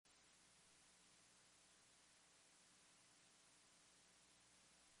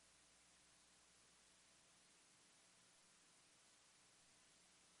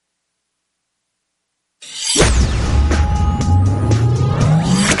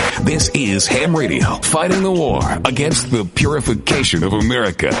This is Ham Radio, fighting the war against the purification of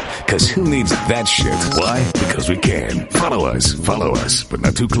America. Because who needs that shit? Why? Because we can. Follow us, but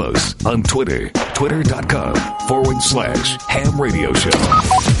not too close. On Twitter, twitter.com/Ham Radio Show.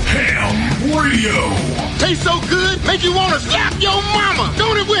 Ham Radio. Tastes so good, make you want to slap your mama.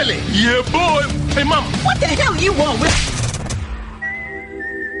 Don't it, Willie? Yeah, boy. Hey, mama, what the hell you want with...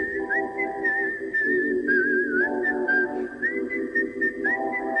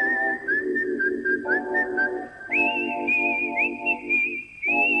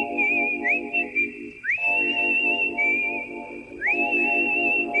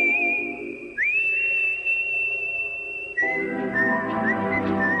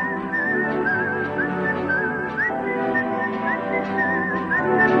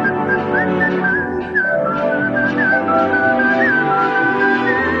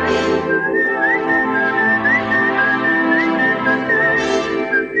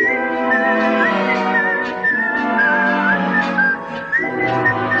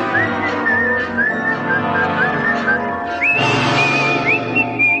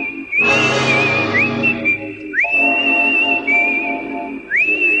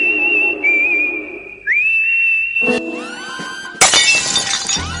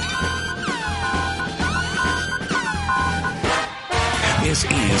 This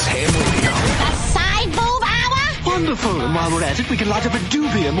is Ham Radio. A side boob hour? Wonderful. And while we're at it, we can light up a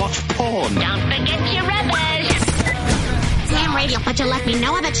doobie and watch porn. Don't forget your rubbish. Ham Radio, but you left me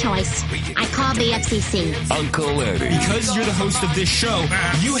no other choice. I called the FCC. Uncle Eddie. Because you're the host of this show,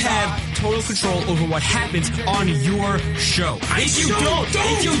 you have total control over what happens on your show. If you don't,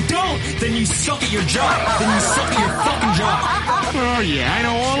 then you suck at your job. Then you suck at your fucking job. Oh, yeah, I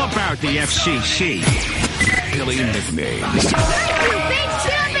know all about the FCC. Billy nicknames. Big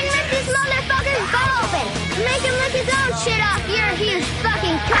shit up and rip this motherfucker's butt open. Make him lick his own shit off. You're a huge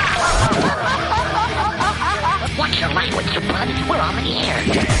fucking cock. Watch your language, you bud. We're on the air.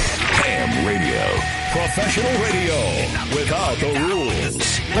 Ham Radio. Professional radio without the rules.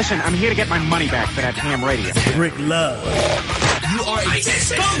 Listen, I'm here to get my money back for that ham radio. Rick Love. You are a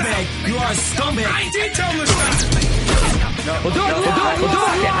scumbag. You are a scumbag. I did tell him to stop. We'll do it.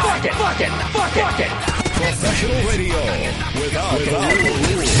 Fuck it. Professional radio without the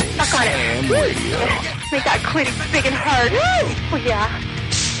rules. Suck on it. Ham Radio. Make that clit big and hard. Woo! Oh, yeah.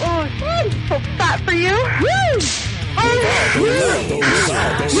 Oh, so fat for you. Woo! Oh,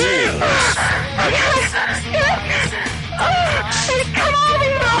 Without the rules.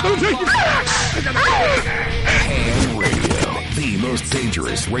 come on, Ham Radio. The most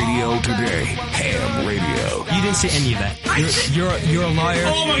dangerous radio today. Ham Radio. You didn't say any of that. You're a liar.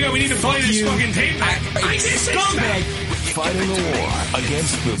 Oh, my God, we need to play this fucking tape back. I did say Scumbag. Fighting the war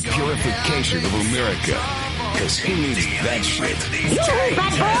against the purification of America. Because who needs that shit?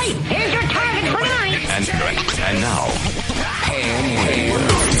 Fat boy, here's your target for tonight. And now, Ham Radio.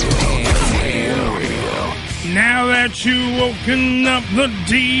 Ham Radio. Now that you've woken up the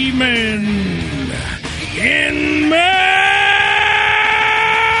demon in me.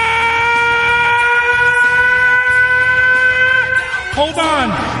 Hold on.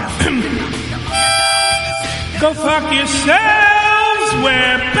 Go fuck yourselves.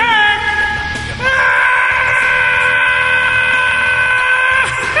 We're back.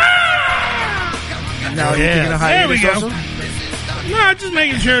 Now you're taking a There we hiatus go. also? No, just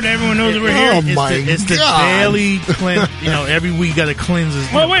making sure that everyone knows that we're here. Oh, my It's the God. daily cleanse. Every week got to cleanse us.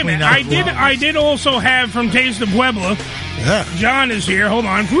 Well, wait a minute. I did also have from Taste of Pueblo. Yeah. John is here. Hold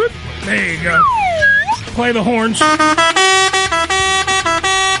on. Whoop. There you go. Play the horns. I'm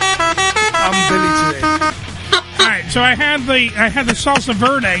Billy today. All right, so I had the salsa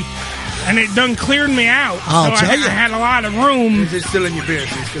verde, and it done cleared me out. I'll so tell you. I had a lot of room. Is it still in your beer?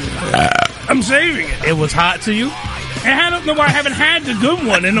 I'm saving it. It was hot to you? I haven't had the good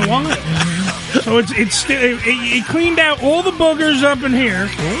one in a while. So it's still it cleaned out all the boogers up in here,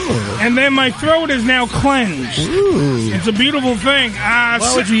 and then my throat is now cleansed. Ooh. It's a beautiful thing. Why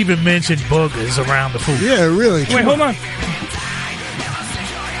would you even mention boogers around the food? Yeah, really. Wait, hold on.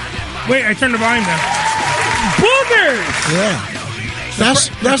 Wait, I turned the volume down. Boogers! Yeah. That's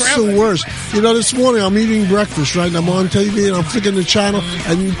the worst. This morning I'm eating breakfast, right? And I'm on TV and I'm flicking the channel.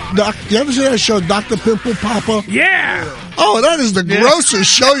 And you ever see that show, Dr. Pimple Popper? Yeah! Oh, that is the grossest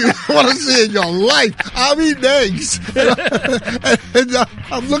show you want to see in your life. I'm eating eggs. And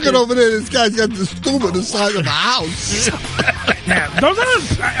I'm looking over there. This guy's got the stupid the size of a house. Yeah, those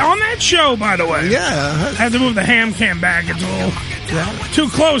are on that show, by the way. Yeah. I have to move the ham cam back. It's a little too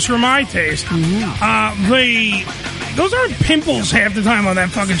close for my taste. Those aren't pimples half the time on that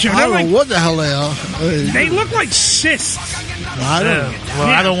fucking show. I don't know what the hell they are. They look like cysts. I don't. Well,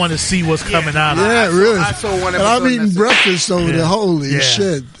 I don't want to see what's coming out. Yeah, really. I saw one and I'm eating breakfast over there. Holy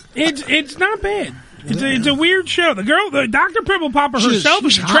shit! It's not bad. It's a weird show. The girl, the Dr. Pimple Popper herself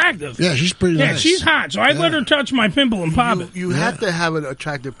is attractive. Yeah, she's pretty nice. Yeah, she's hot. So I'd let her touch my pimple and pop it. You have to have an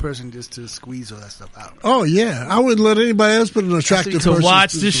attractive person just to squeeze all that stuff out. Oh yeah, I wouldn't let anybody else but an attractive person to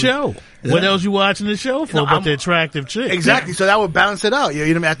watch the show. Yeah. What else you watching the show for? But the attractive chick. Exactly. So that would balance it out. You know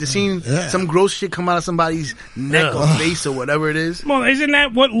what I mean? After seeing some gross shit come out of somebody's neck or face or whatever it is. Well, isn't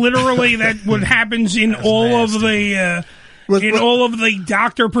that what literally what happens in all of the all of the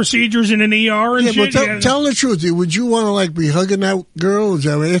doctor procedures in an ER and shit? But tell the truth, dude. Would you want to like be hugging that girl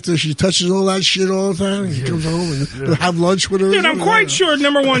after she touches all that shit all the time? She comes home and have lunch with her. Dude, I'm quite sure.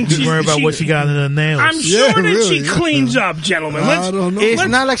 Number one, she's worried about what she got in her nails. I'm sure that she cleans up, gentlemen. I don't know. It's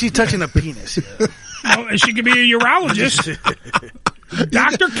not like she's touching a penis. Well, she could be a urologist.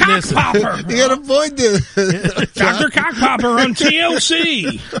 Dr. Cockpopper. You gotta avoid this. Dr. Cockpopper on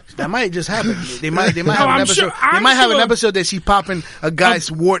TLC. That might just happen. They might have an episode. Sure, they might have an episode that she's popping a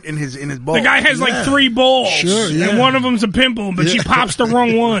guy's wart in his balls. The guy has like 3 balls. Sure, and one of them's a pimple, but she pops the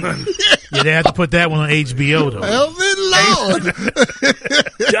wrong one. Yeah, they have to put that one on HBO though. Help me, Lord.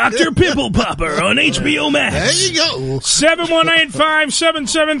 Dr. Pimple Popper on HBO Max. There you go.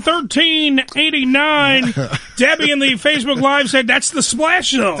 718-577-1389. Debbie in the Facebook Live said that's the splash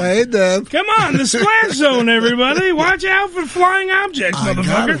zone. Hey, Deb. Come on, the splash zone, everybody. Watch out for flying objects,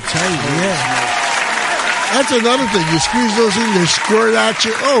 motherfucker. Tell you, that's another thing. You squeeze those in, they squirt at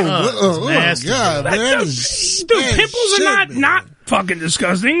you. Oh my God, man. Dude, pimples are not fucking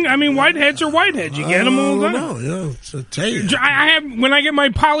disgusting. I mean, whiteheads are whiteheads. You get them all the time. Yeah, so tell you. I have, when I get my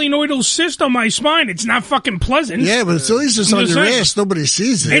polynoidal cyst on my spine, it's not fucking pleasant. Yeah, but at least it's on your ass. Nobody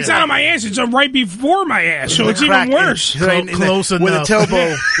sees it. It's not on my ass. It's right before my ass, so it's even worse. Close enough. With a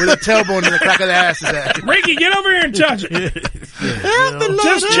tailbone in the crack of the ass is that. Ricky, get over here and touch it.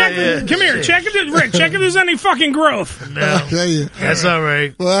 Just check. Come here. Check it, Rick. Check if there's any fucking growth. No, I tell you. That's all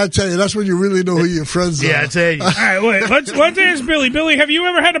right. Well, I tell you, that's when you really know who your friends are. Yeah, I tell you. All right, wait. Let's ask Billy. Billy, have you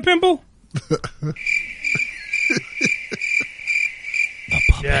ever had a pimple?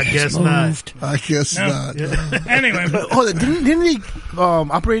 Yeah, I guess not. I guess not. Anyway, didn't they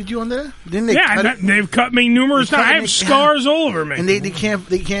operate you on there? Didn't they? They've cut me numerous times. I have scars all over me. And they can't.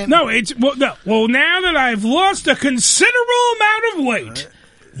 No, it's well. Now that I've lost a considerable amount of weight.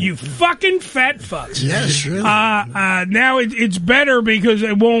 You fucking fat fucks. Yes, really. Now it's better because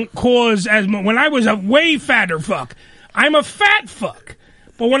it won't cause as much. When I was a way fatter fuck, I'm a fat fuck.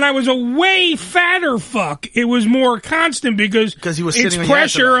 But when I was a way fatter fuck, it was more constant because he was it's sitting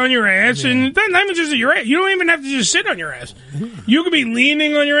pressure on your ass, and it doesn't even just at your ass. You don't even have to just sit on your ass. You could be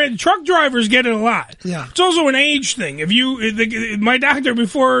leaning on your ass. Truck drivers get it a lot. Yeah. It's also an age thing. My doctor,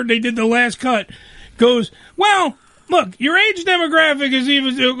 before they did the last cut, goes, well, look, your age demographic is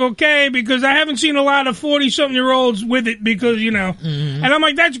even okay because I haven't seen a lot of 40-something-year-olds with it because, And I'm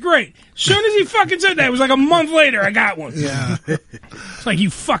like, that's great. As soon as he fucking said that, it was like a month later, I got one. Yeah. It's like, you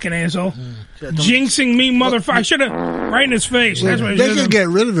fucking asshole. Jinxing me, motherfucker. I should have, right in his face. Well, That's what they can get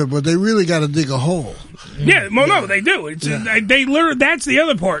rid of it, but they really got to dig a hole. Yeah, well, no, they do. They literally, that's the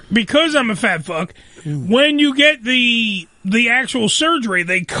other part. Because I'm a fat fuck, when you get the actual surgery,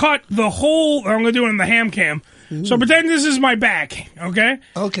 they cut the whole, I'm going to do it in the ham cam. So pretend this is my back, okay?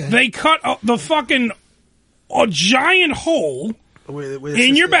 Okay. They cut the fucking giant hole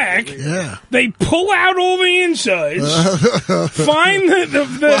in your back. Yeah. They pull out all the insides. Find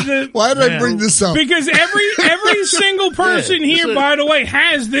the Why did I bring this up? Because every single person here, by the way,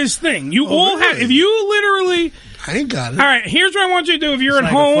 has this thing. You all have. If you literally. I ain't got it. All right, here's what I want you to do. If you're at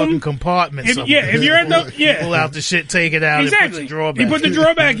like home, a fucking compartment. if you're at the pull out the shit, take it out, exactly. And put the drawer back. You put the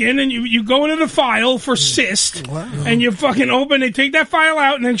drawer back in, and you go into the file for cyst, and you fucking open it, take that file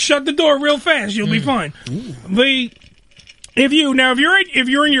out, and then shut the door real fast. You'll be fine. If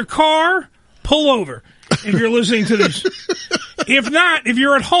you're in your car, pull over. If you're listening to this. If not, if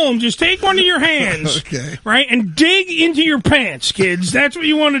you're at home, just take one of your hands, right, and dig into your pants, kids. That's what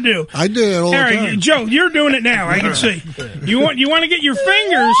you want to do. I do it all the time. Joe, you're doing it now. I can see. You want to get your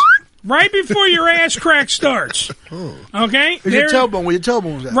fingers right before your ass crack starts. Okay, where your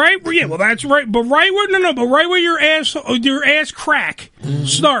tailbone's at. Right, yeah, well that's right. But right where your ass crack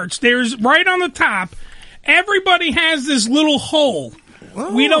starts. There's right on the top. Everybody has this little hole.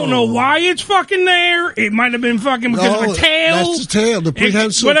 We don't know why it's fucking there. It might have been fucking because of a tail. That's the tail, the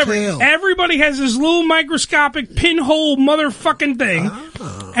prehensile tail. Everybody has this little microscopic pinhole motherfucking thing.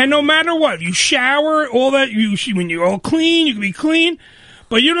 And no matter what, you shower, all that, when you're all clean, you can be clean.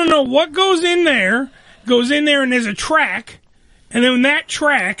 But you don't know what goes in there and there's a track. And then that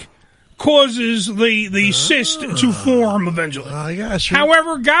track causes the cyst to form eventually. I got you.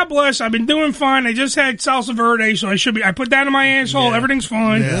 However, God bless, I've been doing fine. I just had salsa verde, so I put that in my asshole. Everything's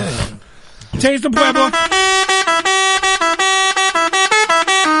fine. Yeah. Taste of Pueblo.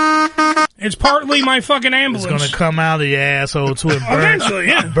 It's partly my fucking ambulance. It's gonna come out of your asshole too and burn, Eventually,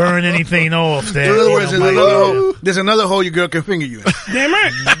 yeah. burn anything off there. In other words, there's another hole your girl can finger you in. Damn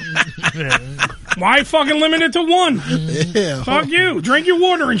right. Why fucking limit it to one? Yeah. Fuck you. Drink your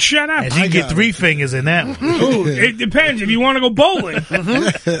water and shut up. And you can get 3 fingers in that one. Ooh, it depends. If you want to go bowling,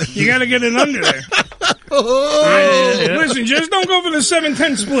 you got to get it under there. Listen, just don't go for the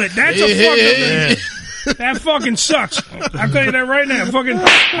 7-10 split. That's a fucking thing. That fucking sucks. I'll tell you that right now.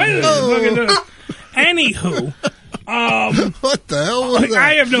 Anywho. What the hell was that?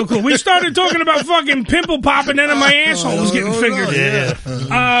 I have no clue. We started talking about fucking pimple popping, and then my asshole was getting fingered.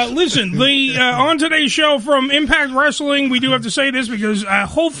 Listen, on today's show from Impact Wrestling, we do have to say this because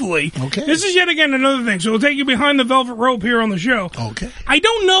hopefully, this is yet again another thing. So we'll take you behind the velvet rope here on the show. Okay. I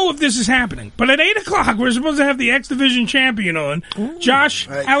don't know if this is happening, but at 8 o'clock, we're supposed to have the X Division champion on, Josh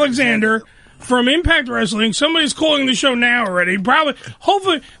Alexander. From Impact Wrestling. Somebody's calling the show now already. Probably,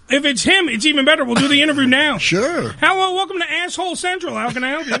 hopefully, if it's him, it's even better. We'll do the interview now. Sure. Hello, welcome to Asshole Central. How can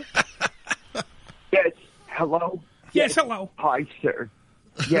I help you? Yes, hello? Yes, hello. Hi, sir.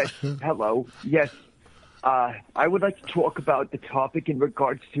 Yes, hello. Yes. I would like to talk about the topic in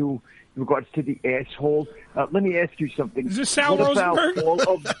regards to the asshole. Let me ask you something. Is this Sal Rosenberg?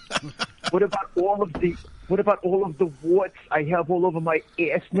 What about all of the warts I have all over my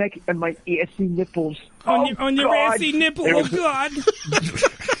ass neck and my assy nipples? On your assy nipple, oh God.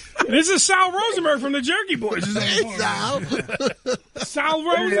 This is Sal Rosenberg from the Jerky Boys. Hey, Sal. Sal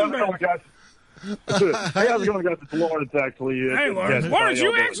Rosenberg. Hey, how's it going, guys? It's Lawrence, actually. Hey, Lawrence. Lawrence,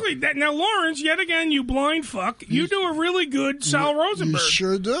 you actually... Now, Lawrence, yet again, you blind fuck. You do a really good Sal Rosenberg. You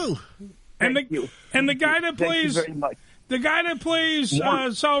sure do. And the guy that plays... Thank you very much. The guy that plays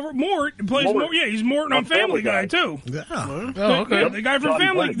Mort plays Mort. Yeah, he's Mort on Family Guy too. Yeah. Oh, okay. The guy from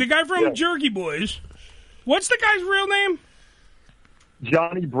the guy from Jerky Boys. What's the guy's real name?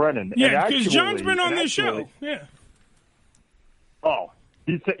 Johnny Brennan. Yeah, because John's been on this show. Yeah. Oh,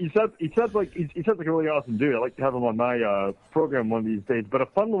 he sounds like a really awesome dude. I'd like to have him on my program one of these days. But a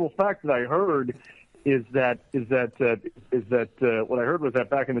fun little fact that I heard is that what I heard was that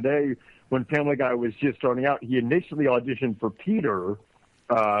back in the day, when Family Guy was just starting out, he initially auditioned for Peter,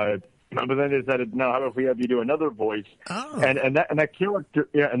 but then they said, "No, how about if we have you do another voice?" Oh. And that character,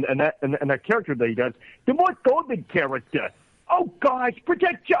 and that character that he does, the Mort Goldman character. Oh gosh,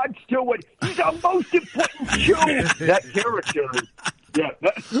 protect Jon Stewart. He's our most important Jew. That character,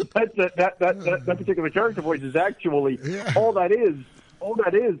 that particular character voice is actually all that is.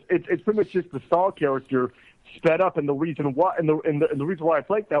 It's pretty much just the Saul character sped up, and the reason why the reason why I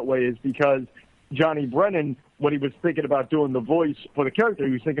played that way is because Johnny Brennan, when he was thinking about doing the voice for the character,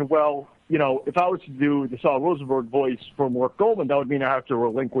 he was thinking, well, if I was to do the Saul Rosenberg voice for Mort Goldman, that would mean I have to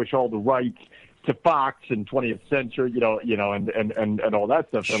relinquish all the rights to Fox and 20th Century, and all that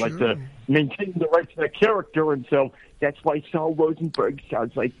stuff. Sure. I like to maintain the rights to that character, and so that's why Saul Rosenberg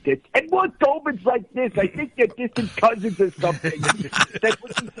sounds like this. And Mort Goldman's like this. I think they're distant cousins or something. That's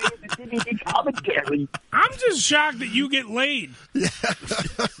what he said in the DVD commentary. I'm just shocked that you get laid.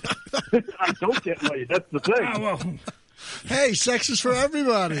 I don't get laid. That's the thing. Oh, well. Hey, sex is for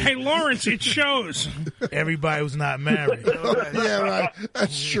everybody. Hey, Lawrence, it shows. Everybody who's not married. Yeah, right.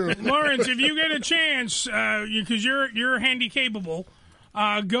 That's true. Lawrence, if you get a chance, because you're handy capable,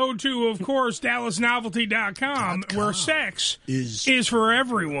 go to, of course, DallasNovelty.com, where sex is for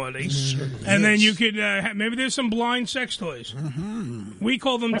everybody. And then you could, maybe there's some blind sex toys. Mm-hmm. We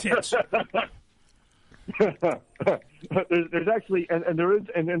call them tits. There's actually, and there is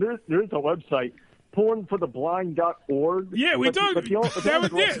a website, pornfortheblind.org. Yeah, we talked. That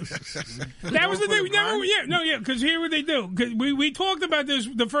was the thing. Because here what they do. Because we talked about this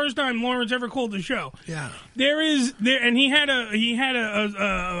the first time Lawrence ever called the show. Yeah, and he had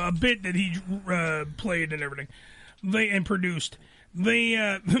a bit that he played and everything. And produced. They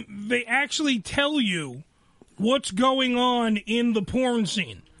actually tell you what's going on in the porn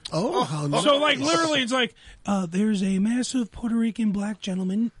scene. Oh, how nice. So like literally, it's like there's a massive Puerto Rican black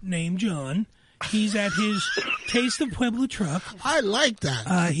gentleman named John. He's at his Taste of Pueblo truck. I like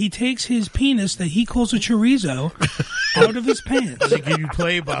that. He takes his penis that he calls a chorizo, out of his pants. They give you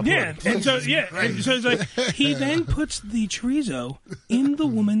play-by-play. Yeah, and so it's like he then puts the chorizo in the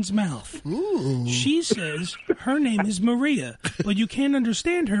woman's mouth. Ooh. She says her name is Maria, but you can't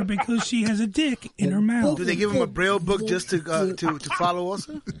understand her because she has a dick in her mouth. Do they give him a braille book just to follow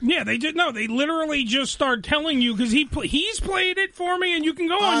also? Yeah, they did. No, they literally just start telling you because he's played it for me, and you can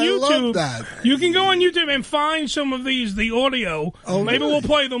go on I YouTube. love that. You can go on YouTube and find some of the audio. Oh, Maybe really? we'll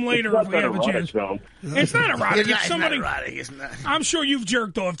play them later if we have a erotic, chance. though. It's not erotic. It's It's somebody. not erotic. It's not. I'm sure you've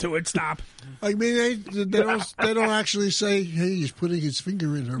jerked off to it. Stop. I mean, they don't actually say, "Hey, he's putting his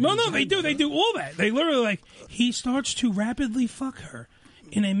finger in her." No, they do. They do all that. They literally like he starts to rapidly fuck her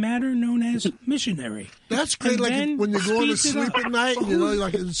in a manner known as missionary. That's great. And Like then when you're going to speeds it sleep up. at night, you know,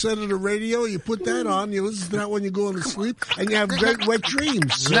 like instead of the radio, you put that on. You listen to that when you're going to sleep, and you have wet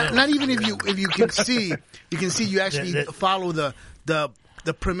dreams. Not even if you can see, you actually follow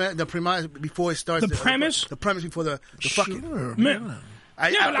the premise before it starts. The premise? The premise before the fucking. Sure, Man.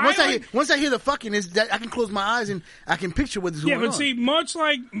 Yeah, Once I hear the fucking, I can close my eyes and I can picture what is going on. Yeah, but see, much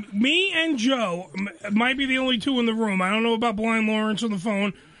like me and Joe might be the only two in the room. I don't know about Blind Lawrence on the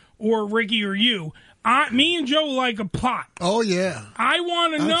phone or Ricky or you. Me and Joe like a plot. Oh yeah. I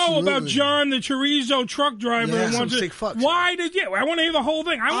want to know about John, the chorizo truck driver. Yeah, and some sick fucks. Why did you? I want to hear the whole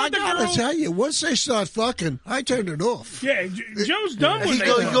thing. I gotta tell you, once they start fucking, I turn it off. Yeah, Joe's done with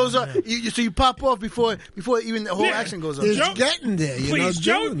it. He goes up. So you pop off before even the whole action goes up. It's getting there. You know,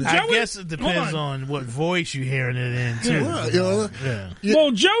 doing it. I guess it depends on what voice you're hearing it in too. Well, you know,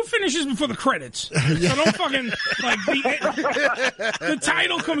 Well, Joe finishes before the credits, so don't fucking like the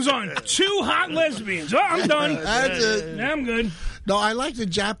title comes on. 2 hot lesbians. Oh, I'm done. That's it. Yeah, I'm good. No, I like the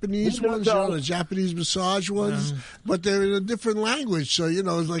Japanese ones, you know, the Japanese massage ones, but they're in a different language. So, you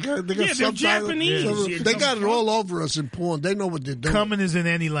know, it's like they got they're subtitles. Japanese. So they got it all over us in porn. They know what they're doing. Coming is in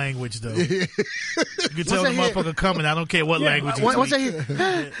any language, though. You can tell the motherfucker coming. I don't care what language it's Once I hear,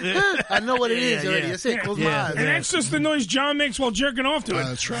 I know what it is already. That's it. Close my eyes. And that's just the noise John makes while jerking off to it.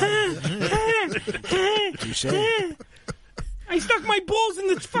 That's right. I stuck my balls in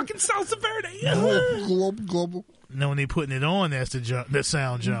the fucking salsa verde. Global. No, when they putting it on, that's the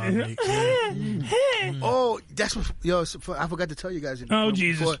sound John makes. Oh, that's what, I forgot to tell you guys. Oh,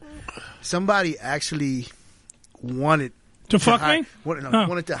 Jesus. Somebody actually wanted to fuck me?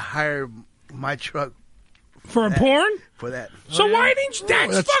 Wanted to hire my truck. For a porn? For that. So why didn't you?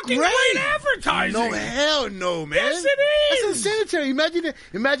 That's fucking great. great advertising. No, hell no, man. Yes, it is. That's insanitary.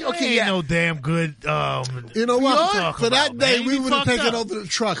 Imagine. Okay, Ain't no damn good. You know what? talk For that about, day, man? we You would have fucked taken up. over the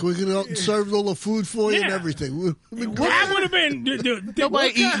truck. We could have served all the food for you and everything. That would have been. Dude, Nobody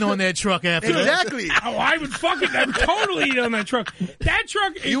eating on that truck after that. Exactly. Oh, I would fucking. I would totally eat on that truck. That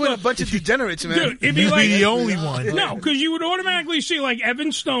truck. You and a bunch of degenerates, man. Dude, it'd be You'd like be the only one. No, because you would automatically see like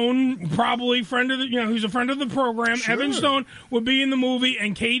Evan Stone, probably friend of the, who's a friend of the program. Sure. Evan Stone would be in the movie,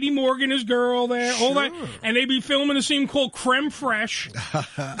 and Katie Morgan, his girl, there, all that, and they'd be filming a scene called Creme Fraiche,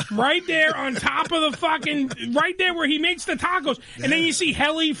 right there on top of the fucking, right there where he makes the tacos, and then you see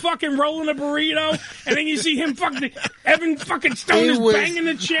Helly fucking rolling a burrito, and then you see him fucking Evan fucking Stone is banging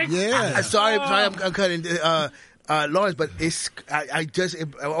the chick. Yeah. Sorry, I'm cutting. Lawrence, but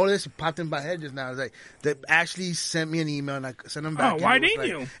all this popped in my head just now. It's like they actually sent me an email and I sent them back. Oh, why didn't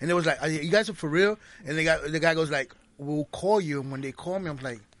you? And it was like, "Are you guys are for real?" And the guy goes like, "We'll call you." And when they call me, I'm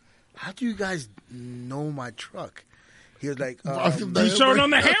like, "How do you guys know my truck?" He was like, "You saw it on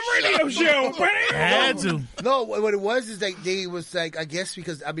the Ham Radio Show." Had to. No, what it was is like they was like, I guess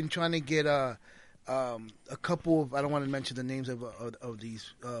because I've been trying to get a couple of, I don't want to mention the names of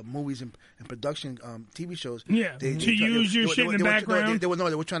these movies and production TV shows. Yeah, to use your shit in the background. They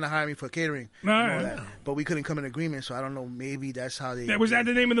were trying to hire me for catering, Right. but we couldn't come in agreement. So I don't know. Maybe that's how they. Was that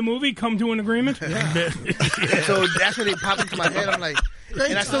the name of the movie? Come to an agreement. So that's when they popped into my head. I'm like,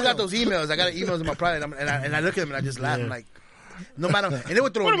 and I still got those emails. I got emails in my private, and I look at them and I just laugh. I'm like, no matter, and they were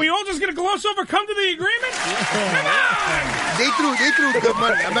throwing. What are we all just gonna gloss over? Come to the agreement? Come on! They threw good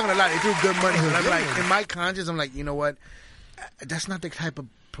money. I'm not gonna lie, they threw good money. But I'm like, in my conscience, I'm like, you know what? That's not the type of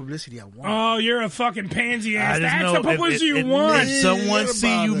publicity I want. Oh, you're a fucking pansy ass. I just That's know the publicity you want. If someone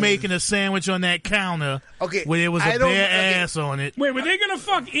see you making a sandwich on that counter, where there was a bare ass on it. Wait, were they gonna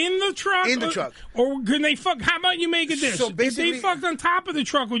fuck in the truck? In the truck. Or can they fuck? How about you make it this? So if basically- they fucked on top of the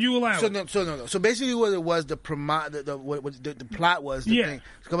truck, would you allow it? No. So basically, what it was, the plot was the thing.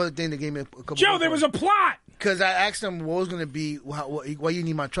 A couple of things that gave me a couple. Joe, there was a plot. Because I asked them what was going to be, what you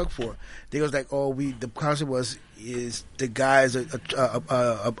need my truck for. They was like, the concept is the guy's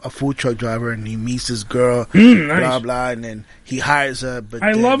a food truck driver and he meets this girl, nice. blah blah, and then he hires her. But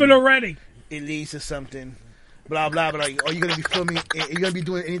I love it already. It leads to something. blah blah. But like, are you gonna be filming? Are you gonna be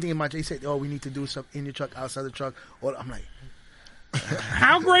doing anything in my truck? He said, oh, we need to do something in your truck, outside the truck. Or I'm like,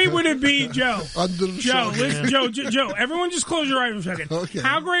 how great would it be, Joe? Under the Joe, truck. listen, Joe. Everyone, just close your eyes for a second. Okay.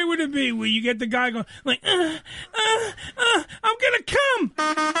 How great would it be where you get the guy going like, I'm gonna come.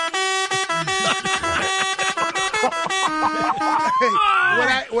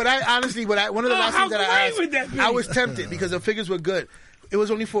 One of the last things that I asked, I was tempted because the figures were good. It was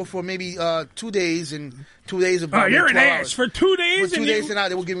only for maybe 2 days and 2 days of. Oh, you're an 12 ass hours. for 2 days. For 2 days and out,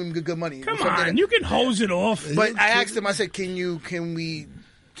 they will give him good money. Come on, you can hose it off. But I asked him. I said, "Can you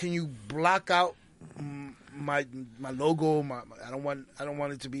block out my logo? I don't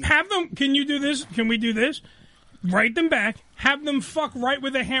want it to be." Have them. Can you do this? Can we do this? Write them back. Have them fuck right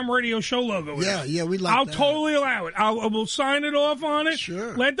with the Ham Radio Show logo. Yeah, we like I'll that. totally allow it. I will sign it off on it.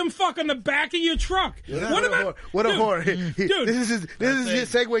 Sure. Let them fuck on the back of your truck. Yeah. What about what a whore? Dude, This is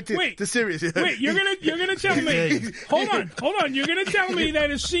his segue to serious. Wait, you're gonna tell me? Hold on. You're gonna tell me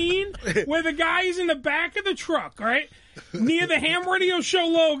that a scene where the guy is in the back of the truck, right, near the Ham Radio Show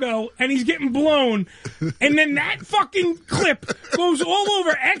logo, and he's getting blown, and then that fucking clip goes all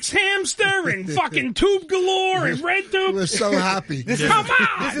over X-Hamster and fucking Tube Galore and Red Tube. We're so happy. Come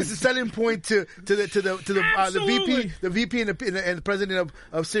on! This is the selling point to the VP and the president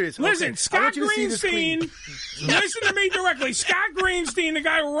of Sirius. Listen, Okay, I Scott want you to see this Greenstein. clean. Listen to me directly. Scott Greenstein, the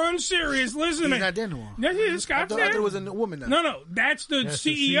guy who runs Sirius. Listen to me. He's not there no more. Yes, Scott's I there. thought it was a woman now. No, that's the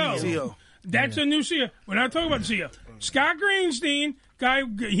CEO. CEO. That's a new CEO. We're not talking about the CEO. Scott Greenstein, guy,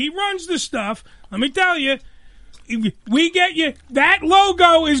 he runs the stuff. Let me tell you, we get you. That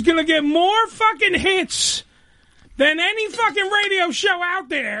logo is going to get more fucking hits than any fucking radio show out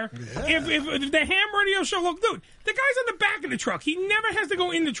there. Yeah. If the Ham Radio Show look, dude, the guy's on the back of the truck. He never has to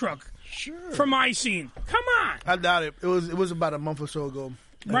go in the truck. Sure. For my scene. Come on. I doubt it. It was about a month or so ago.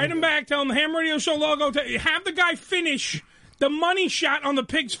 Write him back. Tell him the Ham Radio Show logo. Have the guy finish the money shot on the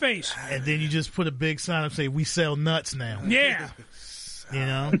pig's face. And then you just put a big sign up say, we sell nuts now. Yeah. You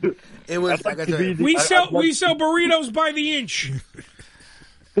know? It was like we sell burritos by the inch.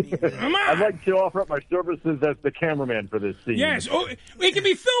 I'd like to offer up my services as the cameraman for this scene. Yes. Oh, it can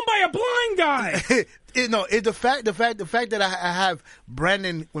be filmed by a blind guy. The fact that I have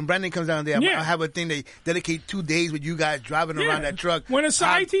Brandon, when Brandon comes down there, I have a thing that dedicate 2 days with you guys driving around that truck. When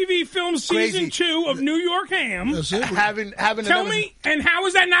Asai TV films season 2 of New York Ham, tell me, and how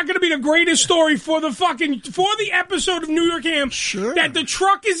is that not going to be the greatest story for the episode of New York Ham that the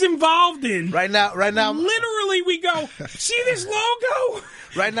truck is involved in? Right now, literally, we go, see this logo.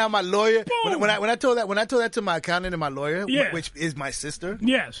 Right now, my lawyer. When I told that to my accountant and my lawyer, which is my sister.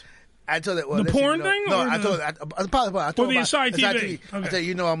 Yes. I told that the porn thing. No, I told the Asai TV. I said,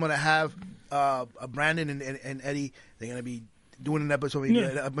 I'm going to have Brandon and Eddie. They're going to be doing an episode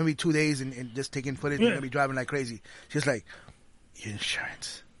maybe 2 days and just taking footage. They're going to be driving like crazy. She's like, your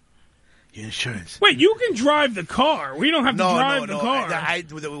insurance. Wait, you can drive the car. We don't have to drive the car.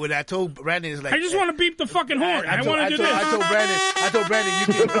 When I told Brandon, it's like, I just want to beep the fucking horn. I want to do this. I told Brandon,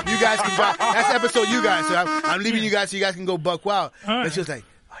 you guys can drive. That's the episode, you guys. So I'm leaving you guys so you guys can go buck wild. Right. But she was like,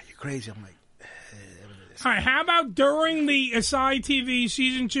 "Are you crazy?" I'm like, all right. How about during the Asai TV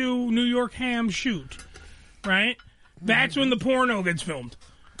season 2 New York Ham shoot? Right. That's when the porno gets filmed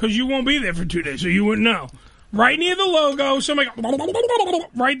because you won't be there for 2 days, so you wouldn't know. Right near the logo, somebody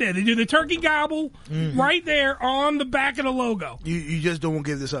right there. They do the turkey gobble right there on the back of the logo. You just don't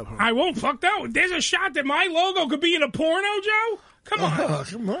give this up, huh? I won't. Fuck that. There's a shot that my logo could be in a porno, Joe. Come on.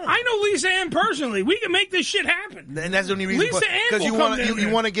 I know Lisa Ann personally. We can make this shit happen. And that's the only reason. Lisa Ann because you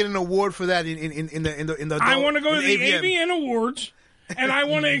want to get an award for that in the I want to go to the AVN Awards, and I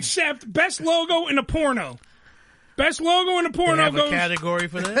want to accept best logo in a porno. Best logo in a porno goes. They have a category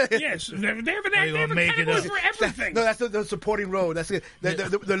for that? Yes. They have a category for everything. No, that's the supporting role. That's it.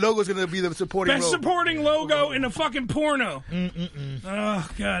 The logo's going to be the supporting role. Best supporting logo in a fucking porno. Oh,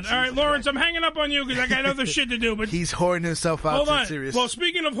 God. All right, Lawrence, I'm hanging up on you because I got other shit to do. But he's whoring himself out. Hold on. Serious. Well,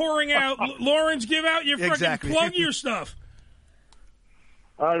 speaking of whoring out, Lawrence, give out your freaking plug your stuff.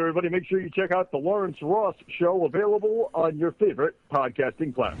 All right, everybody, make sure you check out the Lawrence Ross Show, available on your favorite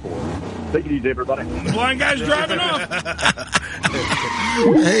podcasting platform. Take it easy, everybody. The blind guy's driving off.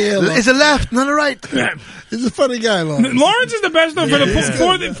 Hey, it's a left, not a right. He's a funny guy, Lawrence. Lawrence is the best though for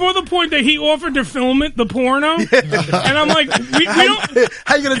the point that he offered to film it, the porno. And I'm like, we don't.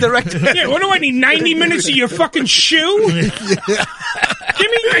 How you gonna direct it? Yeah, what do I need? 90 minutes of your fucking shoe? Give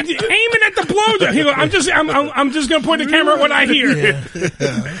me aiming at the blowjob. He goes, I'm just gonna point the camera at what I hear.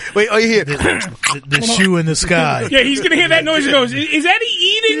 Wait, you hear the shoe in the sky? Yeah, he's gonna hear that noise. He goes, is Eddie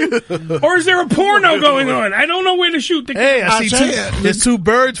eating, or is there a porno going on? I don't know where to shoot the Hey, I see you, there's two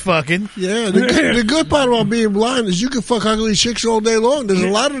birds fucking. Yeah, the good part about being blind is you can fuck ugly chicks all day long. There's a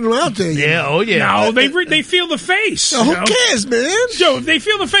lot of them out there. Yeah, oh yeah. No, they feel the face. Who cares, man? Joe, if they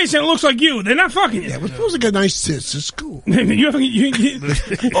feel the face and it looks like you, they're not fucking you. Yeah, we're supposed to get nice tits. It's cool. Like I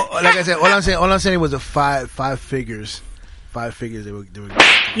said, all I'm saying was the five figures. 5 figures they were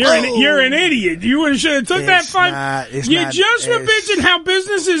You're an idiot. You should have took that five. You just were bitching how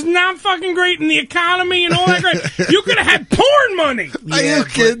business is not fucking great in the economy and all that great. You could have had porn money. Are you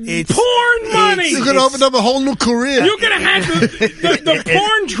kidding? Porn money. You could have opened up a whole new career. You could have had the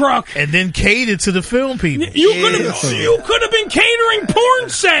porn truck. And then catered to the film people. You could have been catering porn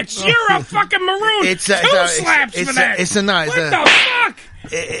sets. You're a fucking maroon. Two slaps for that. It's a nice. What the fuck?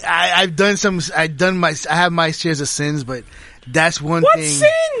 I have my shares of sins, but that's one what thing.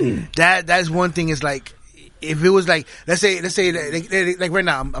 Sin? That's one thing. Is like if it was like let's say like right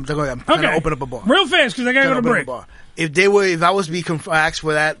now I'm trying to open up a bar real fast because I gotta go to break. If I was to be asked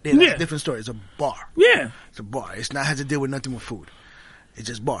for that, then that's a different story. It's a bar. Yeah, it's a bar. It's not has to deal with nothing with food. It's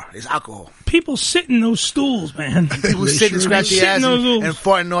just bar. It's alcohol. People sit in those stools, man. People sit and scratch the ass and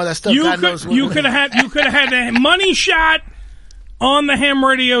fart and all that stuff. You could have had a money shot on the Ham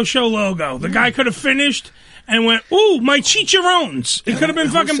Radio Show logo. The guy could have finished and went, ooh, my chicharrones. It could have been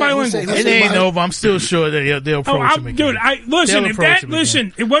fucking bilingual. It ain't over. I'm still sure that they'll approach him again. Dude, what's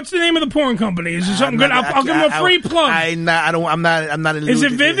the name of the porn company? Is it something good? I'll give him a free plug. I'm not. Is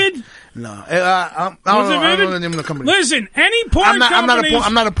it Vivid? No, I don't know the name of the company. Listen, any porn companies...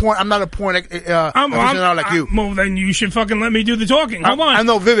 I'm not a porn aficionado like you. Well, then you should fucking let me do the talking. Hold on. I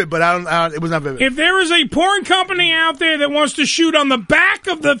know Vivid, but it was not Vivid. If there is a porn company out there that wants to shoot on the back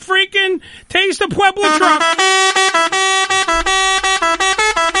of the freaking Taste of Puebla truck...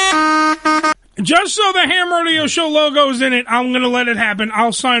 Just so the Ham Radio Show logo's in it, I'm going to let it happen.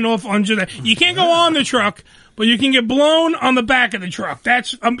 I'll sign off under that. You can't go on the truck, but you can get blown on the back of the truck.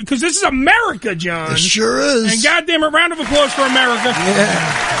 That's because this is America, John. It sure is. And goddamn it, round of applause for America.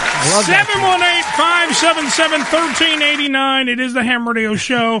 Yeah. 718-577-1389. It is the Ham Radio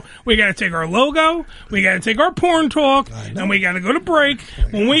Show. We got to take our logo. We got to take our porn talk. And we got to go to break.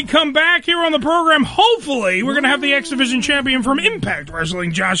 When we come back here on the program, hopefully, we're going to have the X Division champion from Impact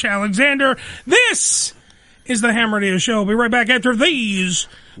Wrestling, Josh Alexander. This is the Ham Radio Show. We'll be right back after these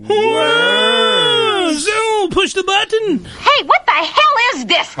words. So, push the button. Hey, what the hell is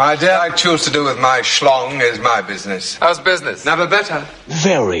this? My dear, I choose to do with my schlong is my business. How's business? Never better.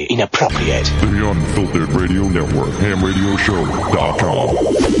 Very inappropriate. The Unfiltered Radio Network, HamRadioShow.com.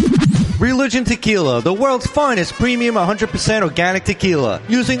 Religion Tequila, the world's finest premium 100% organic tequila,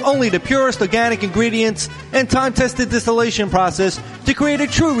 using only the purest organic ingredients and time-tested distillation process to create a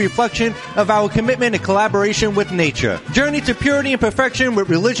true reflection of our commitment and collaboration with nature. Journey to purity and perfection with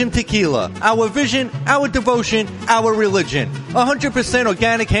Religion Tequila. Our vision, our devotion, our religion. 100%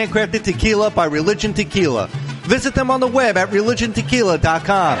 organic handcrafted tequila by Religion Tequila. Visit them on the web at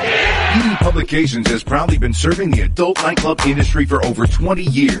religiontequila.com. ED Publications has proudly been serving the adult nightclub industry for over 20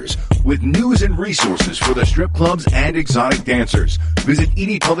 years with news and resources for the strip clubs and exotic dancers. Visit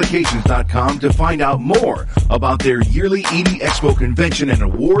edpublications.com to find out more about their yearly ED Expo convention and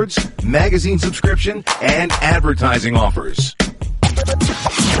awards, magazine subscription, and advertising offers.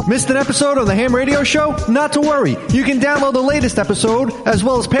 Missed an episode of the Ham Radio Show? Not to worry. You can download the latest episode, as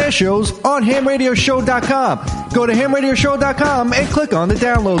well as past shows, on hamradioshow.com. Go to hamradioshow.com and click on the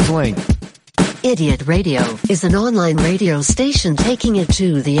downloads link. Idiot Radio is an online radio station taking it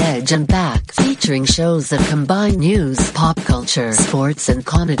to the edge and back, featuring shows that combine news, pop culture, sports, and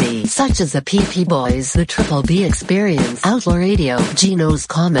comedy, such as the PP Boys, the Triple B Experience, Outlaw Radio, Gino's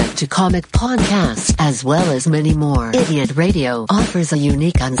Comic to Comic podcast, as well as many more. Idiot Radio offers a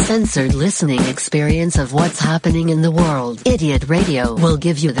unique uncensored listening experience of what's happening in the world. Idiot Radio will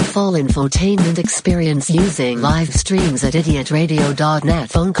give you the full infotainment experience using live streams at idiotradio.net,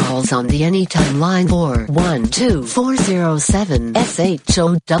 phone calls on the Anytime line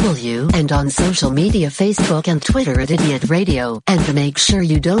 412-407-SHOW, and on social media Facebook and Twitter at Idiot Radio. And to make sure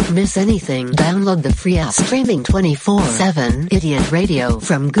you don't miss anything, download the free app streaming 24/7 Idiot Radio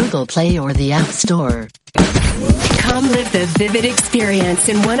from Google Play or the App Store. Come live the vivid experience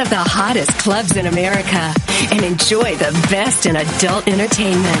in one of the hottest clubs in America and enjoy the best in adult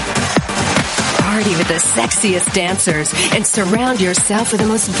entertainment. Party with the sexiest dancers and surround yourself with the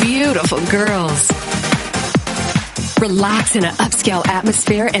most beautiful girls. Relax in an upscale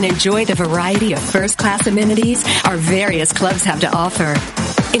atmosphere and enjoy the variety of first-class amenities our various clubs have to offer.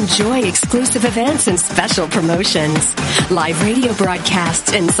 Enjoy exclusive events and special promotions, live radio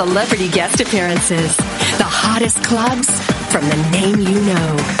broadcasts, and celebrity guest appearances. The hottest clubs From the name you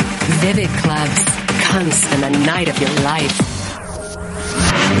know, Vivid Clubs. Come spend the night of your life.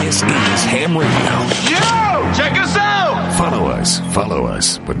 This is Ham Radio. Yo! Check us out! Follow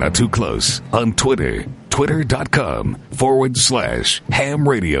us, but not too close, on Twitter. Twitter.com/Ham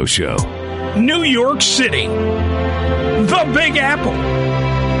Radio Show. New York City. The Big Apple.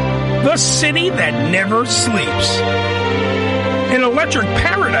 The city that never sleeps. An electric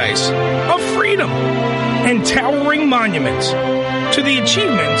paradise of freedom and towering monuments to the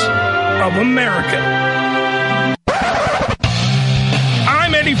achievements of America.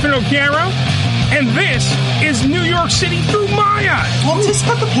 I'm Eddie Finocchiaro, and this is New York City through my eyes. Well, just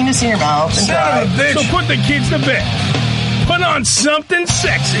put the penis in your mouth and drive. So put the kids to bed. Put on something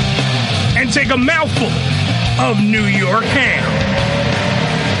sexy and take a mouthful of New York ham.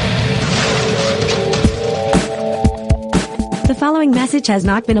 The following message has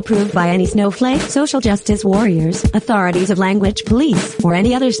not been approved by any snowflake, social justice warriors, authorities of language police, or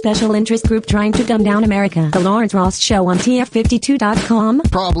any other special interest group trying to dumb down America. The Lawrence Ross Show on TF52.com.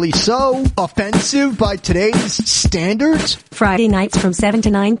 Probably so. Offensive by today's standards. Friday nights from 7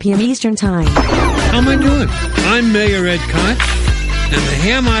 to 9 p.m. Eastern Time. How am I doing? I'm Mayor Ed Koch, and the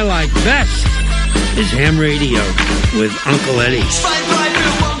ham I like best is Ham Radio with Uncle Eddie.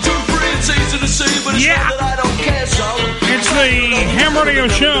 Yeah! It's the Ham Radio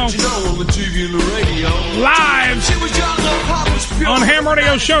Show. Live on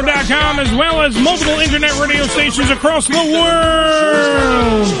hamradioshow.com, as well as multiple internet radio stations across the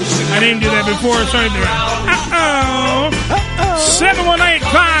world. I didn't do that before, so I do it. Uh-oh.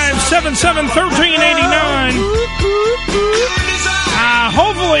 718-577-1389.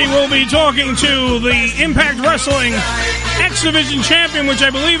 Hopefully we'll be talking to the Impact Wrestling X Division champion, which I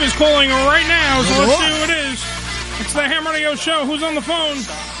believe is calling right now, so let's see who it is. It's the Ham Radio Show. Who's on the phone?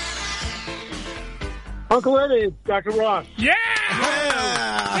 Uncle Eddie, Dr. Ross. Yeah!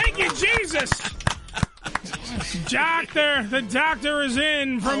 Thank you, Jesus! Doctor, the doctor is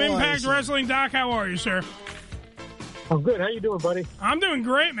in from Impact Wrestling. Doc, how are you, sir? I'm good. How you doing, buddy? I'm doing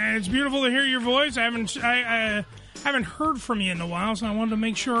great, man. It's beautiful to hear your voice. I haven't heard from you in a while, so I wanted to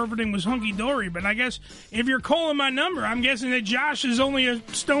make sure everything was hunky-dory. But I guess if you're calling my number, I'm guessing that Josh is only a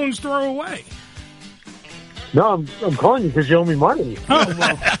stone's throw away. No, I'm calling you because you owe me money. Oh,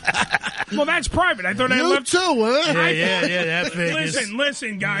 well. Well, that's private. I thought I left... too, huh? Yeah, that figures.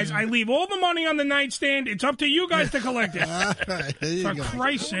 Listen, guys. I leave all the money on the nightstand. It's up to you guys to collect it. For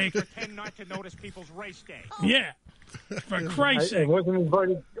Christ's sake. Pretend not to notice people's race day. Yeah. For Christ's sake.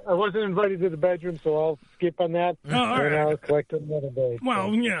 I wasn't invited to the bedroom, so I'll skip on that. Oh, all right. I'll collect it another day.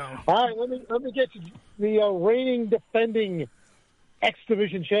 Well, you know. All right, let me get you the reigning, defending X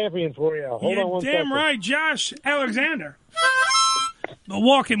Division champion for you. Hold on one second. Damn right, Josh Alexander. The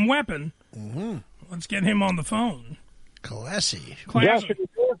walking weapon. Mm-hmm. Let's get him on the phone. Classy. Josh, are you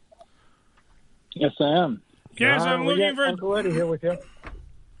there? Yes, I am. Yes, I'm looking for... Uncle Eddie here with you.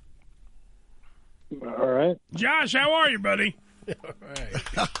 All right. Josh, how are you, buddy? All right.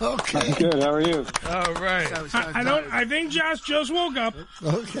 Okay. I'm good. How are you? All right. I think Josh just woke up.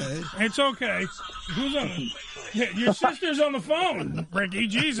 Okay. It's okay. Who's on? Your sister's on the phone, Ricky.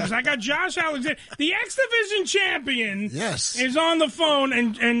 Jesus, I got Josh Alexander, the X Division champion. Yes. Is on the phone,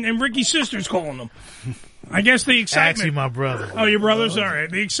 and Ricky's sister's calling him. I guess the excitement. Actually, my brother. Oh, your brother's all right.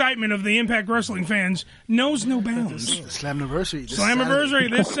 The excitement of the Impact Wrestling fans knows no bounds. Slammiversary.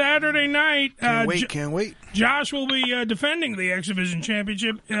 Slammiversary this Saturday night. Can't wait. Josh will be defending the X Division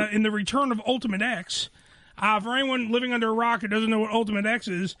Championship in the return of Ultimate X. For anyone living under a rock who doesn't know what Ultimate X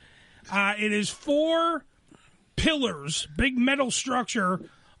is, it is 4 pillars, big metal structure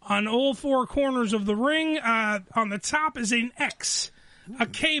on all 4 corners of the ring. On the top is an X, a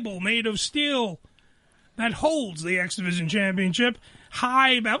cable made of steel that holds the X Division Championship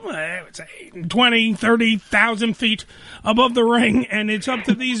high about 20, 30,000 feet above the ring, and it's up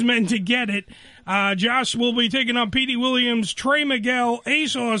to these men to get it. Josh will be taking on Petey Williams, Trey Miguel,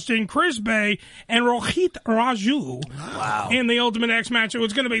 Ace Austin, Chris Bay, and Rohit Raju in the Ultimate X match. So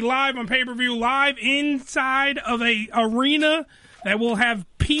it's going to be live on pay-per-view, live inside of a arena that will have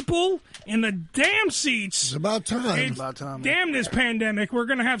people in the damn seats. It's about time. It's about time. Damn this pandemic. We're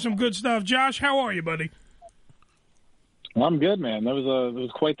going to have some good stuff. Josh, how are you, buddy? I'm good, man. That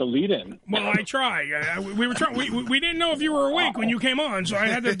was quite the lead-in. Well, I try. We were trying. We didn't know if you were awake when you came on, so I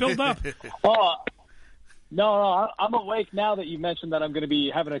had to build up. Oh, no, I'm awake now that you mentioned that I'm going to be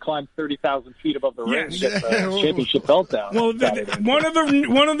having to climb 30,000 feet above the ring to get the championship belt down. Well, one of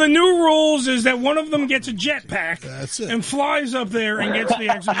the new rules is that one of them gets a jetpack and flies up there and gets the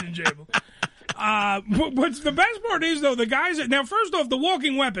X Division champion. What's the best part is, though, the guys that, now, first off, the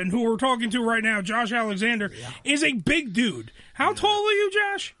walking weapon who we're talking to right now, Josh Alexander, is a big dude. How tall are you,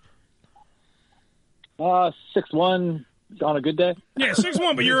 Josh? 6'1", on a good day. Yeah,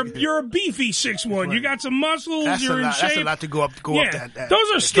 6'1", but you're a beefy 6'1". You got some muscles. You're in shape. That's a lot to go up that.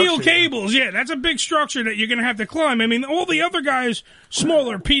 Those are steel cables. Yeah, that's a big structure that you're going to have to climb. I mean, all the other guys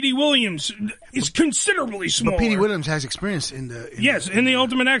smaller. P.D. Williams is considerably smaller. But P.D. Williams has experience in the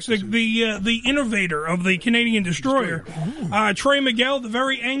Ultimate X, the innovator of the Canadian Destroyer. Trey Miguel, the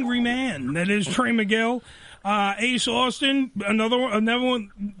very angry man that is Trey Miguel. Ace Austin, another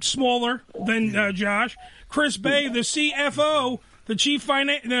one smaller than Josh. Chris Bay, the CFO, the Chief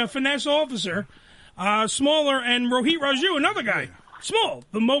Finesse Officer, smaller, and Rohit Raju, another guy, small.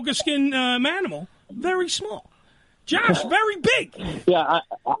 The mocha skin manimal, very small. Josh, very big. Yeah,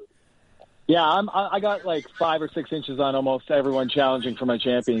 I got like 5 or 6 inches on almost everyone challenging for my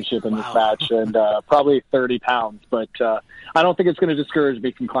championship in this match, and probably 30 pounds. But I don't think it's going to discourage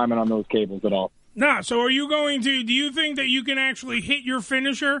me from climbing on those cables at all. Nah, so are you going to, do you think that you can actually hit your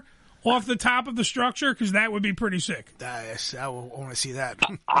finisher off the top of the structure? Because that would be pretty sick. Yes, I want to see that.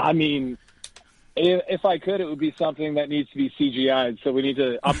 I mean, if I could, it would be something that needs to be CGI'd, so we need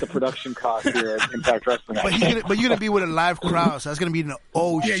to up the production cost here at Impact Wrestling. But you're going to be with a live crowd, so that's going to be an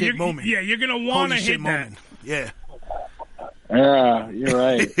shit moment. Yeah, you're going to want to hit that. Moment. Yeah. Yeah, you're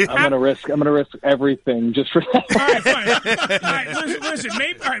right. I'm gonna risk everything just for that. All right, fine. All right, listen.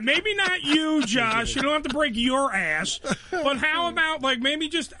 Maybe not you, Josh. You don't have to break your ass. But how about maybe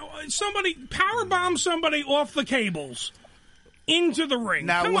just somebody powerbomb somebody off the cables into the ring?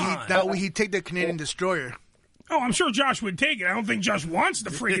 Now will he take the Canadian Destroyer? Oh, I'm sure Josh would take it. I don't think Josh wants to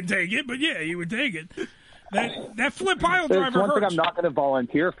freaking take it, but yeah, he would take it. That flip pile driver hurts. There's one thing I'm not going to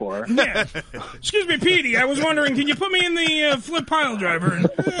volunteer for. Yeah. Excuse me, Petey. I was wondering, can you put me in the flip pile driver and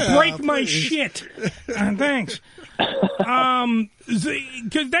break my shit? Thanks. Because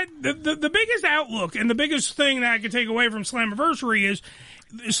the biggest outlook and the biggest thing that I could take away from Slammiversary is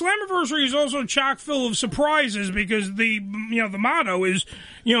Slammiversary is also chock full of surprises because the motto is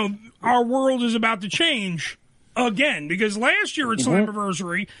our world is about to change again. Because last year at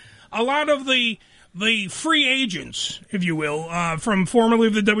Slammiversary, a lot of the free agents, if you will, from formerly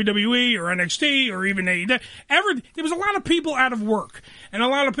of the WWE or NXT or even AEW, there was a lot of people out of work, and a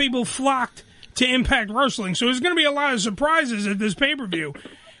lot of people flocked to Impact Wrestling. So there's going to be a lot of surprises at this pay-per-view.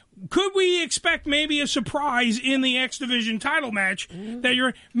 Could we expect maybe a surprise in the X Division title match that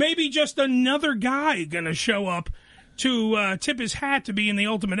you're maybe just another guy going to show up to tip his hat to be in the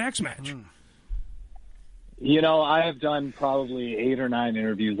Ultimate X match? I have done probably 8 or 9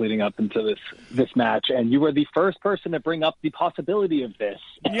 interviews leading up into this match, and you were the first person to bring up the possibility of this.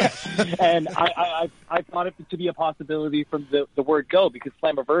 Yes. And I thought it to be a possibility from the word go, because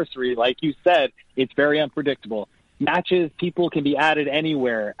Slammiversary, like you said, it's very unpredictable. Matches, people can be added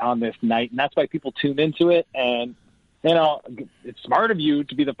anywhere on this night, and that's why people tune into it. And it's smart of you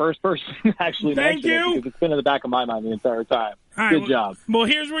to be the first person to actually mention it, because it's been in the back of my mind the entire time. Good job. Well,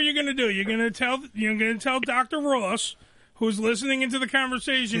 here's what you're going to do. You're going to tell Dr. Ross, who's listening into the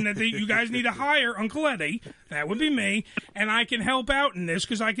conversation, that you guys need to hire Uncle Eddie. That would be me, and I can help out in this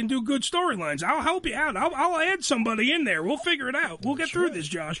because I can do good storylines. I'll help you out. I'll add somebody in there. We'll figure it out. We'll get through this,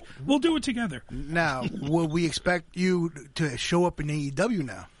 Josh. We'll do it together. Now, will we expect you to show up in AEW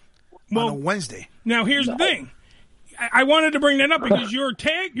now on a Wednesday? Now, here's the thing. I wanted to bring that up because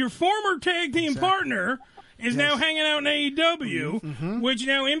your former tag team partner is now hanging out in AEW, which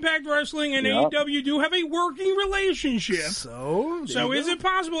now Impact Wrestling and AEW do have a working relationship. So is it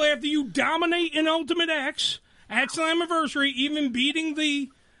possible after you dominate in Ultimate X at Slammiversary, even beating the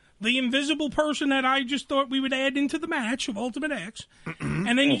invisible person that I just thought we would add into the match of Ultimate X,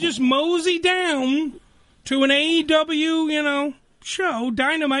 and then you just mosey down to an AEW, show,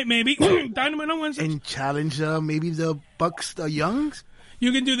 Dynamite maybe, Dynamite on Wednesday, and challenge maybe the Bucks, the Youngs?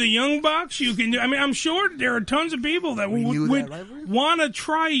 You can do the Young Bucks. You can do. I mean, I'm sure there are tons of people that would want to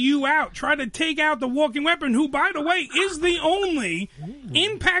try you out, try to take out the Walking Weapon, who, by the way, is the only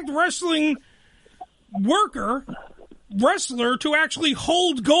Impact Wrestling wrestler to actually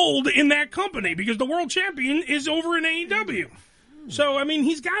hold gold in that company, because the world champion is over in AEW. So, I mean,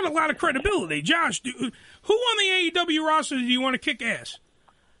 he's got a lot of credibility. Josh, who on the AEW roster do you want to kick ass?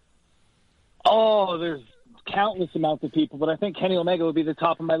 Oh, there's countless amounts of people, but I think Kenny Omega would be the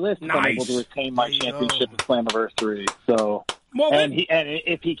top of my list if I'm able to retain my championship at Slammiversary. So, and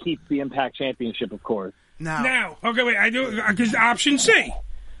if he keeps the Impact Championship, of course. Now, okay, wait, I do, because option C.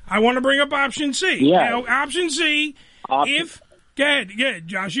 I want to bring up option C. Yeah. Now, option C, go ahead,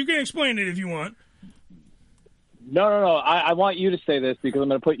 Josh, you can explain it if you want. No. I want you to say this because I'm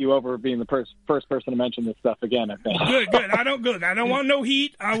going to put you over being the first person to mention this stuff again. I think. Good. I don't want no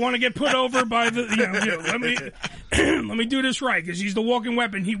heat. I want to get put over by the. Let me do this right because he's the walking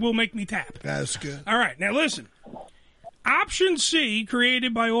weapon. He will make me tap. That's good. All right, now listen. Option C,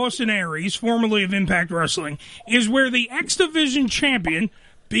 created by Austin Aries, formerly of Impact Wrestling, is where the X Division champion,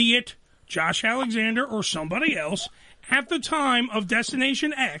 be it Josh Alexander or somebody else, at the time of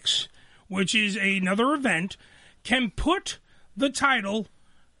Destination X, which is another event, can put the title,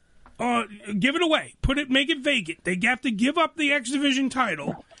 give it away, make it vacant. They have to give up the X Division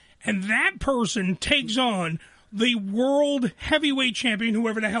title, and that person takes on the World Heavyweight Champion,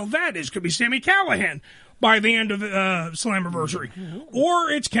 whoever the hell that is. Could be Sami Callihan by the end of Slammiversary.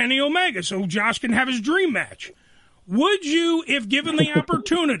 Or it's Kenny Omega, so Josh can have his dream match. Would you, if given the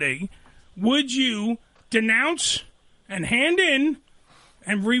opportunity, would you denounce and hand in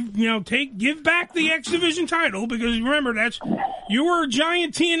and give back the X Division title? Because remember, you were a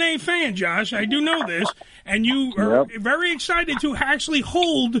giant TNA fan, Josh. I do know this, and you are very excited to actually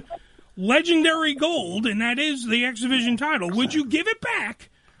hold legendary gold, and that is the X Division title. Would you give it back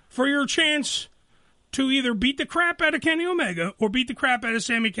for your chance to either beat the crap out of Kenny Omega or beat the crap out of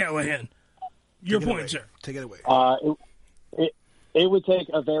Sami Callihan? Your point, sir. Take it away. It would take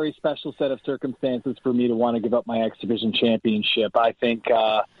a very special set of circumstances for me to want to give up my X Division championship. I think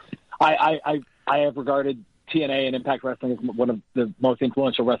I have regarded TNA and Impact Wrestling as one of the most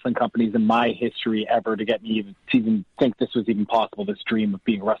influential wrestling companies in my history ever to get me to even think this was even possible, this dream of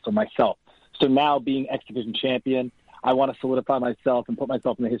being a wrestler myself. So now being X Division champion, I want to solidify myself and put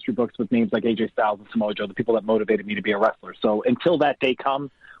myself in the history books with names like AJ Styles and Samoa Joe, the people that motivated me to be a wrestler. So until that day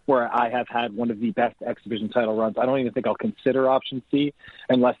comes where I have had one of the best X Division title runs, I don't even think I'll consider option C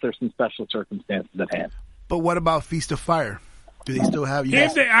unless there's some special circumstances at hand. But what about Feast of Fire? Do they still have?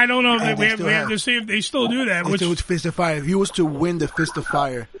 I don't know. We have to see if they still do that. Which Fist of Fire? If you was to win the Fist of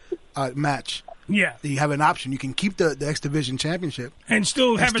Fire match, you have an option. You can keep the X Division championship and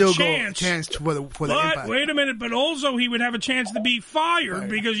still have a chance for the Impact. Wait a minute, but also he would have a chance to be fired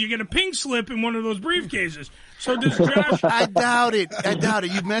because you get a pink slip in one of those briefcases. So does Josh? I doubt it.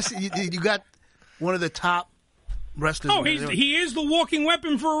 You got one of the top wrestlers. Oh, he is the walking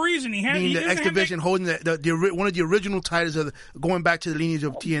weapon for a reason. He the X Division holding one of the original titles going back to the lineage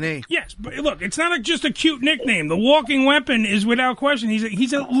of TNA. Yes, but look, it's not just a cute nickname. The walking weapon is without question.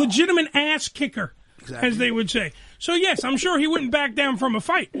 He's a legitimate ass kicker, as they would say. So yes, I'm sure he wouldn't back down from a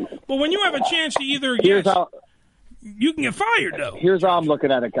fight. But when you have a chance to either you can get fired though. Here's how I'm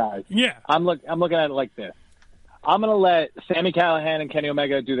looking at it, guys. Yeah, I'm looking at it like this. I'm going to let Sami Callihan and Kenny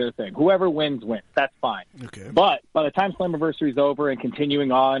Omega do their thing. Whoever wins, wins. That's fine. Okay. But by the time Slammiversary is over and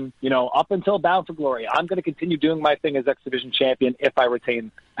continuing on, up until Bound for Glory, I'm going to continue doing my thing as X Division champion if I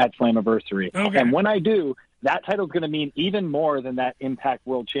retain at Slammiversary. Okay. And when I do, that title is going to mean even more than that Impact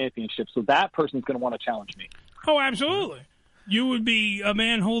World Championship. So that person's going to want to challenge me. Oh, absolutely. You would be a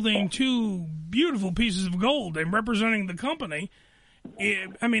man holding two beautiful pieces of gold and representing the company.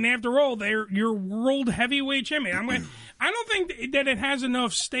 I mean, after all, they're your world heavyweight champion. I don't think that it has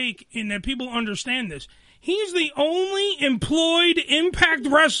enough stake in that people understand this. He's the only employed Impact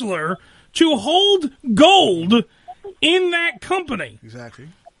wrestler to hold gold in that company. Exactly.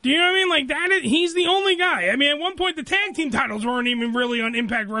 Do you know what I mean? Like that, he's the only guy. I mean, at one point, the tag team titles weren't even really on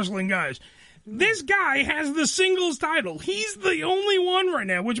Impact Wrestling guys. This guy has the singles title. He's the only one right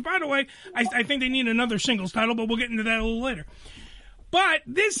now, which, by the way, I think they need another singles title, but we'll get into that a little later. But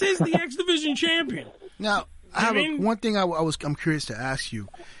this is the X Division champion. Now, one thing I'm curious to ask you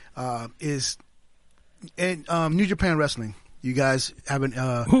is in New Japan Wrestling. You guys haven't.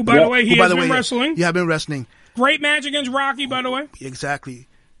 Who, by the way, he has been wrestling. You have been wrestling. Great match against Rocky, by the way. Exactly.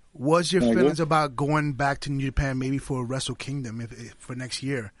 What's your feelings about going back to New Japan, maybe for Wrestle Kingdom for next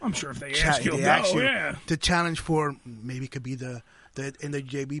year? I'm sure if they ask you, to challenge for maybe it could be the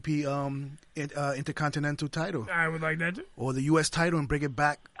JBP Intercontinental title. I would like that too. Or the U.S. title and bring it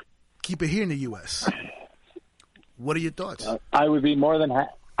back, keep it here in the U.S. What are your thoughts? I would be more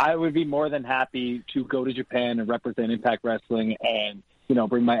than happy to go to Japan and represent Impact Wrestling and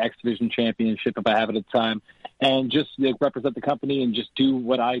bring my X Division championship if I have it at the time, and just represent the company and just do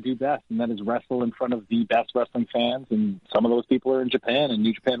what I do best, and that is wrestle in front of the best wrestling fans. And some of those people are in Japan and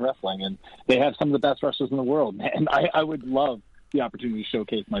New Japan Wrestling, and they have some of the best wrestlers in the world. And I would love the opportunity to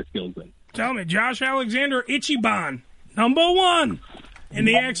showcase my skills in. Tell me, Josh Alexander Ichiban, #1 in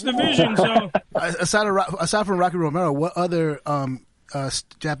the X Division. So aside from Rocky Romero, what other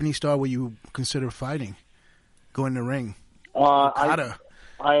Japanese star will you consider fighting? Go in the ring. I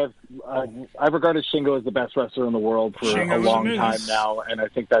I've regarded Shingo as the best wrestler in the world for Shingo a long time now, and I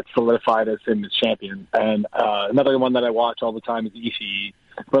think that solidified as him as champion. And another one that I watch all the time is Ishii.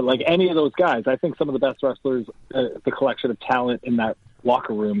 But like any of those guys, I think some of the best wrestlers, the collection of talent in that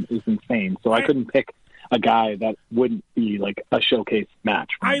locker room is insane. So I couldn't pick a guy that wouldn't be like a showcase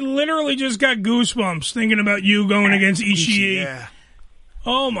match. I literally just got goosebumps thinking about you going against Ishii. Yeah.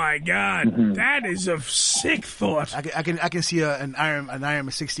 Oh my God, that is a sick thought. I can see an Iron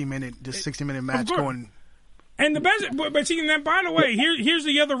 60-minute match going. And the best, but see, that by the way, here's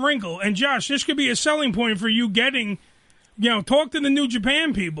the other wrinkle. And Josh, this could be a selling point for you getting, talk to the New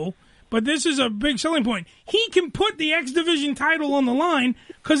Japan people. But this is a big selling point. He can put the X Division title on the line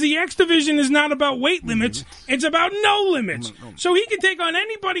because the X Division is not about weight limits. It's about no limits. So he can take on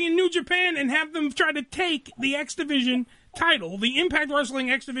anybody in New Japan and have them try to take the X Division title, the Impact Wrestling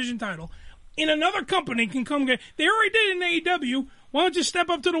X Division title, in another company can come get. They already did in AEW. Why don't you step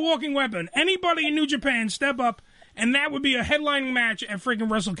up to the Walking Weapon? Anybody in New Japan, step up, and that would be a headlining match at freaking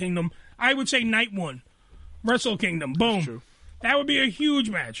Wrestle Kingdom. I would say night one. Wrestle Kingdom. Boom. That would be a huge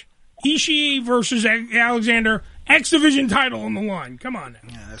match. Ishii versus Alexander, X Division title on the line. Come on now.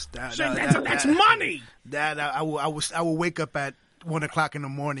 Yeah, that's money. I will wake up at 1:00 in the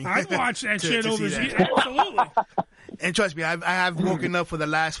morning. I'd watch that shit over here. Absolutely. And trust me, I have woken up for the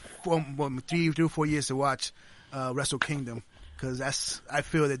last 3 or 4 years to watch Wrestle Kingdom because I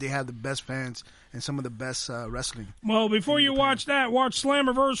feel that they have the best fans and some of the best wrestling. Well, before you watch that, watch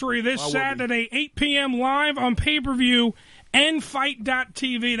Slammiversary this Saturday, 8 p.m. live on pay-per-view and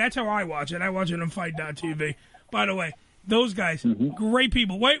Fight.tv. That's how I watch it. I watch it on Fight.tv. By the way, those guys, great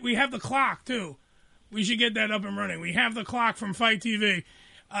people. Wait, we have the clock, too. We should get that up and running. We have the clock from Fight TV.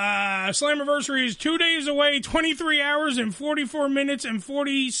 Slammiversary is 2 days away, 23 hours and 44 minutes and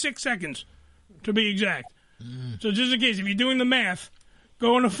 46 seconds, to be exact. So just in case, if you're doing the math,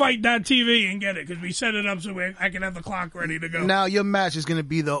 go on to Fight.tv and get it, because we set it up so I can have the clock ready to go. Now, your match is going to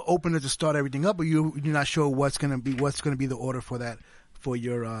be the opener to start everything up, or you're not sure what's going to be the order for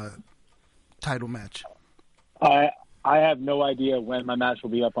your title match? I have no idea when my match will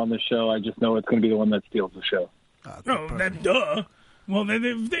be up on the show. I just know it's going to be the one that steals the show. Duh. Well,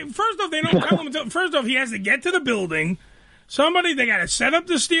 first off, they don't tell him until. First off, he has to get to the building. They got to set up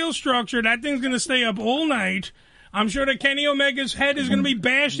the steel structure. That thing's going to stay up all night. I'm sure that Kenny Omega's head is going to be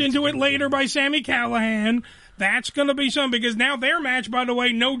bashed into it later by Sami Callihan. That's going to be something, because now their match, by the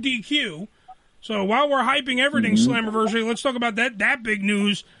way, no DQ. So while we're hyping everything Slammiversary, let's talk about that big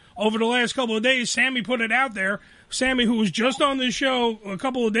news over the last couple of days. Sammy put it out there. Sammy, who was just on this show a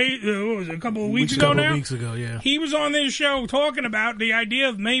couple of weeks ago now? Weeks ago, yeah. He was on this show talking about the idea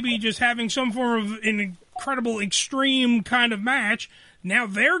of maybe just having some form of an incredible extreme kind of match. Now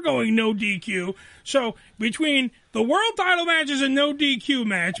they're going no DQ. So between the world title match is a no DQ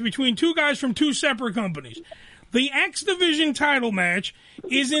match between two guys from two separate companies. The X Division title match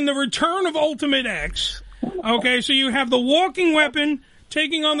is in the return of Ultimate X. Okay, so you have the Walking Weapon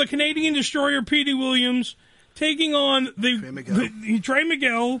taking on the Canadian Destroyer, Petey Williams, taking on Trey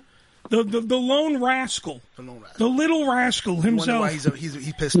Miguel, the lone rascal, the little rascal himself. You wonder why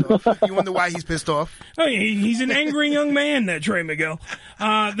he's pissed off. You wonder why he's pissed off. Oh, yeah, he's an angry young man, that Trey Miguel.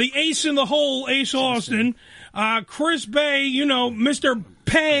 The ace in the hole, Ace Austin. Chris Bay, Mr.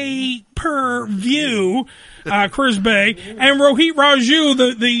 Pay-Per-View, Chris Bay, and Rohit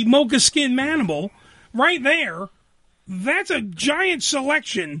Raju, the Mocha Skin Manimal, right there. That's a giant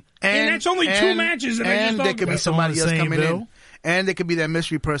selection, and that's only two matches that I just there could be somebody else coming in, and there could be that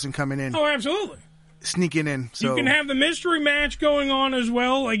mystery person coming in. Oh, absolutely. Sneaking in. So you can have the mystery match going on as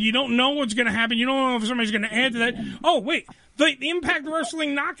well. Like, you don't know what's going to happen. You don't know if somebody's going to add to that. Oh, wait. The Impact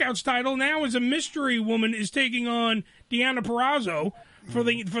Wrestling Knockouts title now is a mystery woman is taking on Deonna Purrazzo for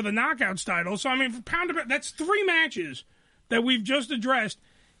the Knockouts title. So, I mean, for pound to pound, that's 3 matches that we've just addressed.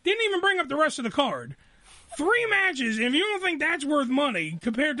 Didn't even bring up the rest of the card. 3 matches. If you don't think that's worth money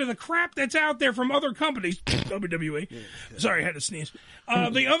compared to the crap that's out there from other companies, WWE. Sorry, I had to sneeze.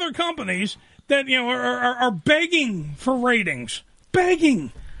 The other companies that are begging for ratings,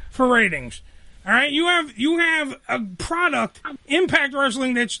 All right, you have a product, Impact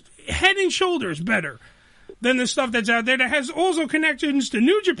Wrestling, that's head and shoulders better than the stuff that's out there. That has also connections to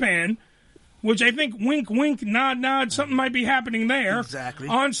New Japan, which I think, wink, wink, nod, nod, something might be happening there. Exactly.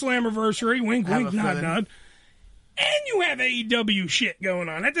 On Slammiversary, wink, wink, nod, nod. And you have AEW shit going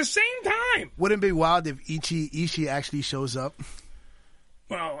on at the same time. Wouldn't it be wild if Ishii actually shows up?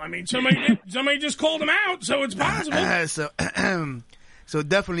 Well, I mean, somebody just called him out, so it's possible. So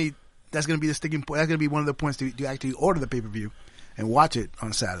definitely, that's going to be the sticking point. That's going to be one of the points to actually order the pay-per-view and watch it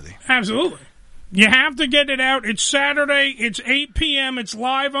on Saturday. Absolutely. You have to get it out. It's Saturday. It's 8 p.m. It's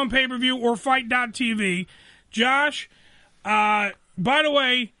live on pay-per-view or Fight.tv. Josh, by the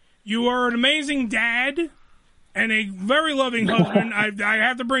way, you are an amazing dad and a very loving husband. I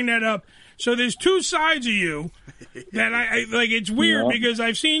have to bring that up. So there's two sides of you that I like. It's weird because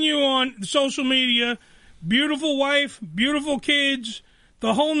I've seen you on social media, beautiful wife, beautiful kids,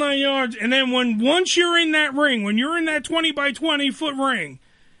 the whole 9 yards. And then once you're in that ring, when you're in that 20 by 20 foot ring,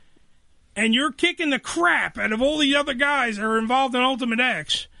 and you're kicking the crap out of all the other guys that are involved in Ultimate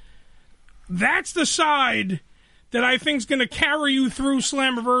X, that's the side that I think is going to carry you through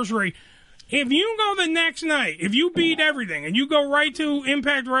Slammiversary. If you go the next night, if you beat everything and you go right to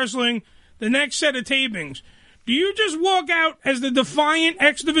Impact Wrestling, the next set of tapings, do you just walk out as the defiant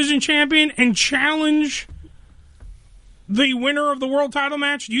X Division champion and challenge the winner of the world title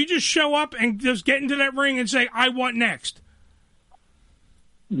match? Do you just show up and just get into that ring and say, I want next?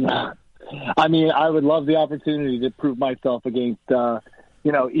 I mean, I would love the opportunity to prove myself against,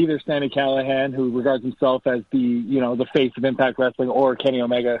 either Sami Callihan, who regards himself as the face of Impact Wrestling, or Kenny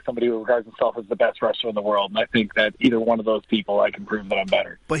Omega, somebody who regards himself as the best wrestler in the world. And I think that either one of those people, I can prove that I'm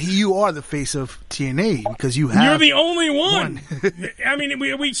better. But you are the face of TNA because you have. You're the only one. I mean,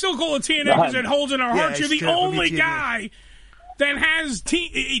 we still call it TNA because it holds in our hearts. You're the only guy that has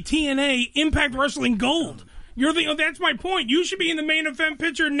TNA Impact Wrestling Gold. That's my point. You should be in the main event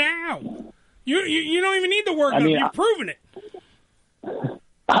picture now. You don't even need to work on it. You've proven it.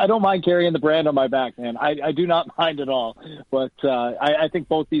 I don't mind carrying the brand on my back, man. I do not mind at all. But I think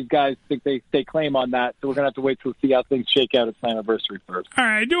both these guys think they stake claim on that, so we're going to have to wait to see how things shake out at Slammiversary first. All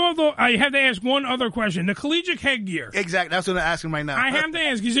right, I have to ask one other question. The collegiate headgear. Exactly. That's what I'm asking right now. I have to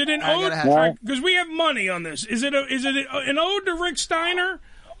ask, is it an ode? Because we have money on this. Is it an ode to Rick Steiner?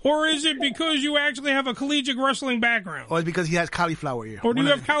 Or is it because you actually have a collegiate wrestling background? Or is it because he has cauliflower ear? Or do you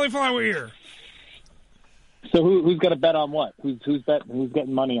have cauliflower ear? So who's got to bet on what? Who's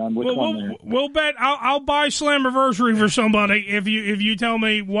getting money on which one? There? We'll bet. I'll buy Slammiversary for somebody if you tell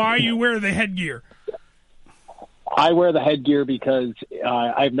me why you wear the headgear. I wear the headgear because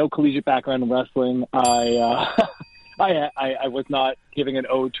I have no collegiate background in wrestling. I was not giving an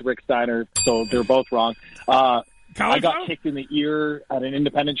ode to Rick Steiner, so they're both wrong. I got kicked in the ear at an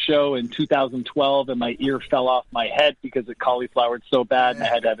independent show in 2012, and my ear fell off my head because it cauliflowered so bad, and I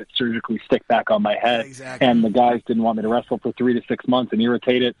had to have it surgically stick back on my head. Exactly. And the guys didn't want me to wrestle for 3 to 6 months and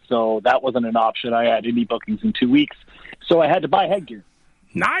irritate it, so that wasn't an option. I had indie bookings in 2 weeks, so I had to buy headgear.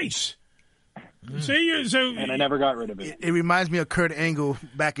 Nice. And I never got rid of it. It reminds me of Kurt Angle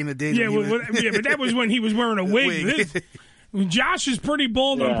back in the days. Yeah, but that was when he was wearing a wig. Josh is pretty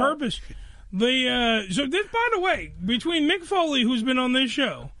bald on purpose. By the way, between Mick Foley, who's been on this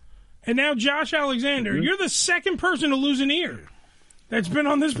show, and now Josh Alexander, you're the second person to lose an ear that's been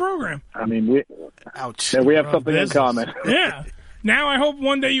on this program. I mean, we have something in common. Yeah. Now I hope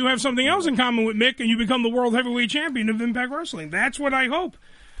one day you have something else in common with Mick and you become the World Heavyweight Champion of Impact Wrestling. That's what I hope.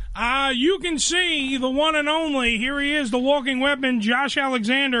 You can see the one and only, here he is, the walking weapon, Josh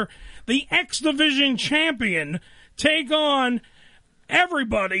Alexander, the X Division champion, take on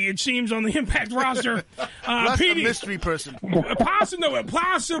everybody, it seems, on the Impact roster. Plus a mystery person.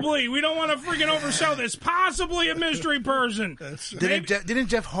 Possibly. We don't want to freaking oversell this. Possibly a mystery person. Didn't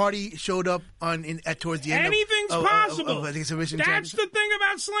Jeff Hardy showed up towards the end? Anything's possible. That's the thing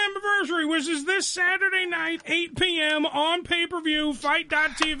about Slammiversary, which is this Saturday night, 8 p.m. on pay-per-view,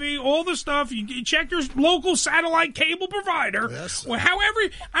 Fight.tv, all the stuff. You check your local satellite cable provider. Yes. Or however,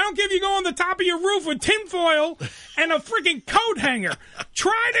 I don't care if you go on the top of your roof with tinfoil and a freaking coat hanger.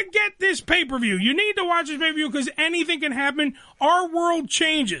 Try to get this pay-per-view. You need to watch this pay-per-view because anything can happen. Our world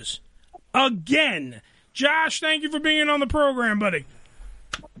changes. Again. Josh, thank you for being on the program, buddy.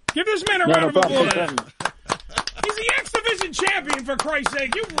 Give this man a round of applause. He's the X Division champion, for Christ's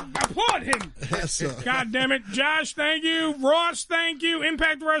sake. You applaud him. Yes, sir. God damn it. Josh, thank you. Ross, thank you.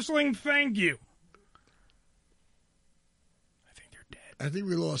 Impact Wrestling, thank you. I think they're dead. I think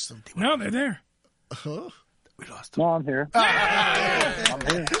we lost them. No, they're there. Huh? We lost them. No, I'm here. I'm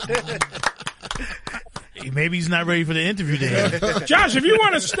here. Maybe he's not ready for the interview day. Josh, if you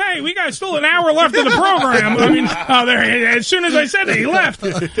want to stay, we got still an hour left of the program. I mean, there. As soon as I said it, he left.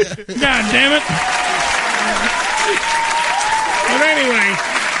 God damn it. But anyway,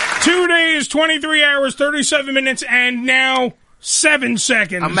 2 days, 23 hours, 37 minutes, and now 7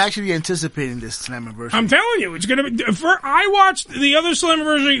 seconds. I'm actually anticipating this Slammiversary. I'm telling you, it's going to be. I watched the other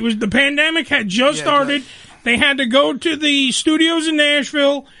Slammiversary. It was the pandemic had just started. They had to go to the studios in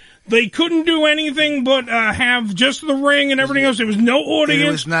Nashville. They couldn't do anything but have just the ring and everything else. There was no audience.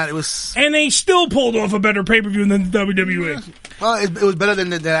 It was not. It was, and they still pulled off a better pay-per-view than the WWE. Well, it was better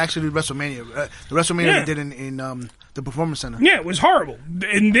than actually WrestleMania. The WrestleMania they did in the Performance Center. Yeah, it was horrible.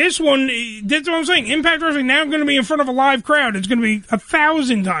 And this one, that's what I'm saying. Impact Wrestling now going to be in front of a live crowd. It's going to be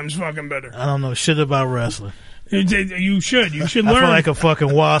 1,000 times fucking better. I don't know shit about wrestling. You should learn. I feel like a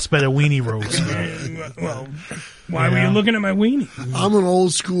fucking wasp at a weenie roast. Well, why were you looking at my weenie? I'm an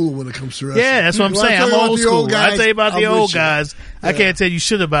old school when it comes to wrestling. Yeah, that's what I'm saying. I'm old school. I tell you about the old guys. I can't tell you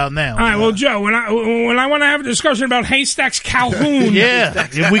shit about now. All right, well, Joe, when I want to have a discussion about Haystacks Calhoun,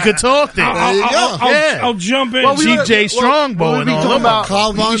 if we could talk then. I'll jump in. G.J. Strongbow and all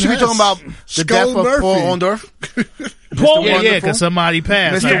that. We should be talking about the death of Paul Orndorff. Paul, because somebody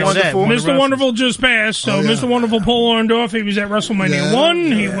passed. Mr. Wonderful just passed. So Mr. Wonderful Paul Orndorff, he was at WrestleMania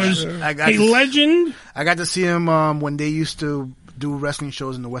 1. He was a legend. I got to see him when they used to do wrestling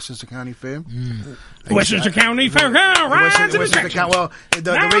shows in the Westchester County Fair. Westchester County Fair. Westchester County. Well,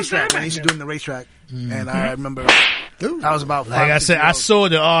 the racetrack. When they used to do it in the racetrack. And I remember I was about 5. Like I said, I saw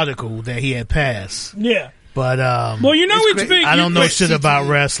the article that he had passed. Yeah. But well, you know it's big. I don't know shit about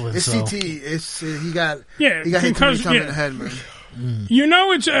wrestling. It's so. CT. He got hit because, in the head, man. You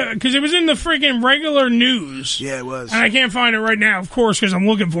know it's because it was in the freaking regular news. Yeah, it was. And I can't find it right now, of course, because I'm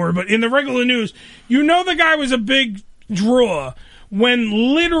looking for it. But in the regular news, you know the guy was a big draw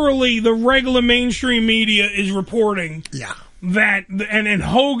when literally the regular mainstream media is reporting. Yeah. That and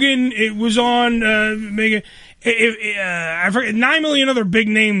Hogan, it was on I forget 9 million other big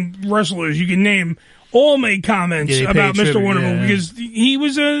name wrestlers you can name. All made comments about Mr. Wonderful because he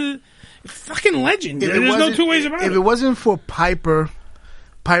was a fucking legend. There's no two ways about it. If it wasn't for Piper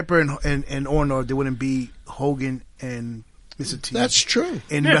and Orndorff, there wouldn't be Hogan and Mr. T. That's true.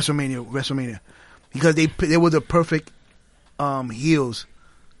 In WrestleMania, because they were the perfect heels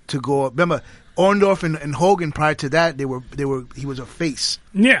to go up. Remember, Orndorff and Hogan prior to that, he was a face.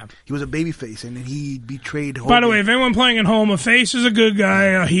 Yeah. He was a baby face, and then he betrayed Hogan. By the way, if anyone playing at home, a face is a good guy,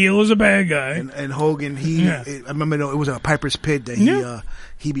 a heel is a bad guy. And Hogan, I remember it was a Piper's Pit that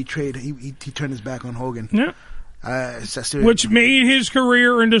he betrayed. He turned his back on Hogan. Yeah. Which made his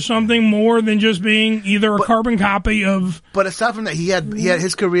career into something more than just being either a carbon copy of. But aside from that, he had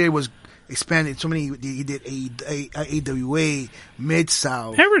his career was expanded so many. He did AWA,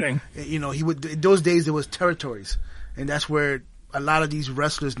 Mid-South, everything. You know, he would. In those days, there was territories, and that's where a lot of these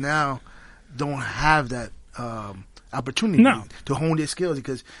wrestlers now don't have that opportunity to hone their skills,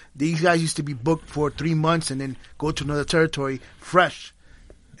 because these guys used to be booked for 3 months and then go to another territory fresh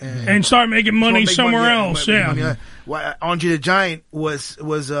and start making money somewhere else. Well, Andre the Giant was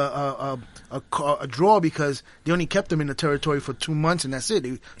a draw because they only kept him in the territory for 2 months, and that's it.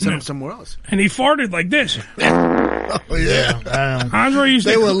 They sent him somewhere else. And he farted like this. Oh, yeah. Andre used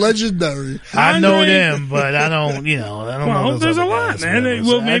they were legendary. I know them, but I don't know. Well, there's a lot, man.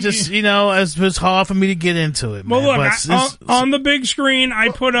 I just, it's hard for me to get into it, man. Well, look, on the big screen, I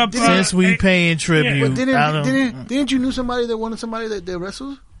put up... Since we paying tribute... Didn't you know somebody that wanted somebody that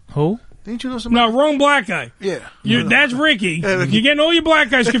wrestles? Who? Didn't you know somebody? No, wrong black guy. Yeah. That's Ricky. You're getting all your black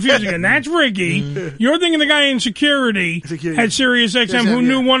guys confused again. That's Ricky. You're thinking the guy in security had Sirius XM who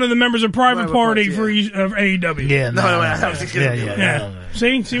knew one of the members of Private Party for AEW. Yeah.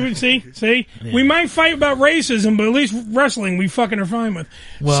 See? Yeah. We might fight about racism, but at least wrestling we fucking are fine with.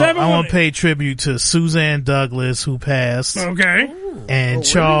 Well, I want to pay tribute to Suzanne Douglas, who passed. Okay. And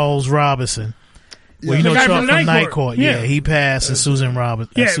Charles Robinson. Well, you know Charles from Night Court. Yeah, he passed, and Suzanne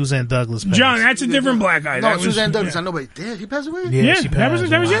Douglas passed. John, that's a different black guy. No, Suzanne Douglas. I know, but did he pass away? Yeah, she passed.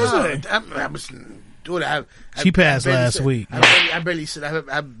 That was yesterday. She passed last week.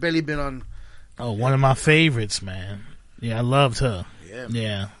 I've barely been on. Oh, one of my favorites, man. Yeah, I loved her.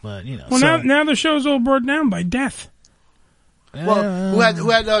 Yeah, but Well, now the show's all brought down by death. Well,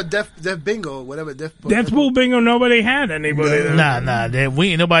 who had Death Bingo, whatever Death Pool Bingo? Nobody had anybody. Nah,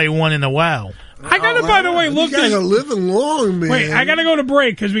 nobody won in a while. I gotta, by the way, look. You guys are living long, man. Wait, I gotta go to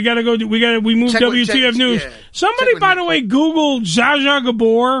break because we gotta go. We moved WTF News. Somebody, by the way, Googled Zsa Zsa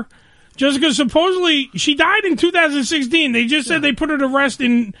Gabor, just because supposedly she died in 2016. They just said they put her to rest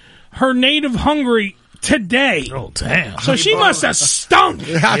in her native Hungary today. Oh, damn. So she must have stunk.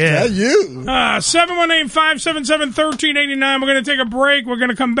 I tell you. 718-577-1389. We're going to take a break. We're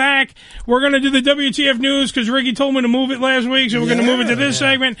going to come back. We're going to do the WTF News because Ricky told me to move it last week, so we're going to move it to this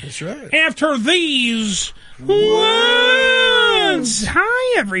segment. That's right. After these words.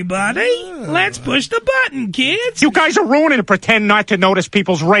 Hi, everybody. Let's push the button, kids. You guys are ruining it. Pretend not to notice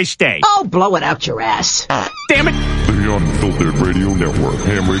people's race day. Oh, blow it out your ass. Damn it. The Unfiltered Radio Network,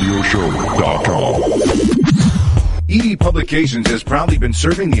 HamRadioShow.com. ED Publications has proudly been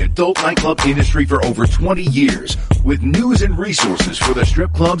serving the adult nightclub industry for over 20 years with news and resources for the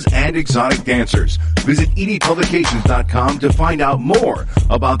strip clubs and exotic dancers. Visit edpublications.com to find out more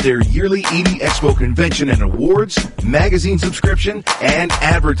about their yearly ED Expo convention and awards, magazine subscription, and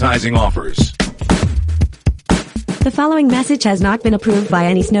advertising offers. The following message has not been approved by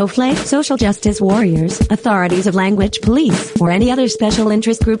any snowflake, social justice warriors, authorities of language police, or any other special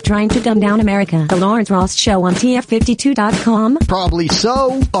interest group trying to dumb down America. The Lawrence Ross Show on TF52.com. Probably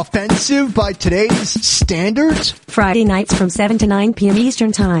so. Offensive by today's standards. Friday nights from 7 to 9 p.m.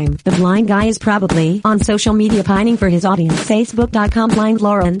 Eastern Time. The blind guy is probably on social media pining for his audience. Facebook.com Blind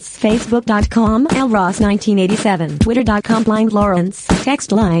Lawrence. Facebook.com LRoss1987. Twitter.com Blind Lawrence.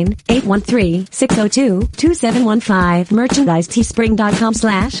 Text line 813-602-2715. Merchandise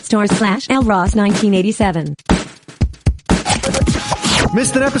teespring.com/store/LRoss1987.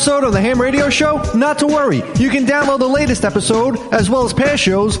 Missed an episode of the Ham Radio Show? Not to worry. You can download the latest episode as well as past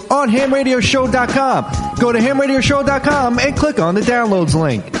shows on hamradioshow.com. Go to hamradioshow.com and click on the downloads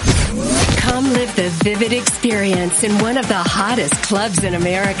link. Come live the vivid experience in one of the hottest clubs in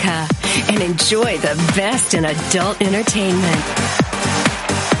America and enjoy the best in adult entertainment.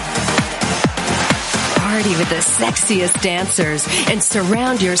 Party with the sexiest dancers and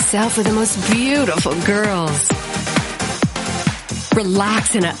surround yourself with the most beautiful girls.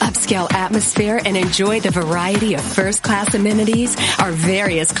 Relax in an upscale atmosphere and enjoy the variety of first-class amenities our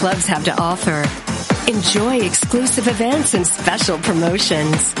various clubs have to offer. Enjoy exclusive events and special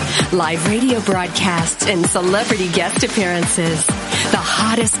promotions, live radio broadcasts, and celebrity guest appearances. The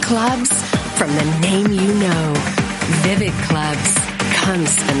hottest clubs from the name you know. Vivid Clubs. Come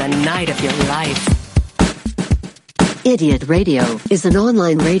spend the night of your life. Idiot Radio is an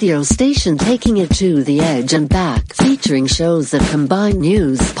online radio station taking it to the edge and back, featuring shows that combine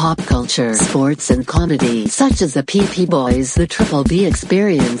news, pop culture, sports, and comedy, such as the PP Boys, the Triple B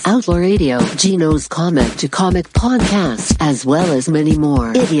Experience, Outlaw Radio, Gino's Comic to Comic Podcast, as well as many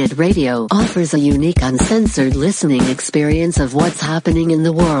more. Idiot Radio offers a unique uncensored listening experience of what's happening in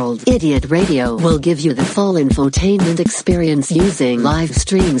the world. Idiot Radio will give you the full infotainment experience using live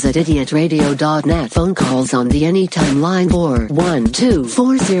streams at idiotradio.net, phone calls on the Anytime line or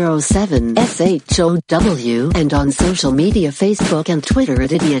 12407-SHOW, and on social media Facebook and Twitter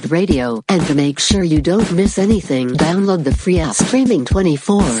at Idiot Radio. And to make sure you don't miss anything, download the free app streaming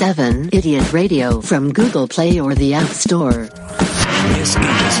 24/7 Idiot Radio from Google Play or the App Store. This is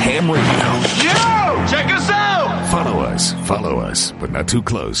Ham Radio. Yo! Check us out! Follow us, but not too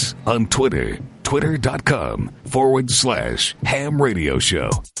close, on Twitter, twitter.com/Ham Radio Show.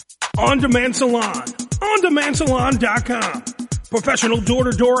 On Demand Salon. OnDemandSalon.com. Professional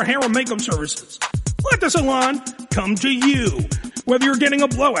door-to-door hair and makeup services. Let the salon come to you. Whether you're getting a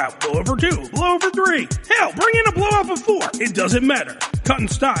blowout, blowover 2, blowover 3, hell, bring in a blowout for 4. It doesn't matter. Cut and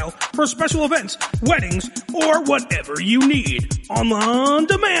style for special events, weddings, or whatever you need. On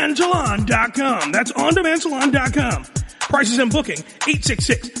OnDemandSalon.com. That's OnDemandSalon.com. Prices and booking,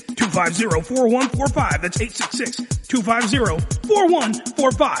 866-250-4145. That's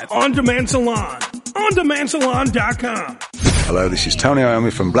 866-250-4145. On Demand Salon. OnDemandSalon.com. Hello, this is Tony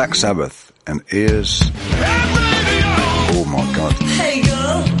Iommi from Black Sabbath, and here's... Oh my God. Hey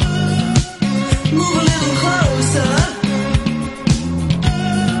girl, move a little closer.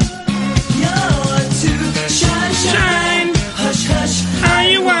 You're too shine. Hush, hush. Are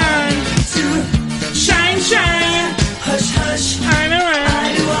you one? Too shine. Hush, hush. I know it.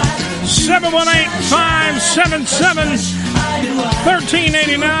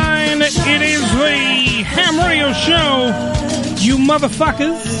 718-577-1389. It is the Ham Radio Show, you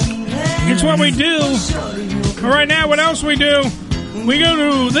motherfuckers. It's what we do. All right, now what else we do? We go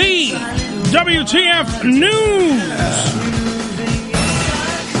to the WTF News.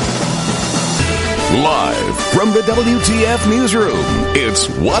 Live from the WTF Newsroom, it's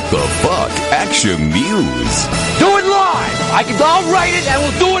What the Fuck Action News. Do it live! I'll write it and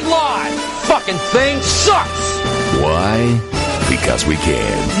we'll do it live! Fucking thing sucks! Why? Because we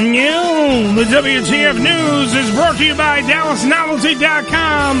can. No, the WTF News is brought to you by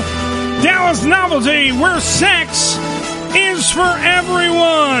DallasNovelty.com. Dallas Novelty, where sex is for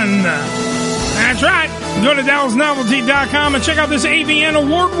everyone. That's right. Go to DallasNovelty.com and check out this AVN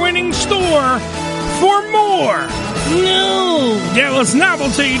award-winning store for more. No,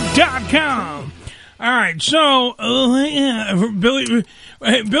 DallasNovelty.com. All right, so Billy,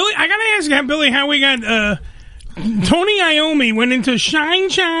 I gotta ask you, Billy, how we got Tony Iommi went into Shine,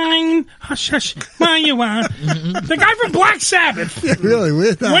 Hush, Hush, My You Are. The guy from Black Sabbath. Really?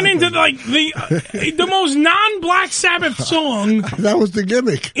 Went into like the most non-Black Sabbath song. That was the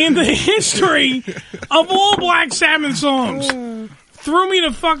gimmick. In the history of all Black Sabbath songs. Threw me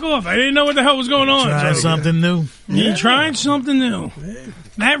the fuck off. I didn't know what the hell was going on. Trying something new. He tried something new.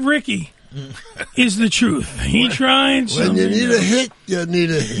 That Ricky is the truth. He tried something When you need new. a hit, you need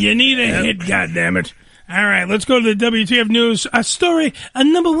a hit. You need a hit, goddammit. All right, let's go to the WTF News. A story,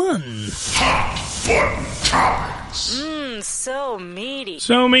 number one. So meaty.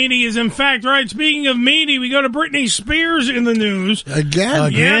 So meaty is in fact right. Speaking of meaty, we go to Britney Spears in the news.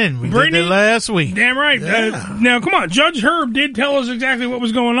 Again. Yep, We did that last week. Damn right. Yeah. Now, come on. Judge Herb did tell us exactly what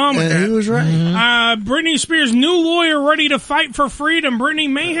was going on with And that. he was right. Britney Spears' new lawyer ready to fight for freedom. Britney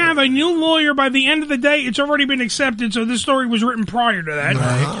may have a new lawyer by the end of the day. It's already been accepted, so this story was written prior to that.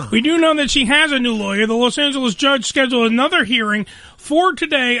 Uh-huh. We do know that she has a new lawyer. The Los Angeles judge scheduled another hearing for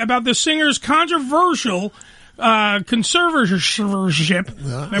today about the singer's controversial conservatorship.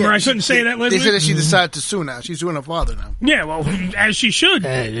 Remember, I couldn't say that. They said that she decided to sue now. She's suing her father now. Yeah, well, as she should.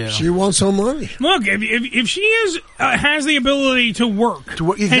 She wants some money. Look, if she has the ability to work,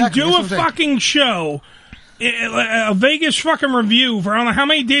 exactly, and do that's what a I'm saying. fucking show, a Vegas fucking review for I don't know how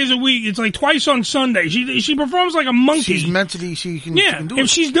many days a week. It's like twice on Sunday. She performs like a monkey. She's mentally, she can do if it.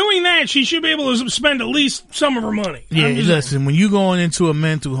 she's doing that, she should be able to spend at least some of her money. Yeah, I'm just- listen, when you going into a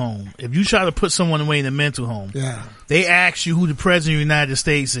mental home, if you try to put someone away in a mental home, they ask you who the president of the United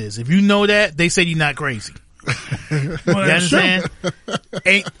States is. If you know that, they say you're not crazy. You understand?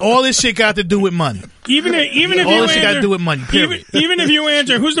 Ain't all this shit got to do with money. Even if all you this shit got to answer- do with money. Period. Even if you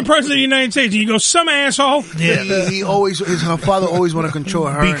answer, who's the president of the United States? And you go, some asshole. He always, her father always want to control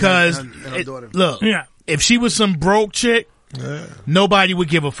her Because and her daughter. look, if she was some broke chick, nobody would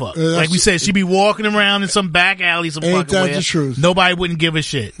give a fuck. Like we said, she'd be walking around in some back alley, some Ain't fucking that where. the truth? Nobody wouldn't give a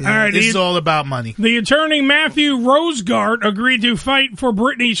shit. All right, This is all about money. The attorney Matthew Rosegart agreed to fight for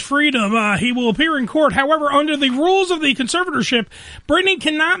Britney's freedom. He will appear in court. However, under the rules of the conservatorship, Britney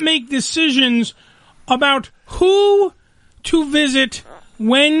cannot make decisions about who to visit,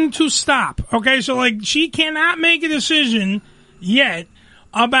 when to stop. Okay, so like she cannot make a decision yet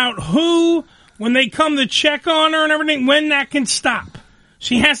about who, when they come to check on her and everything, when that can stop.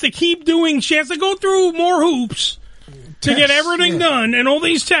 She has to keep she has to go through more hoops to get everything done and all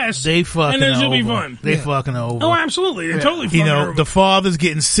these tests. They fucking and then she'll over. be fun. They fucking over. Oh, absolutely. They're totally fucking You know, over. the father's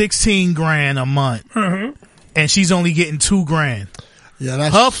getting $16,000 a month, and she's only getting $2,000. Yeah,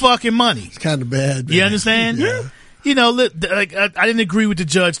 that's her fucking money. It's kind of bad. You understand? Yeah. You know, like I didn't agree with the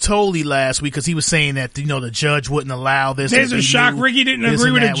judge totally last week because he was saying that the judge wouldn't allow this. There's a shock Ricky didn't agree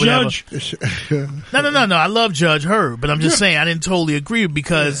with a judge. No. I love Judge Herb, but I'm just saying I didn't totally agree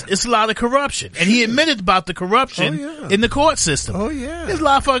because it's a lot of corruption, and he admitted about the corruption in the court system. Oh yeah, there's a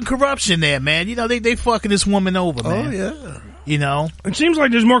lot of fucking corruption there, man. You know, they fucking this woman over, man. Oh yeah. You know, it seems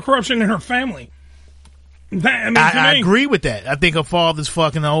like there's more corruption in her family. I agree with that. I think her father's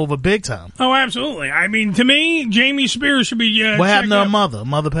fucking her over big time. Oh, absolutely. I mean, to me, Jamie Spears should be. What happened to her checked mother?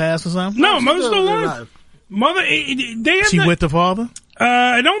 Mother passed or something? out. No, mother's still alive. Mother, they have She with the father?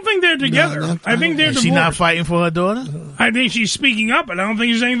 I don't think they're together. I think they're Is divorced. she not fighting for her daughter? I think she's speaking up, but I don't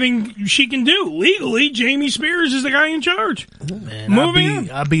think there's anything she can do legally. Jamie Spears is the guy in charge. Man, Moving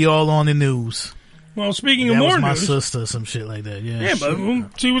on. I'll be all on the news. Well, speaking that of more was my news, sister, some shit like that. Yeah, yeah, but we'll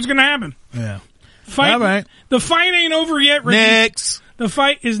see what's going to happen. Yeah. Fight. All right. The fight ain't over yet, Ricky. Next. The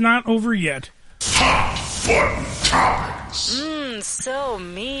fight is not over yet. So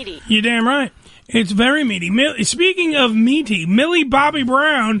meaty. You're damn right. It's very meaty. Speaking of meaty, Millie Bobby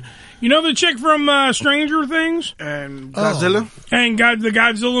Brown, you know the chick from Stranger Things? And Godzilla? And the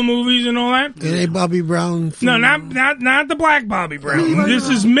Godzilla movies and all that? It ain't Bobby Brown. No, not the black Bobby Brown. This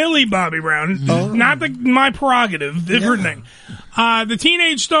is Millie Bobby Brown. Not my prerogative. Different thing. The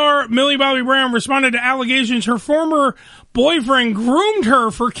teenage star Millie Bobby Brown responded to allegations her former boyfriend groomed her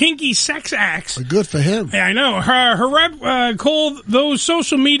for kinky sex acts. Good for him. Yeah, I know. Her rep called those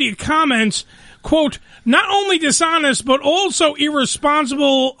social media comments, quote, not only dishonest, but also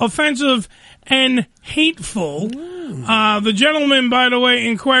irresponsible, offensive, and hateful. The gentleman, by the way,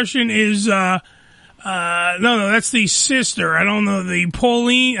 in question is, no, that's the sister. I don't know, the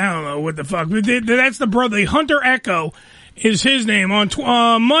Pauline, I don't know what the fuck. That's the brother. Hunter Echo is his name.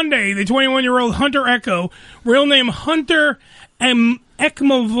 On Monday, the 21-year-old Hunter Echo, real name Hunter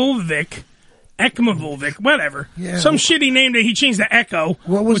Ekmovovic, Ekmavovic, whatever. Yeah. Some shitty name that he changed to Echo,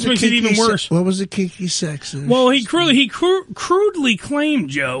 which makes it even worse. What was the kinky sex? Well, he crudely claimed,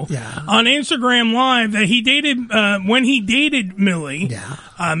 Joe, on Instagram Live that he dated, when he dated Millie,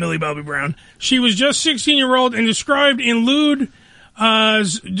 Millie Bobby Brown, she was just 16-year-old and described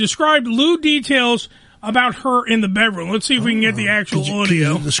lewd details about her in the bedroom. Let's see if we can get the actual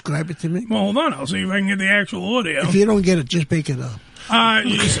audio. Can you describe it to me? Well, hold on. I'll see if I can get the actual audio. If you don't get it, just make it up.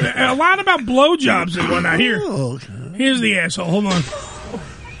 A lot about blowjobs and whatnot. Here. Here's the asshole. Hold on.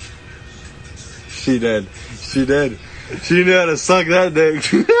 She did. She knew how to suck that dick.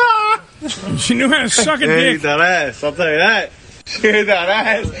 She knew how to suck a dick. Ate that ass. I'll tell you that. She ate that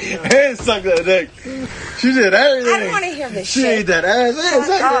ass and sucked that dick. She did everything. I don't want to hear this She shit. ate that ass and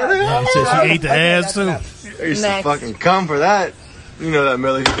sucked that dick. She said she ate the ass too. I used to Next. fucking come for that. You know that,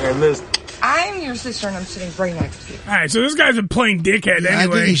 Millie. And this. I'm your sister and I'm sitting right next to you. All right, so this guy's a plain dickhead anyway. I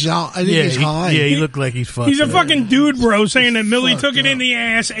think he's high. Yeah, he looked like he's fucked. He's a fucking dude, bro, saying that Millie took it in the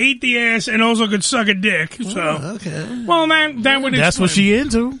ass, ate the ass, and also could suck a dick. So, okay. Well, that would. That's what she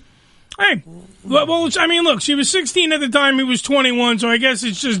into. Hey, well, I mean, look, she was 16 at the time. He was 21, so I guess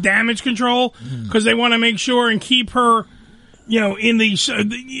it's just damage control because they want to make sure and keep her, in the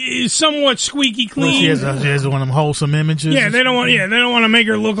somewhat squeaky clean. She has one of them wholesome images. Yeah, they don't want to make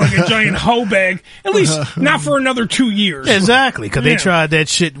her look like a giant hoe bag. At least not for another 2 years. Exactly, because they tried that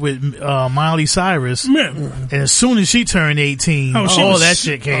shit with Miley Cyrus, and as soon as she turned 18, all that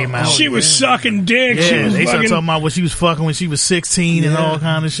shit came out. She was sucking dick. Yeah, they started talking about what she was fucking when she was 16 and all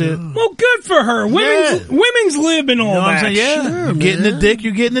kind of shit. Well, good for her. Women's lib and all You know what I'm that. saying? Yeah, Sure, getting the dick,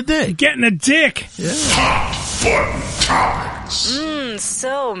 you're getting the dick. Getting a dick.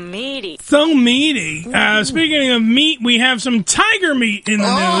 So meaty. So meaty. Speaking of meat, we have some tiger meat in the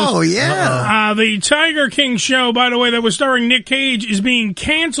news. Oh, yeah. The Tiger King show, by the way, that was starring Nick Cage, is being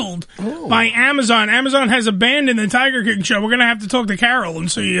canceled by Amazon. Amazon has abandoned the Tiger King show. We're going to have to talk to Carol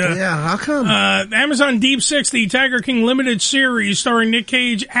and see. How come? Amazon Deep Six, the Tiger King limited series starring Nick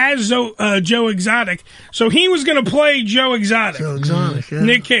Cage as Joe Exotic. So he was going to play Joe Exotic. Joe Exotic, yeah.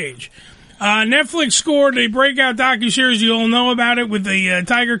 Nick Cage. Netflix scored a breakout docuseries. You all know about it with the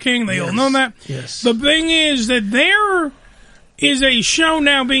Tiger King. They all know that. Yes. The thing is that there is a show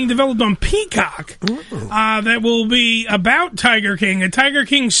now being developed on Peacock that will be about Tiger King. A Tiger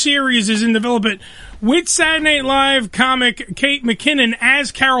King series is in development with Saturday Night Live comic Kate McKinnon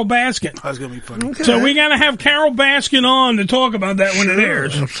as Carol Baskin. That's going to be funny. So we got to have Carol Baskin on to talk about that when it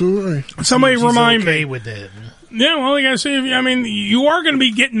airs. Absolutely. Somebody She's remind okay me. with that. Yeah, well, you gotta see. You are going to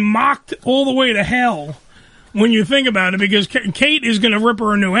be getting mocked all the way to hell when you think about it, because Kate is going to rip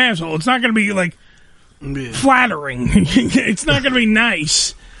her a new asshole. It's not going to be like flattering. It's not going to be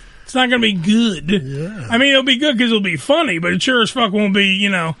nice. It's not going to be good. Yeah. I mean, it'll be good because it'll be funny, but it sure as fuck won't be.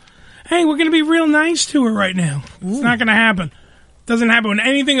 Hey, we're going to be real nice to her right now. It's not going to happen. Doesn't happen with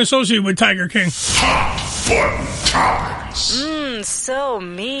anything associated with Tiger King. So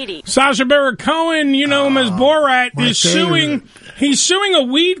meaty. Sacha Baron Cohen, you know him as Borat, is suing. He's suing a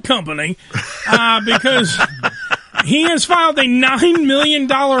weed company because he has filed a $9 million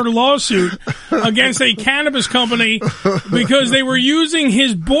lawsuit against a cannabis company because they were using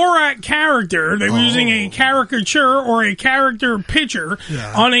his Borat character. They were using a caricature or a character picture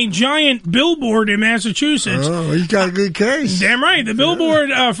on a giant billboard in Massachusetts. Oh, he's got a good case. Damn right. The billboard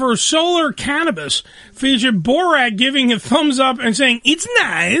for solar cannabis featured Borat giving a thumbs up and saying, "It's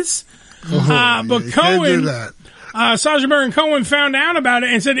nice." But you Cohen, can't do that. Sacha Baron Cohen found out about it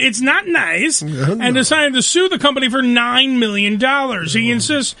and said it's not nice, and decided to sue the company for $9 million. He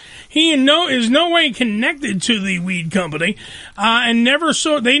insists he is no way connected to the weed company, and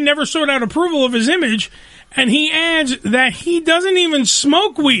they never sought out approval of his image. And he adds that he doesn't even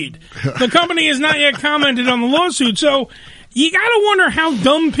smoke weed. The company has not yet commented on the lawsuit, so you gotta wonder how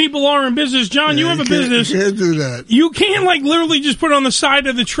dumb people are in business. John, you have a business. You can't do that. You can't literally just put on the side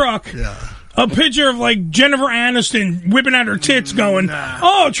of the truck a picture of Jennifer Aniston whipping out her tits going,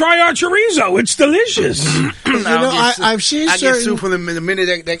 "Oh, try our chorizo. It's delicious." I've seen I certain... get sued for the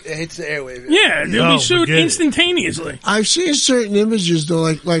minute that hits the airwave. Yeah, they'll be sued instantaneously. I've seen certain images though,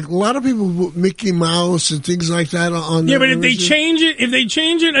 like a lot of people put Mickey Mouse and things like that on. Yeah, their but if they change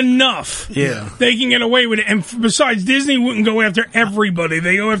it enough, they can get away with it. And besides, Disney wouldn't go after everybody.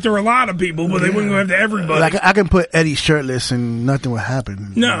 They go after a lot of people, but they wouldn't go after everybody. Like I can put Eddie shirtless and nothing will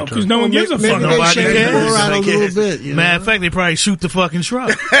happen. No, because no one gives a fuck. Nobody cares. Around a little bit, Matter of fact, they probably shoot the fucking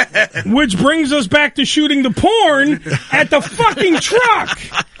truck. Which brings us back to shooting the porn at the fucking truck.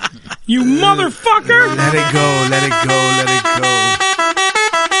 You motherfucker! Let it go, let it go, let it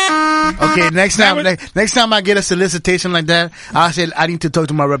go. Okay, next time I get a solicitation like that, I'll say I need to talk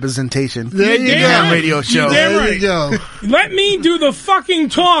to my representation. There you go. Radio show. There you go. Let me do the fucking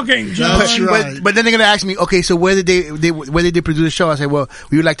talking, Joe. That's right. But then they're gonna ask me, okay, so where did they produce the show? I say, well,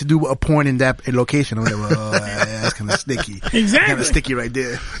 we would like to do a porn in that location. I'm like, well, that's kind of sticky. Exactly. Kind of sticky right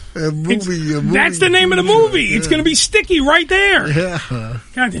there. A movie. That's the name of the movie. It's going to be sticky right there. Yeah.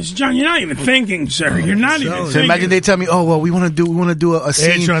 God, John, you're not even thinking, sir. You're not even thinking. So imagine they tell me, oh well, we want to do a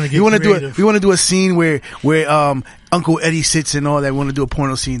scene. We want to do a scene where Uncle Eddie sits and all that. We want to do a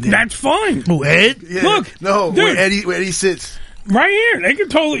porno scene there. That's fine. Oh, Ed? Yeah. Look, no, dude, where Eddie sits. Right here. They can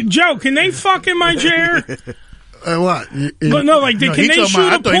totally. Joe, can they fuck in my chair? What? But no, like, can they shoot a porn?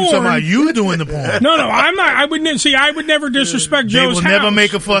 I thought he was talking about you doing the porn. No, I'm not. I would never disrespect Joe's house. They will never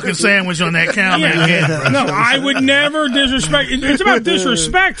make a fucking sandwich on that counter again. No, I would never disrespect. It's about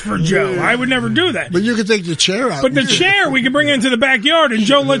disrespect for Joe. I would never do that. But you can take the chair out. But the chair we can bring into the backyard, and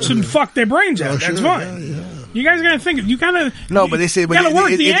Joe lets them fuck their brains out. That's fine. Yeah. You guys gotta think. You gotta. No, but they say, but gotta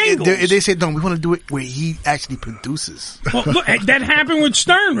work the angles. They say, no, we want to do it where he actually produces. Well, look, that happened with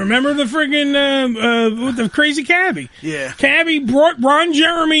Stern. Remember the friggin' with the crazy cabbie? Yeah. Cabbie brought Ron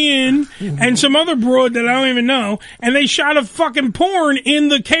Jeremy in and some other broad that I don't even know, and they shot a fucking porn in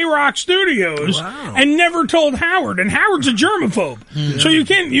the K-Rock studios and never told Howard. And Howard's a germaphobe, so you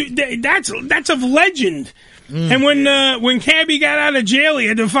can't. That's of legend. And when Cabbie got out of jail, he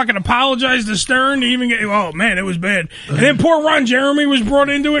had to fucking apologize to Stern to even get. Oh man, it was bad. And then poor Ron Jeremy was brought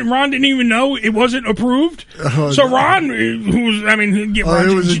into it, and Ron didn't even know it wasn't approved. So Ron,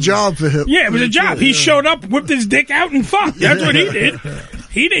 it was a job for him. Yeah, it was a job. He showed up, whipped his dick out, and fucked. That's what he did.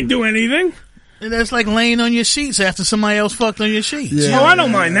 He didn't do anything. And that's like laying on your sheets after somebody else fucked on your sheets. Yeah. Oh, I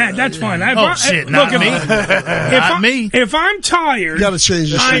don't mind that. That's fine. Shit, not me. If I'm tired, you gotta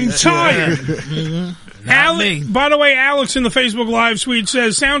change the I'm sheets. tired. By the way, Alex in the Facebook Live suite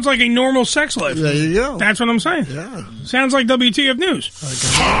says, sounds like a normal sex life. There you go. That's what I'm saying. Yeah. Sounds like WTF News.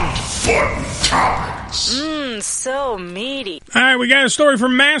 So meaty. All right, we got a story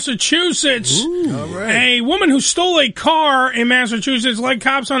from Massachusetts. Ooh, all right. A woman who stole a car in Massachusetts led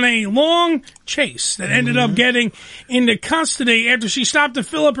cops on a long chase that ended up getting into custody after she stopped to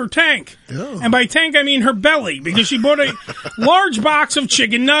fill up her tank. Oh. And by tank, I mean her belly, because she bought a large box of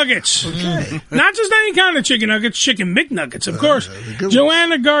chicken nuggets. Okay. Not just any kind of chicken nuggets, chicken McNuggets, of course.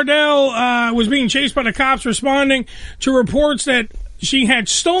 Joanna Gardell was being chased by the cops, responding to reports that she had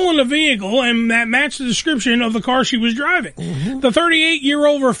stolen a vehicle and that matched the description of the car she was driving. The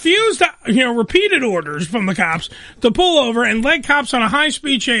 38-year-old refused repeated orders from the cops to pull over and led cops on a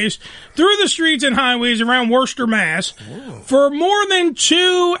high-speed chase through the streets and highways around Worcester, Mass. For more than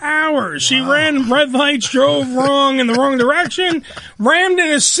 2 hours. She ran red lights, drove in the wrong direction, rammed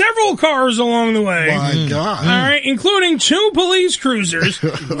into several cars along the way. My God. All right, including 2 police cruisers,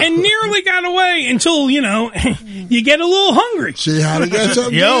 and nearly got away until, you get a little hungry. See how to get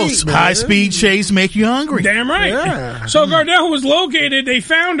something Yo, to eat, man. high-speed chase make you hungry. Damn right. Yeah. So Gardell was located. They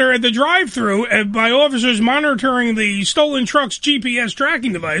found her at the drive-thru by officers monitoring the stolen truck's GPS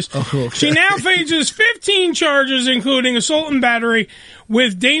tracking device. Okay. She now faces 15 charges, including assault and battery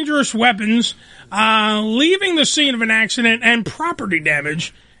with dangerous weapons, leaving the scene of an accident and property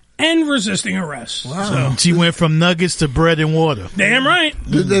damage, and resisting arrest. Wow. So, She went from nuggets to bread and water. damn right.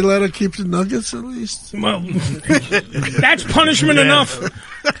 Did they let her keep the nuggets at least? Well, that's punishment enough.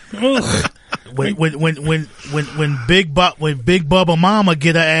 Ugh. When Big Bubba Mama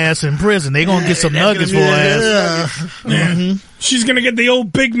get her ass in prison, they gonna get some nuggets for her ass. Yeah. Mm-hmm. She's gonna get the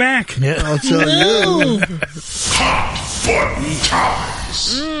old Big Mac. Yeah. I'll tell you.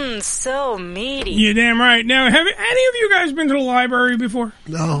 So meaty. You're damn right. Now, have any of you guys been to the library before?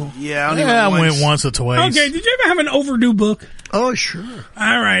 No. Yeah, I went once or twice. Okay, did you ever have an overdue book? Oh, sure.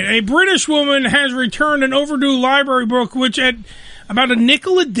 All right. A British woman has returned an overdue library book, which at about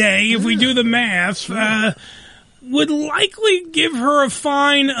 $0.05 a day, if we do the math, would likely give her a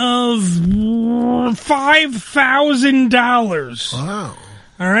fine of $5,000. Wow.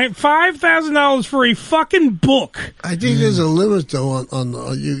 All right, $5,000 for a fucking book. I think there's a limit though on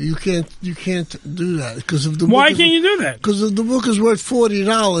you can't do that because if the Why book can't you do that? Because if the book is worth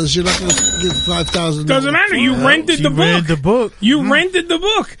 $40, you're not going to give $5,000. Doesn't matter. You rented the book. You rented the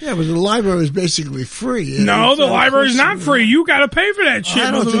book. Yeah, but the library is basically free. No, the library is not free. You got to pay for that shit.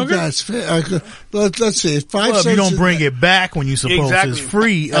 I don't think that's fair. Let's see. 5 cents. If you don't bring it back when you supposed to, it's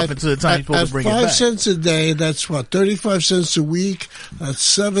free up until the time you're supposed to bring it back. 5 cents a day, that's what, 35 cents a week.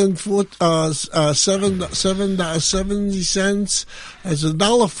 That's 70 cents. That's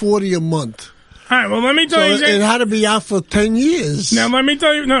 $1.40 a month. All right, well, let me tell you. So it had to be out for 10 years. Now, let me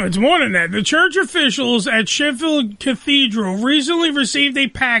tell you. No, it's more than that. The church officials at Sheffield Cathedral recently received a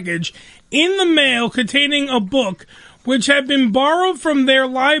package in the mail containing a book which had been borrowed from their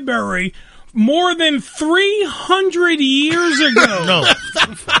library more than 300 years ago. No.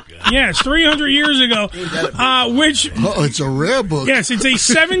 Yes, 300 years ago. Which... Oh, it's a rare book. Yes, it's a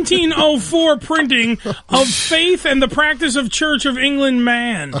 1704 printing of Faith and the Practice of Church of England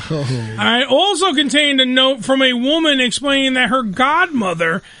Man. It also contained a note from a woman explaining that her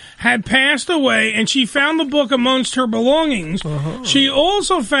godmother had passed away, and she found the book amongst her belongings. She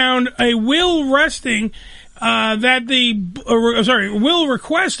also found a will requesting that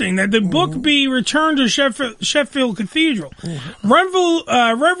the book be returned to Sheffield Cathedral.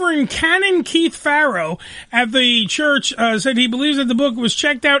 Reverend Canon Keith Farrow at the church said he believes that the book was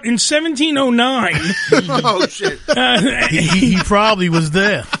checked out in 1709. Oh shit! He probably was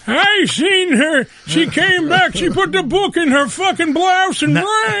there. I seen her. She came back. She put the book in her fucking blouse and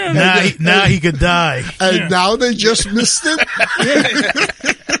ran. Now he could die. And now they just missed it.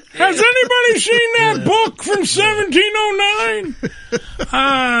 Has anybody seen that book from 1709?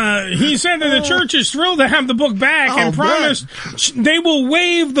 He said that the church is thrilled to have the book back and promised they will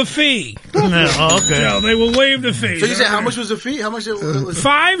waive the fee. Okay. So they will waive the fee. So you said how much was the fee? How much it was?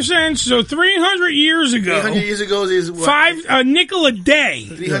 5 cents. So 300 years ago. 300 years ago is what? a nickel a day.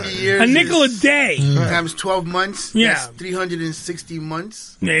 300 years. A nickel a day. Times 12 months. Yeah. That's 360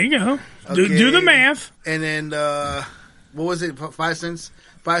 months. There you go. Okay. Do the math. And then, what was it? 5 cents?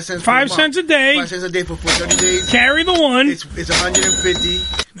 5 cents. 5 cents a day. 5 cents a day for 30 days. Carry the one. It's 150.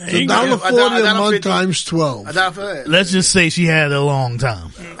 It's $1.40 a month times 12. Let's just say she had a long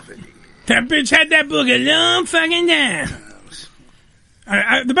time. That bitch had that book a long fucking time.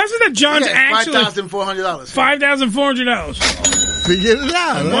 The best is that John's actually $5,400. $5,400. Figure it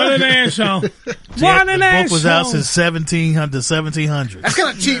out. What an asshole! What an asshole! The book was out since 1700. That's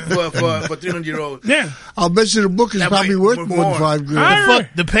kind of cheap for 300-year-old. Yeah, I'll bet you the book is probably worth more than $5,000.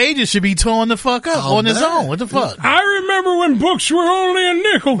 The pages should be torn the fuck up on its own. What the fuck? I remember when books were only a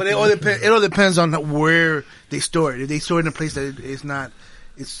nickel. But it all depends on where they store it. If they store it in a place that it's not.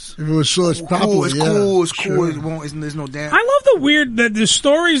 If it was sourced properly, cool. Sure. There's no damn. I love the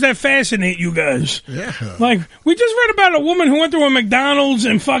stories that fascinate you guys. Yeah. Like, we just read about a woman who went through a McDonald's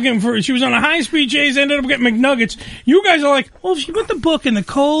and she was on a high-speed chase, ended up getting McNuggets. You guys are like, well, if she put the book in the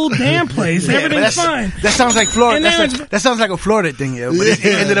cold, damn place, everything's fine. That sounds like Florida. That sounds like a Florida thing, yeah. But it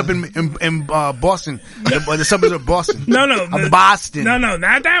ended up in Boston, the suburbs of Boston. No. Boston. No,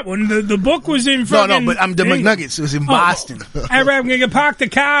 not that one. The book was in fucking... No, but the McNuggets was in Boston. I'm going to park the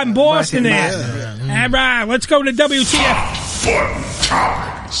car in Boston there. All right, let's go to WTF.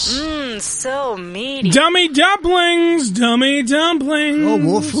 So meaty. Dummy dumplings. Oh,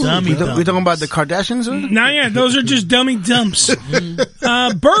 more food. We're talking about the Kardashians? Not yet. Those are just dummy dumps.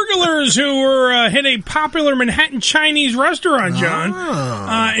 Burglars who were hit a popular Manhattan Chinese restaurant, John,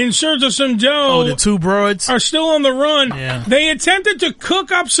 in search of some dough. Oh, the two broads are still on the run. Yeah. They attempted to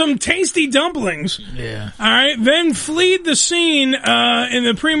cook up some tasty dumplings. Yeah. All right. Then fled the scene in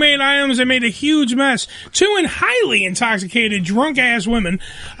the pre-made items and made a huge mess. 2 highly intoxicated, drunk-ass women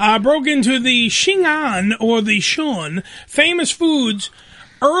broke into the Xing'an or the Sean famous foods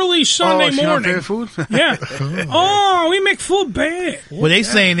early Sunday morning. Food? Yeah. We make food bad. Well, they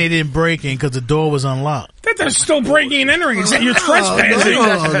saying they didn't break in because the door was unlocked. That's still breaking and entering. You're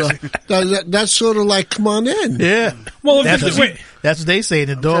trespassing. No. That's sort of like, come on in. Yeah. Well, that's what they say.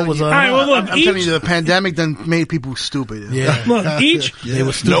 The door was unlocked. All right, well, look, I'm telling you, the pandemic done made people stupid. Yeah. Look, they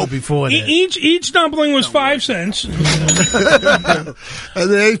were stupid before that. Each dumpling was 5 cents. And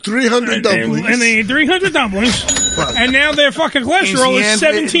they ate 300 dumplings. And they ate 300 dumplings. And now their fucking cholesterol is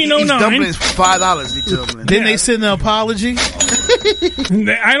 1709. Each dumpling is $5. Didn't they send an apology?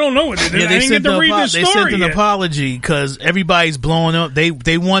 I don't know what they did. I didn't get to read the story. They sent an apology because everybody's blowing up.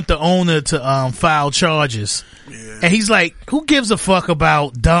 They want the owner to file charges. And he's like, who gives a fuck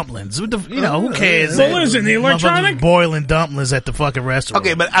about dumplings? Who cares? Well, listen, the electronic... boiling dumplings at the fucking restaurant.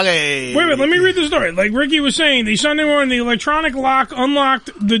 Okay, but... Okay. Wait, let me read the story. Like Ricky was saying, the Sunday morning, the electronic lock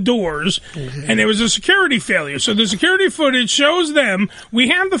unlocked the doors, and there was a security failure. So the security footage shows them. We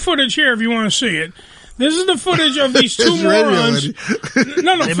have the footage here if you want to see it. This is the footage of these two morons.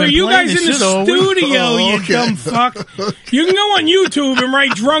 No, for you guys in the studio, you dumb fuck. You can go on YouTube and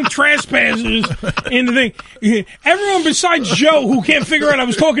write drunk trespassers in the thing. Everyone besides Joe, who can't figure out I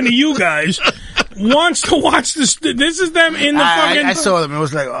was talking to you guys, wants to watch this. This is them in the fucking... I saw them. It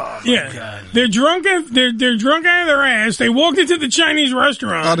was like, oh, yeah. God. They're drunk out of their ass. They walked into the Chinese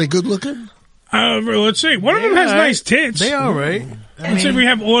restaurant. Are they good looking? Let's see. One of them has nice tits. They all right. Let's see if we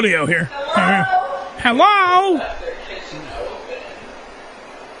have audio here. Hello?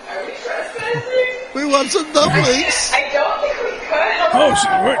 We want some dumplings. I don't think we Oh, so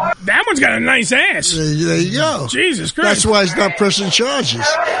that one's got a nice ass. There you go. Jesus Christ. That's why he's not pressing charges.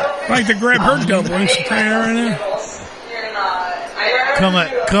 I like to grab her dumplings. Right now.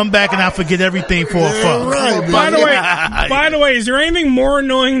 Come back and I'll forget everything for a fuck. Right, by the way, is there anything more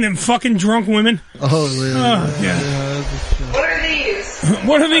annoying than fucking drunk women? Oh, yeah.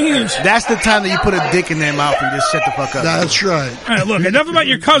 What are these? That's the time that you put a dick in their mouth and just shut the fuck up. That's right. All right, look, enough about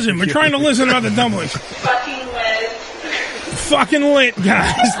your cousin. We're trying to listen about the dumplings. Fucking lit,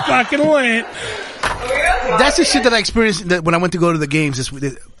 guys. Fucking lit. That's the shit that I experienced when I went to go to the games this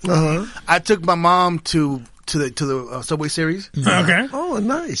week. I took my mom to the Subway Series. Okay. Oh,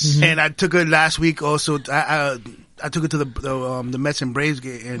 nice. And I took her last week also. I took her to the Mets and Braves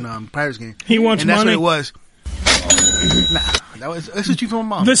game and Pirates game. He wants and that's money. what it was. That's what you from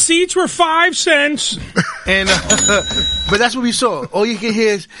my mom. The seats were 5 cents. And but that's what we saw. All you can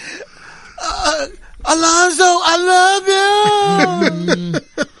hear is Alonzo, I love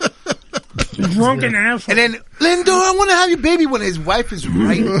you. Drunken asshole. And then Lindor, I want to have your baby when his wife is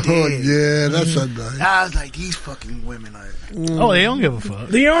right there. Oh yeah, that's so nice. I was like, these fucking women are. Oh, they don't give a fuck.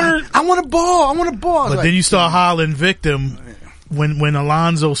 The owner, I want a ball. But then you start hollering victim when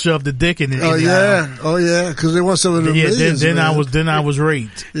Alonzo shoved the dick in it. Oh yeah, because they want some of the millions. Then I was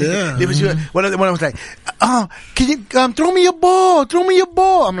raped. Yeah. When I was like, can you throw me a ball? Throw me a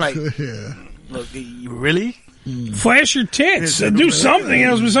ball. I'm like, look, you really? Flash your tits. Do something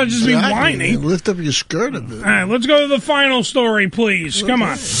else besides just be whiny. Lift up your skirt a bit. All right, let's go to the final story, please. Come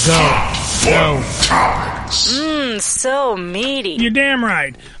on. Go. So meaty. You're damn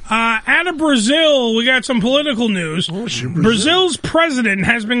right. Out of Brazil, we got some political news. Brazil's president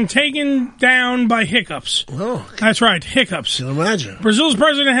has been taken down by hiccups. Oh, that's right, hiccups. Can imagine. Brazil's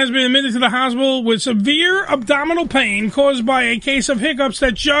president has been admitted to the hospital with severe abdominal pain caused by a case of hiccups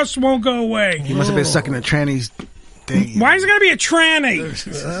that just won't go away. He must have been sucking a tranny's thing. Why is it got to be a tranny?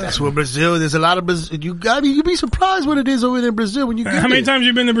 That's where Brazil. There's a lot of Brazil. You'd be surprised what it is over there in Brazil when you get How many times have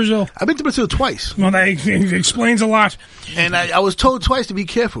you been to Brazil? I've been to Brazil twice. Well, that explains a lot. And I was told twice to be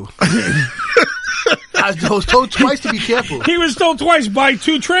careful. I was told twice to be careful. He was told twice by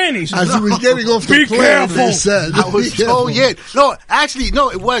 2 trannies. As he was getting off the be plane, careful. they said. I was told, yeah. No, actually,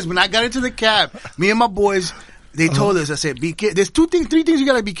 it was. When I got into the cab, me and my boys, they told us, I said, there's 3 things you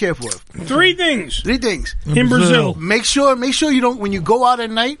gotta be careful of. 3 things. 3 things. In Brazil. Make sure you don't, when you go out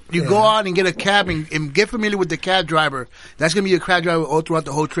at night, you go out and get a cab and get familiar with the cab driver. That's gonna be your cab driver all throughout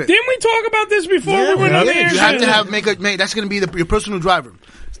the whole trip. Didn't we talk about this before we went on the air? You have to that's gonna be your personal driver.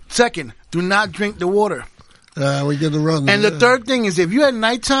 Second, do not drink the water. We get to run. And the third thing is, if you're at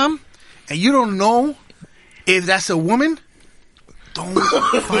nighttime and you don't know if that's a woman, don't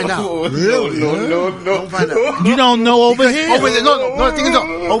find out. Really? No. Don't find out. You don't know over here. Over there, no. The thing is,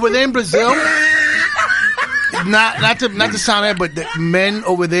 over there in Brazil, not to sound that, but the men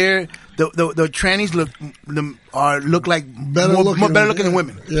over there, the trannies look like better looking than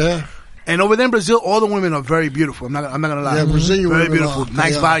women. Yeah. And over there in Brazil, all the women are very beautiful. I'm not gonna lie. Yeah, Brazilian very women beautiful, are.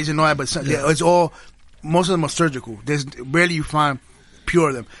 nice Yeah. bodies and all that. But it's all. Most of them are surgical. There's rarely you find pure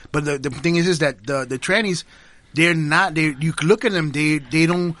of them. But the thing is that the trannies, they're not. You can look at them. They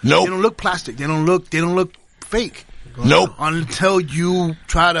don't. Nope. They don't look plastic. They don't look fake. Nope. Until you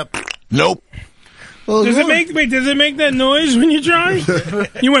try to. Nope. Well, Does it make that noise when you drive?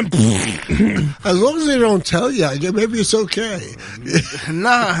 You went. As long as they don't tell you, maybe it's okay.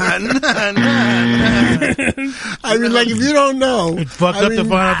 Nah. I mean, like if you don't know, It's fucked up to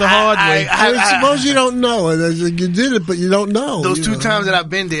find out the hard way. I mean, suppose you don't know, and you did it, but you don't know. Those 2 times that I've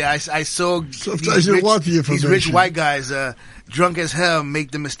been there, I saw Sometimes you want the these rich information. white guys, drunk as hell,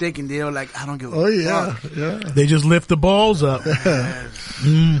 make the mistake, and they're like, I don't give a fuck. Yeah. They just lift the balls up.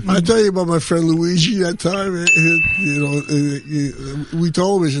 I tell you about my friend Luigi that time. We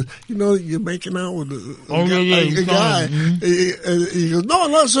told him, you're making out with a guy. He goes,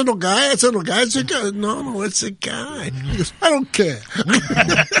 no, it's no guy. It's no guy. It's a guy. No, it's a guy. He goes, I don't care.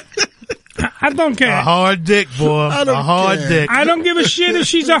 I don't care. A hard dick, boy. A hard dick. I don't give a shit if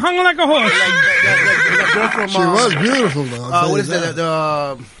she's hung like a horse. From, She was beautiful, though. what is that?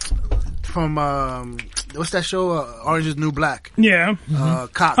 From what's that show? Orange is the New Black. Yeah.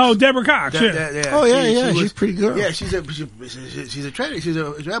 Cox. Oh, Deborah Cox. Yeah. Oh, yeah. She's pretty good. Yeah, she's a tranny. She's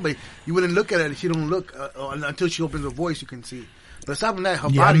a but you wouldn't look at her. She don't look until she opens her voice. You can see. But aside from that, her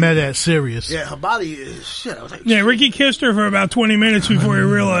body. I met her at Sirius. Yeah, her body is shit. I was like, Yeah, Ricky kissed her for about 20 minutes before he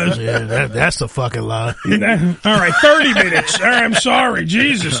realized. Yeah, that's a fucking lie. All right, 30 minutes. All right, I'm sorry.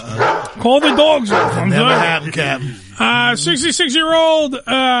 Jesus. Call the dogs off. I'm Never sorry. happened, Captain. 66-year-old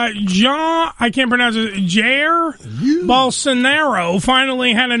Jair Bolsonaro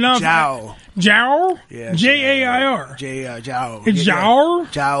finally had enough. Jair? Yeah, Jair. Jao. It's Jair?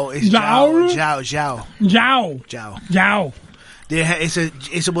 Jao. It's Jair? Jao. Jao.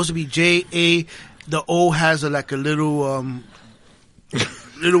 It's supposed to be J-A. The O has a little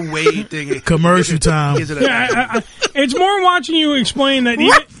little wave thing. Commercial time. It's more watching you explain that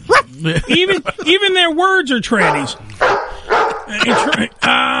even their words are trannies.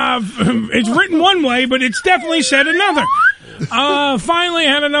 It's written one way, but it's definitely said another. Finally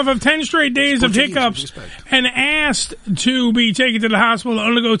had enough of 10 straight days of hiccups and asked to be taken to the hospital to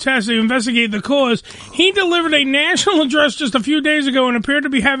undergo tests to investigate the cause. He delivered a national address just a few days ago and appeared to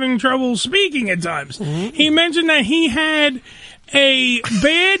be having trouble speaking at times. He mentioned that he had a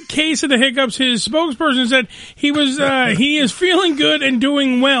bad case of the hiccups. His spokesperson said he is feeling good and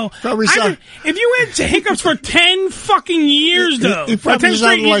doing well. If you had hiccups for 10 fucking years, though, he for 10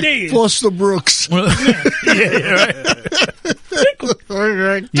 straight like days. Foster Brooks. This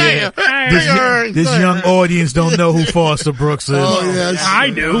young audience don't know who Foster Brooks is. Oh, yes. I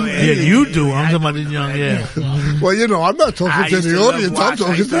do. Yeah, you do. I'm talking about this young, Well, I'm not talking to the audience. I'm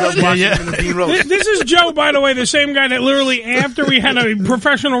talking to This is Joe, by the way, the same guy that literally, after we had a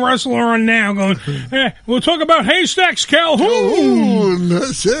professional wrestler on now, going, we'll talk about Haystacks Calhoun.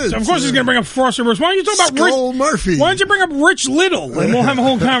 That's it. So of course he's going to bring up Foster Brooks. Why don't you talk about Skull Murphy? Why don't you bring up Rich Little, and we'll have a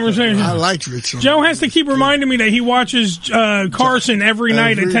whole conversation. I like Rich. Joe has to keep reminding me that he watches Carson every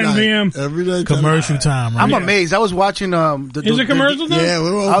night at 10 p.m. Every night. Commercial time. Right? I'm amazed. I was watching Is it commercial time? Yeah,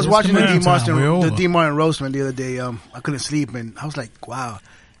 I was watching the Dean Martin We're Roastman the other day. I couldn't sleep, and I was like, wow.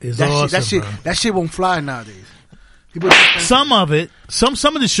 It's that awesome, that shit won't fly nowadays. Some of it, some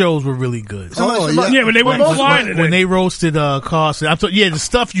of the shows were really good. Yeah, but they wouldn't fly today. When they roasted Carson, I thought, the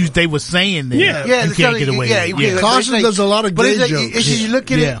stuff they were saying there, you can't get away with it. Carson does a lot of great jokes. You look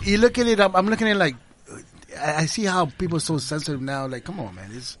at it. You look at it. I'm looking at it like, I see how people are so sensitive now. Like, come on,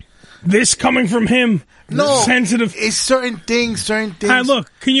 man. This coming from him. No. Sensitive. It's certain things. Hi,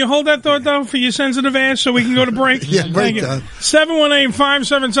 look, can you hold that thought, though, for your sensitive ass so we can go to break? Yeah, break time.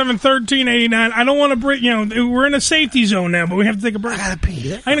 718-577-1389. I don't want to break, we're in a safety zone now, but we have to take a break. I gotta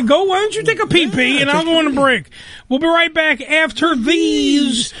pee. I'm going to go. Why don't you take a pee-pee, and I'll go on a break. We'll be right back after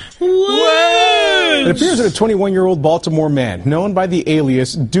these words. It appears that a 21-year-old Baltimore man, known by the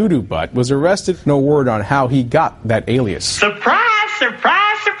alias Doo-Doo Butt, was arrested. No word on how he got that alias. Surprise,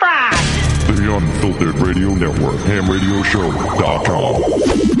 surprise, surprise! The Unfiltered Radio Network, HamRadioShow.com.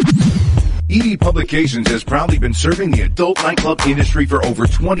 ED Publications has proudly been serving the adult nightclub industry for over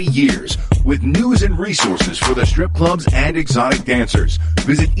 20 years with news and resources for the strip clubs and exotic dancers.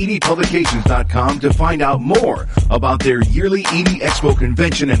 Visit edpublications.com to find out more about their yearly ED Expo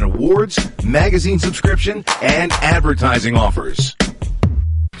convention and awards, magazine subscription, and advertising offers.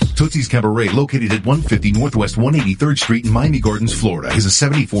 Tootsie's Cabaret, located at 150 Northwest 183rd Street in Miami Gardens, Florida, is a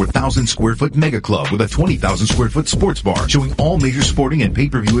 74,000 square foot mega club with a 20,000 square foot sports bar showing all major sporting and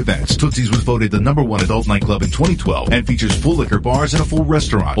pay-per-view events. Tootsie's was voted the #1 adult nightclub in 2012 and features full liquor bars and a full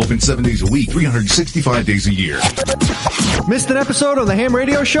restaurant. Open 7 days a week, 365 days a year. Missed an episode of the Ham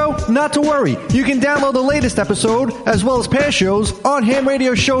Radio Show? Not to worry. You can download the latest episode as well as past shows on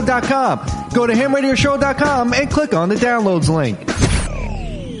hamradioshow.com. Go to hamradioshow.com and click on the downloads link.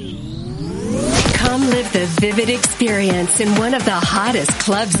 Come live the vivid experience in one of the hottest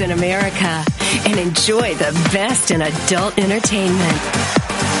clubs in America and enjoy the best in adult entertainment.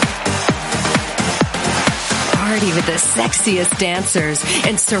 Party with the sexiest dancers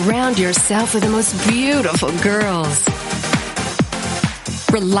and surround yourself with the most beautiful girls.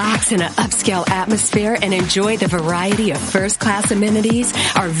 Relax in an upscale atmosphere and enjoy the variety of first-class amenities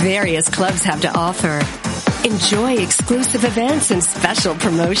our various clubs have to offer. Enjoy exclusive events and special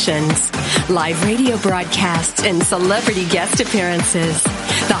promotions, live radio broadcasts, and celebrity guest appearances.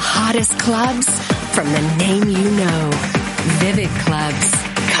 The hottest clubs from the name you know. Vivid Clubs.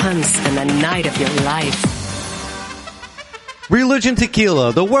 Come spend the night of your life. Religion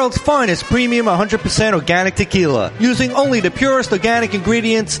Tequila, the world's finest premium 100% organic tequila, using only the purest organic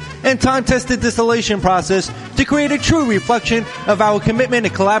ingredients and time-tested distillation process to create a true reflection of our commitment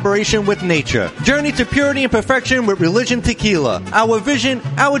and collaboration with nature. Journey to purity and perfection with Religion Tequila. Our vision,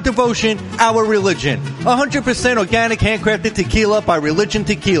 our devotion, our religion. 100% organic handcrafted tequila by Religion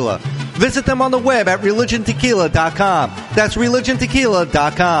Tequila. Visit them on the web at religiontequila.com. That's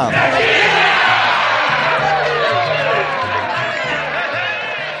religiontequila.com.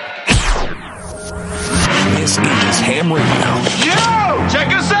 This is Ham Radio. Yo!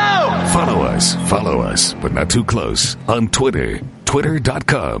 Check us out! Follow us, but not too close, on Twitter.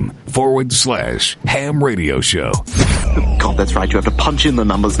 Twitter.com/Ham Radio Show. God, that's right. You have to punch in the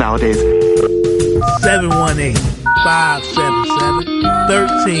numbers nowadays. 718-577-1389.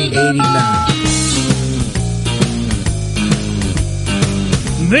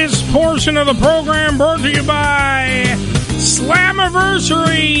 1389. This portion of the program brought to you by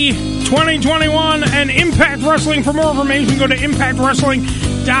Slammiversary 2021 and Impact Wrestling. For more information, go to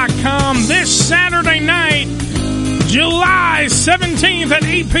ImpactWrestling.com. This Saturday night, July 17th at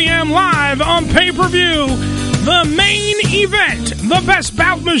 8 p.m. live on pay-per-view, the main event, the Best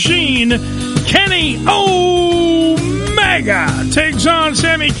Bout Machine, Kenny Omega takes on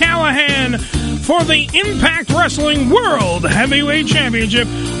Sami Callihan for the Impact Wrestling World Heavyweight Championship.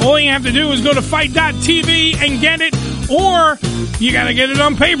 All you have to do is go to fight.tv and get it, or you got to get it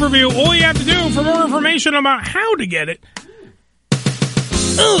on pay-per-view. All you have to do for more information about how to get it.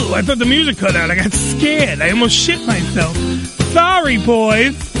 Oh, I thought the music cut out. I got scared. I almost shit myself. Sorry,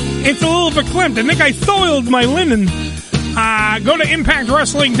 boys. It's a little verklempt. I think I soiled my linen. Go to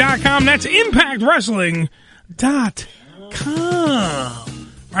ImpactWrestling.com. That's ImpactWrestling.com.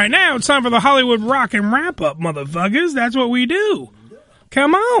 Right now, it's time for the Hollywood Rock and Wrap-Up, motherfuckers. That's what we do.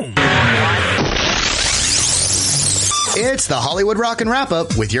 Come on. It's the Hollywood Rock and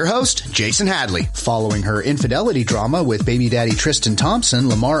Wrap-Up with your host, Jason Hadley. Following her infidelity drama with baby daddy Tristan Thompson,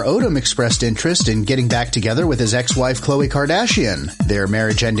 Lamar Odom expressed interest in getting back together with his ex-wife Khloe Kardashian. Their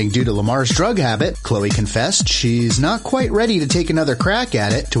marriage ending due to Lamar's drug habit, Khloe confessed she's not quite ready to take another crack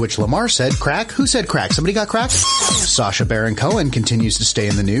at it, to which Lamar said, "Crack? Who said crack? Somebody got crack?" Sacha Baron Cohen continues to stay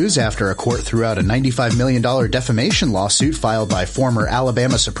in the news after a court threw out a $95 million defamation lawsuit filed by former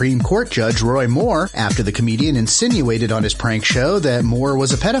Alabama Supreme Court Judge Roy Moore after the comedian insinuated on his prank show that Moore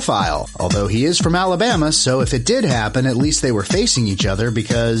was a pedophile. Although he is from Alabama, so if it did happen, at least they were facing each other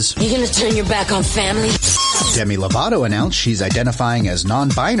because... You gonna turn your back on family? Demi Lovato announced she's identifying as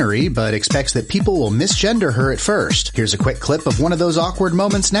non-binary, but expects that people will misgender her at first. Here's a quick clip of one of those awkward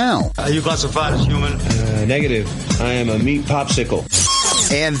moments now. Are you classified as human? Negative. I am a meat popsicle.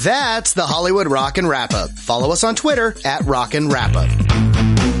 And that's the Hollywood Rock and Wrap-Up. Follow us on Twitter at Rock and Wrap-Up.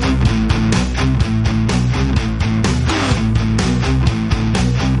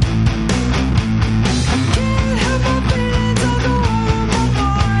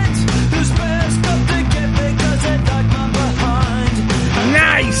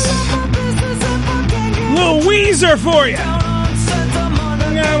 Weezer for you.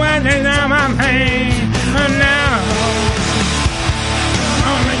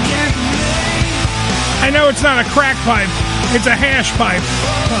 I know it's not a crack pipe, it's a hash pipe.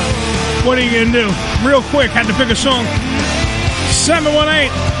 What are you going to do? Real quick, had to pick a song.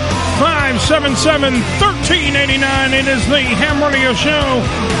 718-577-1389. It is the Ham Radio Show.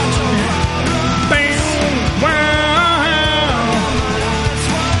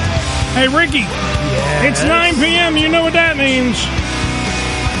 Hey, Ricky. It's 9 p.m. You know what that means.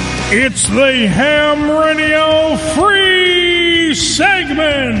 It's the Ham Radio Free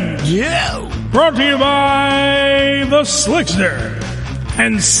Segment. Yeah. Brought to you by the Slickster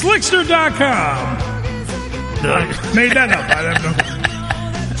and Slickster.com. Made that up. I don't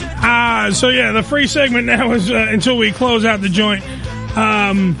know. So, yeah, the free segment now is until we close out the joint.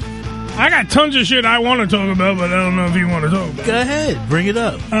 I got tons of shit I want to talk about, but I don't know if you want to talk about it. Go ahead. Bring it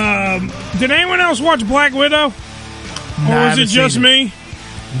up. Did anyone else watch Black Widow? Or was it just me?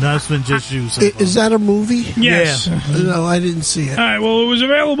 No, it's been just you. So is that a movie? Yes. Yeah. No, I didn't see it. All right, well, it was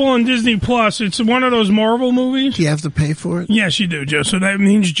available on Disney Plus. It's one of those Marvel movies. Do you have to pay for it? Yes, you do, Joe. So that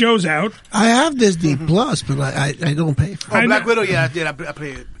means Joe's out. I have Disney Plus, but I don't pay for it. Oh, Black Widow, yeah, I did. I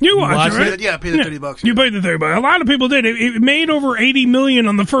paid it. You watched it, right? Yeah, I paid the $30. You paid the $30. A lot of people did. It made over $80 million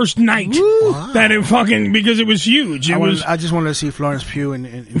on the first night. Wow. That it fucking, because it was huge. I just wanted to see Florence Pugh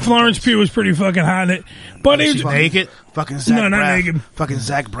and Florence Pugh was pretty fucking hot. But it was naked. Fucking Zach no, not Braff. naked. Fucking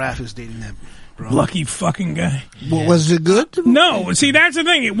Zach Braff is dating that, bro. Lucky fucking guy. Well, was it good? No. See, that's the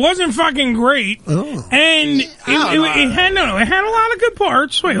thing. It wasn't fucking great. Oh. And it had a lot of good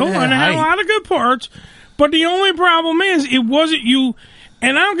parts. Wait, hold on. It had a lot of good parts. But the only problem is, it wasn't you.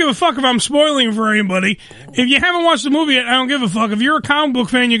 And I don't give a fuck if I'm spoiling for anybody. If you haven't watched the movie yet, I don't give a fuck. If you're a comic book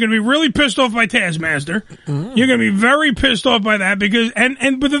fan, you're going to be really pissed off by Taskmaster. Mm. You're going to be very pissed off by that because,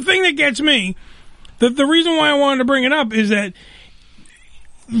 but the thing that gets me, the reason why I wanted to bring it up is that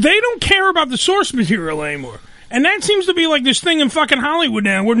they don't care about the source material anymore. And that seems to be like this thing in fucking Hollywood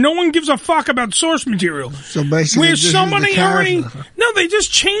now where no one gives a fuck about source material. So basically, where somebody already, they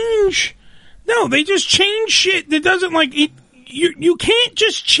just change shit that doesn't like it. You can't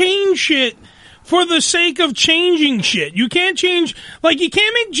just change shit for the sake of changing shit. You can't change, you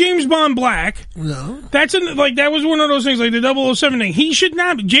can't make James Bond black. No. That was one of those things, like the 007 thing. He should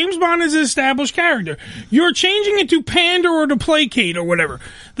not be. James Bond is an established character. You're changing it to pander or to placate or whatever.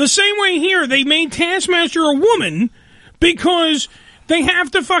 The same way here, they made Taskmaster a woman because They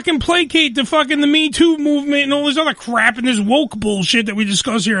have to fucking placate the fucking the Me Too movement and all this other crap and this woke bullshit that we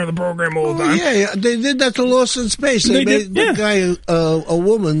discuss here on the program all the time. Yeah, they did that to Lost in Space. They made the guy a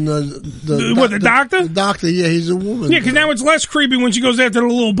woman. The doctor? The doctor, yeah, he's a woman. Yeah, because now it's less creepy when she goes after the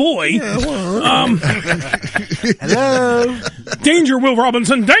little boy. Yeah, well, hello, danger, Will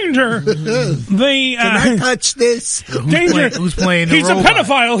Robinson, danger. They can I touch this? Danger. Who's playing the He's robot? a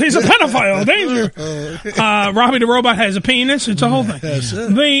pedophile. He's a pedophile. Danger. Robbie the robot has a penis. It's a whole thing.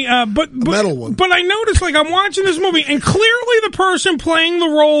 But metal one. But I noticed, like, I'm watching this movie, and clearly the person playing the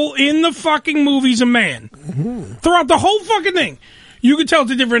role in the fucking movie's a man. Mm-hmm. Throughout the whole fucking thing, you can tell it's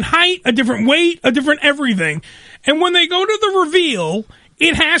a different height, a different weight, a different everything. And when they go to the reveal,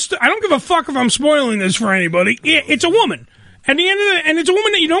 it has to. I don't give a fuck if I'm spoiling this for anybody. It's a woman. At the end of and it's a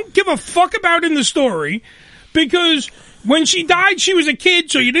woman that you don't give a fuck about in the story, because when she died, she was a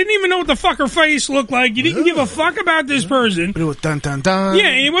kid, so you didn't even know what the fuck her face looked like. You didn't give a fuck about this person. But it was dun dun dun. Yeah,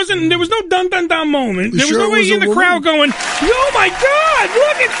 it wasn't. There was no dun dun dun moment. There was sure nobody in the crowd going, "Oh my god,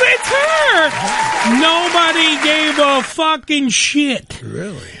 look, it's her!" Nobody gave a fucking shit.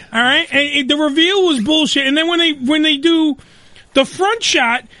 Really? All right, and the reveal was bullshit. And then when they do the front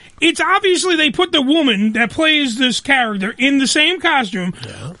shot, it's obviously they put the woman that plays this character in the same costume,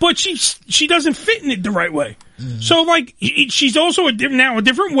 but she doesn't fit in it the right way. So, like, she's also a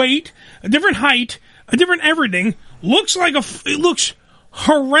different weight, a different height, a different everything. It looks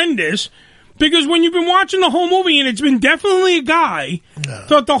horrendous, because when you've been watching the whole movie and it's been definitely a guy,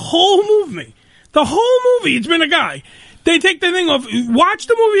 throughout the whole movie, it's been a guy. They take the thing off. Watch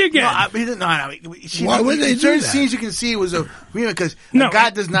the movie again. Why would they do certain that? Scenes you can see was a because a guy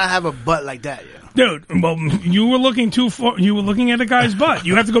does not have a butt like that. Yeah. Dude, well, you were looking too far. You were looking at a guy's butt.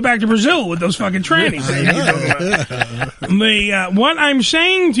 You have to go back to Brazil with those fucking trannies. What I'm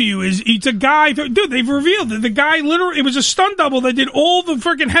saying to you is, it's a guy. Dude, they've revealed that the guy literally, it was a stunt double that did all the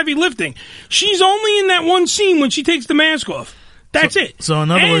freaking heavy lifting. She's only in that one scene when she takes the mask off. That's it. So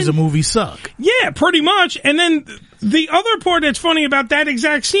in other words, the movie sucked. Yeah, pretty much. And then the other part that's funny about that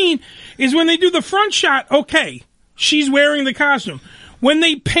exact scene is when they do the front shot, okay, she's wearing the costume. When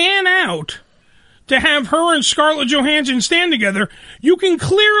they pan out to have her and Scarlett Johansson stand together, you can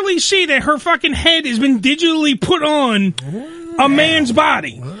clearly see that her fucking head has been digitally put on a man's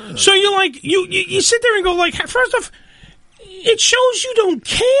body. So you're like, you sit there and go like, first off, it shows you don't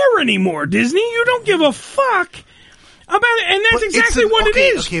care anymore, Disney. You don't give a fuck about it, and that's exactly what it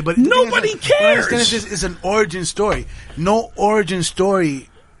is. Okay, but nobody cares. It's an origin story. No origin story.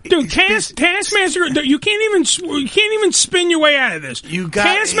 Dude, Taskmaster, you can't even spin your way out of this.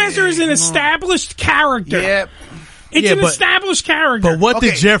 Taskmaster is an established character. Yeah. It's an established character. But what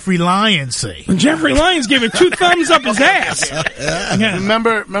did Jeffrey Lyons say? Jeffrey Lyons gave it 2 thumbs up his ass. Yeah.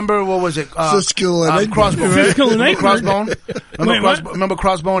 Remember what was it? Crossbone. Remember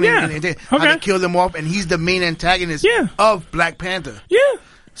Crossbone? Yeah. And they had to kill them off, and he's the main antagonist of Black Panther. Yeah.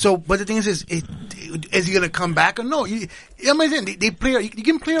 So, but the thing is he going to come back or no? They play. You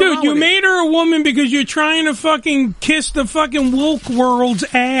can play around Dude, you with made her a woman because you're trying to fucking kiss the fucking woke world's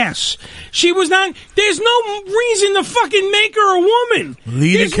ass. She was not. There's no reason to fucking make her a woman.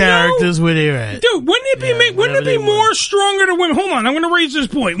 Leave the characters where they're at. Dude, wouldn't it be more stronger to women? Hold on, I'm going to raise this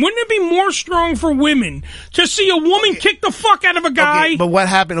point. Wouldn't it be more strong for women to see a woman kick the fuck out of a guy? Okay, but what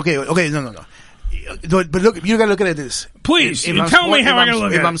happened? Okay, no. But look, you gotta look at this. Please, tell me how I gotta look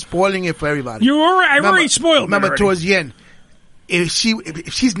at it. If I'm spoiling it for everybody. I've already spoiled it. Remember, towards the end, if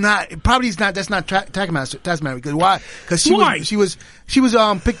she's not, that's not Taskmaster. Because why? Because she was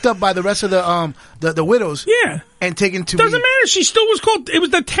picked up by the rest of the widows. Yeah. And taken to. Doesn't matter. She still was called. It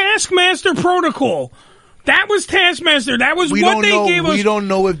was the Taskmaster Protocol. That was Taskmaster. That was what they gave us. We don't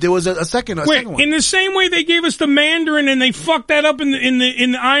know if there was a second one. In the same way they gave us the Mandarin and they fucked that up in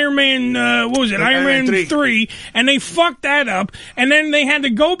the Iron Man, what was it? Iron Man 3. And they fucked that up. And then they had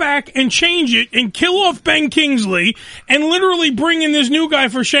to go back and change it and kill off Ben Kingsley and literally bring in this new guy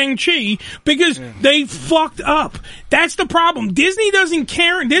for Shang-Chi because they fucked up. That's the problem. Disney doesn't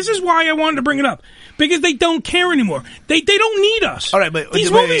care. This is why I wanted to bring it up. Because they don't care anymore. They don't need us. All right, but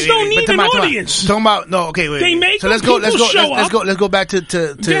these movies don't need an audience. Talking about wait. They make so let's go back to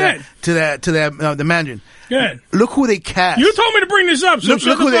the Mandarin. Good. Look who they cast. You told me to bring this up. So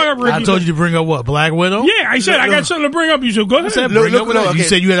look who I told you to bring up what? Black Widow? Yeah, I said I got something to bring up. You said go ahead. You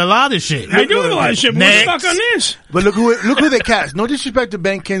said you had a lot of shit. I do have a lot of shit. But we're stuck on this. But look who they cast. No disrespect to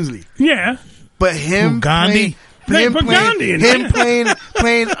Ben Kingsley. Yeah. But him Gandhi. him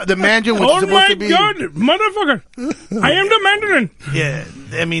playing the Mandarin, which is supposed to be. Oh my God, motherfucker! I am the Mandarin. Yeah,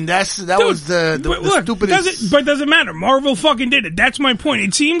 I mean that was the stupidest. But doesn't matter. Marvel fucking did it. That's my point.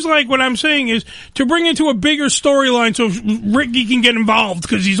 It seems like what I'm saying is to bring it to a bigger storyline so Ricky can get involved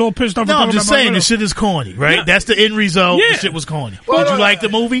because he's all pissed off. No, I'm just saying the shit is corny, right? Yeah. That's the end result. Yeah. The shit was corny. Well, did you like the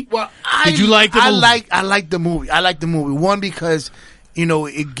movie? Well, did you like the movie? I like the movie. I like the movie. One, because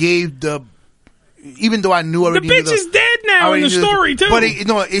it gave even though I knew already. The bitch is dead now in the story too. But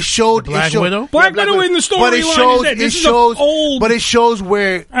it showed Black Widow. Black Widow in the storyline is dead. But it shows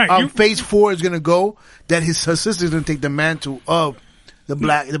where Phase 4 is going to go. That her sister's going to take the mantle of the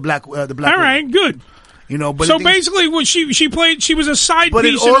black. All right, good. But so basically, what she played, she was a side but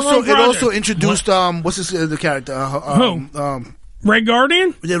piece. It also in also introduced what's the character? Who? Red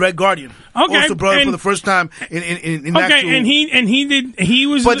Guardian? The Red Guardian. Okay. Also brought him for the first time in okay, and he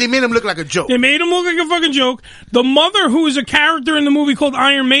was. But they made him look like a joke. They made him look like a fucking joke. The mother, who is a character in the movie called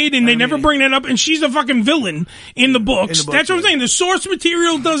Iron Maiden, they never bring that up, and she's a fucking villain in the books. That's what I'm saying. The source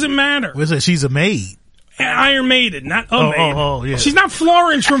material doesn't matter. What's it? She's a maid. Iron Maiden, not a maid. Oh, yeah. She's not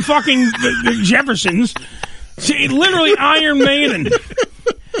Florence from fucking the Jeffersons. She literally Iron Maiden.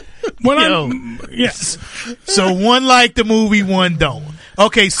 So one liked the movie, one don't.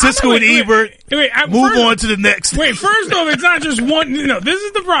 Okay, Cisco and Ebert. Move on to the next. Wait, first off, it's not just one. This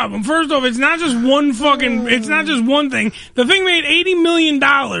is the problem. First off, it's not just one fucking. It's not just one thing. The thing made $80 million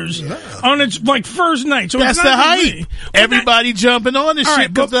on its first night. So that's it's not the hype. Everybody jumping on this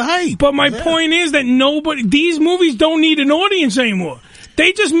shit because the hype. But my point is that these movies don't need an audience anymore.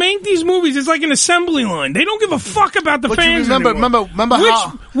 They just make these movies. It's like an assembly line. They don't give a fuck about the fans anymore. Remember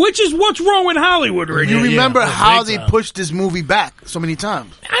how? Which is what's wrong with Hollywood right now. You remember how they pushed this movie back so many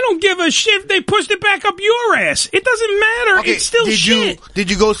times? I don't give a shit if they pushed it back up your ass. It doesn't matter. Okay, it's still shit.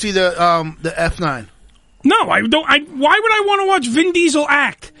 Did you go see the F9? No, I don't. Why would I want to watch Vin Diesel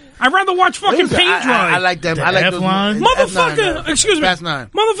act? I'd rather watch fucking paint dry. I like them. I like those. Motherfucker, excuse me. Fast 9.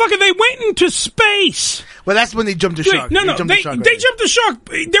 Motherfucker, they went into space. Well, that's when they jumped the shark. They jumped the shark.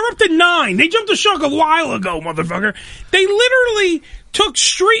 They're up to 9. They jumped the shark a while ago, motherfucker. They literally took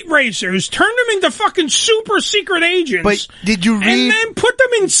street racers, turned them into fucking super secret agents. But did you read? And then put them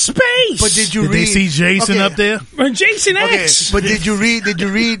in space. But did you read? They see Jason up there? Jason X. But did you read? Did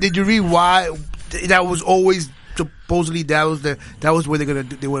you read why that was always? Supposedly that was where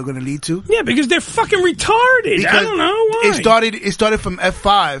they were gonna lead to. Yeah, because they're fucking retarded. Because I don't know why. It started from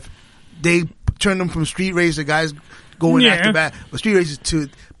F5. They turned them from street racer guys going after bad, but street racers to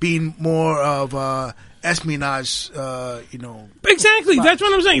being more of espionage. Exactly. That's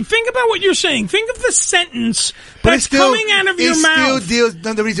what I'm saying. Think about what you're saying. Think of the sentence that's coming out of your mouth.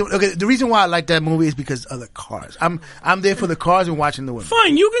 The reason why I like that movie is because of the cars. I'm there for the cars and watching the women.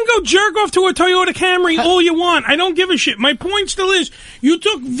 Fine, you can go jerk off to a Toyota Camry all you want. I don't give a shit. My point still is, you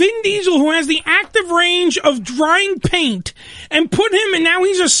took Vin Diesel, who has the active range of drying paint, and put him, and now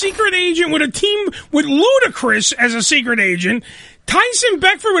he's a secret agent with a team with Ludacris as a secret agent. Tyson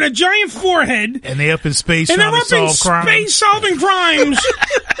Beckford with a giant forehead. And they up in space and trying to solve crimes. And they're up in space solving crimes.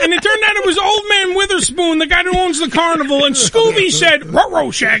 And it turned out it was Old Man Witherspoon, the guy who owns the carnival, and Scooby said,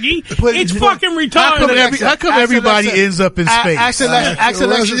 "Ruh-roh, Shaggy." It's fucking retarded. How come everybody ends up in space? Ask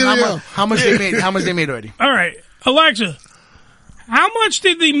Alexa how much they made. How much they made already? All right, Alexa, how much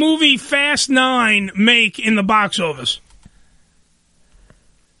did the movie Fast 9 make in the box office?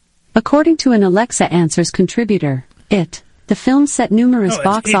 According to an Alexa Answers contributor, the film set numerous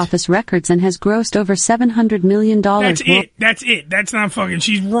box office records and has grossed over $700 million. That's it. That's it. That's not fucking...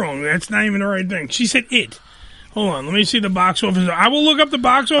 She's wrong. That's not even the right thing. She said it. Hold on. Let me see the box office. I will look up the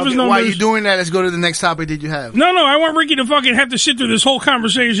box office numbers. While you're doing that, let's go to the next topic. Did you have? No. I want Ricky to fucking have to sit through this whole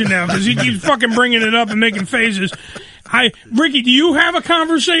conversation now because he keeps fucking bringing it up and making faces. Ricky, do you have a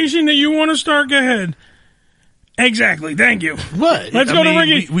conversation that you want to start? Go ahead. Exactly. Thank you. What? Let's go to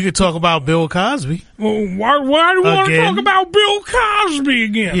Ricky. We could talk about Bill Cosby. Well, why do we want to talk about Bill Cosby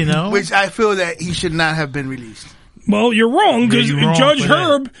again? Which I feel that he should not have been released. Well, you're wrong, because Judge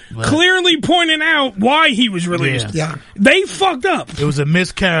Herb clearly pointed out why he was released. Yeah. They fucked up. It was a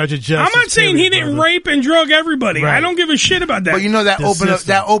miscarriage of justice. I'm not saying he didn't rape and drug everybody. Right. I don't give a shit about that. But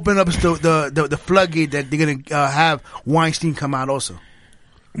that opened up the floodgate that they're going to have Weinstein come out also.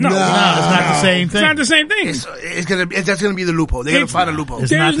 No, it's not the same thing. It's not the same thing. That's gonna be the loophole. They're gonna find a loophole.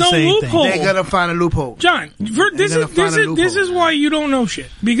 There's no loophole. They're gonna find a loophole. John, this is why you don't know shit.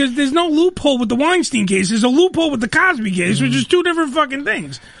 Because there's no loophole with the Weinstein case. There's a loophole with the Cosby case, which is two different fucking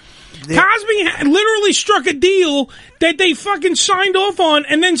things. Cosby literally struck a deal that they fucking signed off on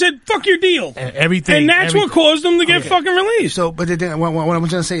and then said, fuck your deal. Everything. And that's what caused them to get fucking released. So, but what I'm going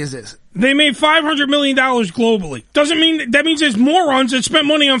to say is this. They made $500 million globally. Doesn't mean, that means there's morons that spent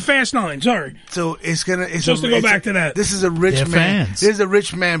money on Fast 9. Sorry. So it's just to go back to that. This is a rich They're man. fans. This is a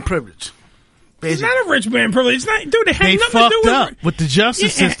rich man privilege. It's not a rich man privilege. It's not, dude, it had They nothing fucked to do up with the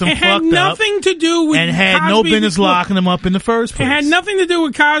justice system. It had fucked nothing up to do with and had no Cosby business before. locking them up in the first place. It had nothing to do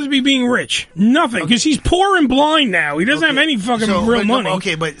with Cosby being rich. Nothing. Because he's poor and blind now. He doesn't have any fucking real money.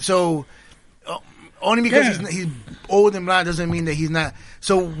 Okay, but only because he's old and blind doesn't mean that he's not.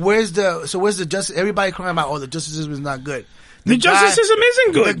 So where's the justice? Everybody crying about, the justice system is not good. The justice system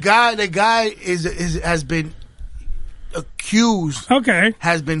isn't good. The guy has been accused. Okay.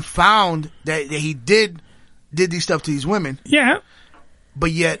 Has been found that he did these stuff to these women. Yeah.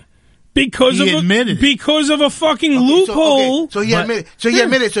 But yet because of a fucking loophole. So he admitted. So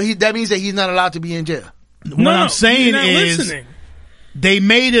that means that he's not allowed to be in jail. What I'm saying is they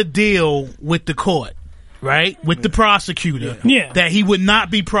made a deal with the court, right? With the prosecutor. Yeah. That he would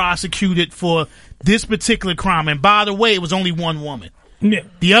not be prosecuted for this particular crime. And by the way, it was only one woman. Yeah.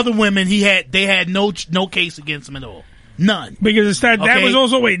 The other women they had no case against him at all. None. Because that was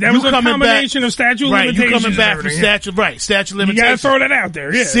also that was a combination of statute of limitations. Right, you coming back from statute of limitations. You gotta throw that out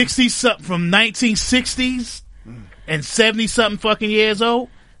there, yeah. 60 something from 1960s and 70 something fucking years old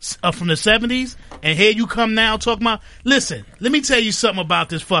from the 70s, and here you come now talking about. Listen, let me tell you something about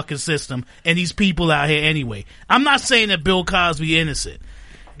this fucking system and these people out here. Anyway, I'm not saying that Bill Cosby innocent.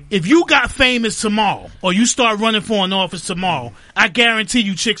 If you got famous tomorrow, or you start running for an office tomorrow, I guarantee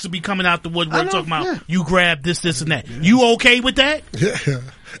you chicks will be coming out the woodwork talking about you grabbed this, and that. You okay with that? Yeah.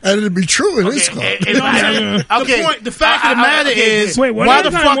 And it'd be true in this club. The fact of the matter is,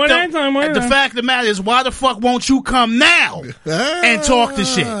 why the fuck won't you come now and talk the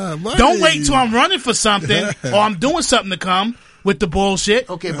shit? Don't wait till I'm running for something or I'm doing something to come with the bullshit.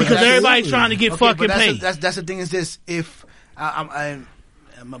 Okay, because everybody's trying to get fucking paid. That's the thing is this. If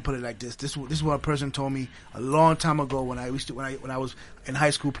I'm gonna put it like this. This is what a person told me a long time ago when I was in high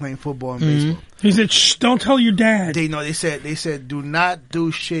school playing football and baseball. He said, "Shh, don't tell your dad." They said, do not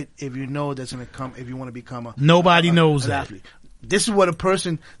do shit if you know that's gonna come. If you want to become a nobody knows that. Athlete. This is what a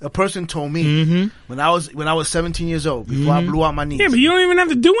person told me when I was 17 years old before I blew out my knees. Yeah, but you don't even have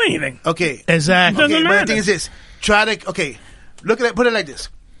to do anything. Okay, exactly. It doesn't matter. But the thing is this: look at it. Put it like this.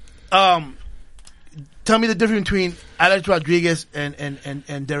 Tell me the difference between Alex Rodriguez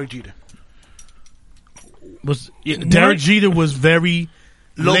and Derek Jeter. Derek Jeter was very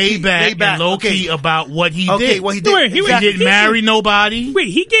laid back and low key about what he did. What he did. He didn't marry nobody. Wait,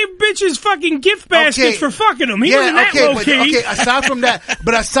 he gave bitches fucking gift baskets for fucking him. He wasn't that low key. Aside from that,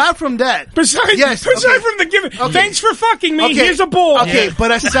 besides from the gift, thanks for fucking me. Here's a ball. Okay, but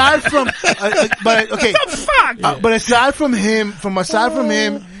aside from, the fuck? But aside from him,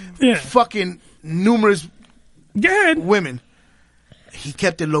 fucking numerous women, he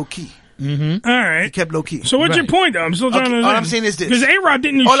kept it low key. Mm-hmm. All right. He kept low key. So what's your point, though? I'm still trying to. All I'm saying is this. Because A-Rod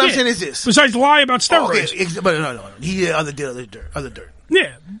didn't do shit. All I'm saying is this. Besides lie about steroids. But no. He did other dirt.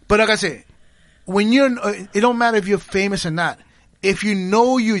 Yeah. But like I said, when it don't matter if you're famous or not. If you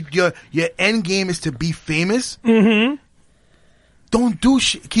know your end game is to be famous, don't do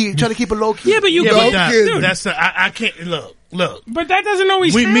shit. Try to keep it low key. Yeah, but you I can't look. But that doesn't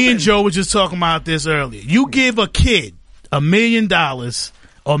always happen. Me and Joe were just talking about this earlier. You give a kid $1 million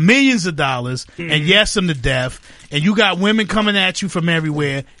or millions of dollars and yes them to death, and you got women coming at you from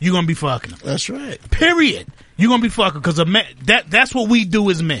everywhere, you're going to be fucking them. That's right. Period. You're going to be fucking because that's what we do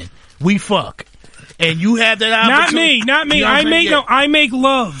as men. We fuck. And you have that opportunity. Not me. I make love. I make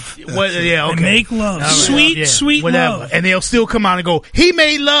love. Sweet whatever. love. And they'll still come out and go, he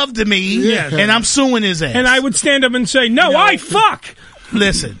made love to me, and I'm suing his ass. And I would stand up and say, no, I fuck.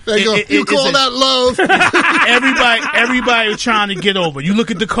 Listen, they go, you call that love? Everybody was trying to get over. You look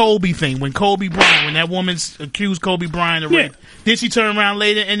at the Kobe thing. When Kobe Bryant, when that woman accused Kobe Bryant of rape, then she turned around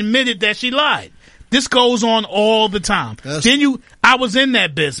later and admitted that she lied. This goes on all the time. I was in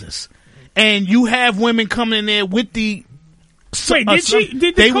that business. And you have women coming in there with the. Wait,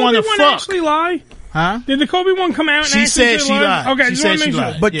 did the Kobe one actually lie? Huh? Did the Kobe one come out? She said she lied. Okay, she said she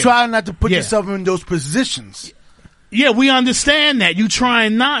lied. But try not to put yourself in those positions. Yeah, we understand that. You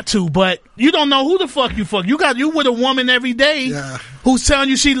trying not to, but you don't know who the fuck you fuck. You with a woman every day who's telling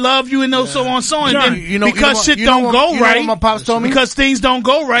you she love you and so on and so on. And then because shit don't go right, my pops told me? Because things don't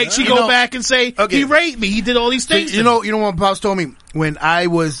go right, she go back and say, he raped me, he did all these things. You know what my pops told me? When I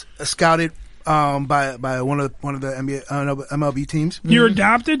was scouted by one of the NBA, MLB teams. You're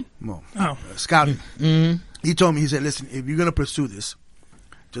adopted? No. Scouted. He told me, he said, listen, if you're going to pursue this,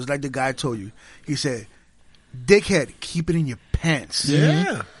 just like the guy told you. He said, "Dickhead, keep it in your pants."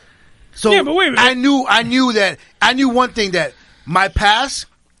 Yeah. So Yeah, but wait a minute. I knew one thing, that my past,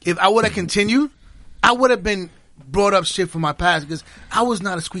 if I would have continued, I would have been brought up shit from my past because I was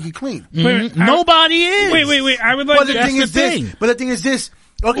not a squeaky clean. Nobody is. Wait. I would like But to. the thing is this.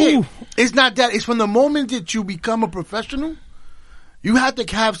 Okay, it's not that. It's from the moment that you become a professional, you have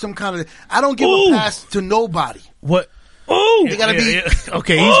to have some kind of. I don't give a pass to nobody. What? Oh, you gotta be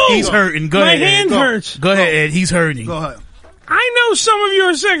okay. He's hurting. Go My ahead. Ed. hand hurts. Go ahead, Ed. He's hurting. Go ahead. I know some of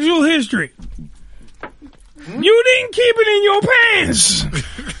your sexual history. You didn't keep it in your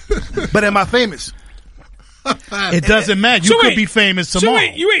pants. But am I famous? It doesn't matter. You could be famous tomorrow.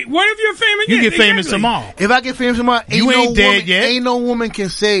 So wait. What if you're famous? You Yeah, get famous exactly. tomorrow. If I get famous tomorrow, You ain't dead yet. Ain't no woman can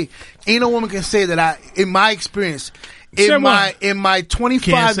say that I, in my experience, in my 25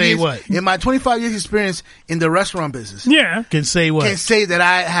 Can't say years, what? in my 25 years experience in the restaurant business, Yeah. Can say what? can say that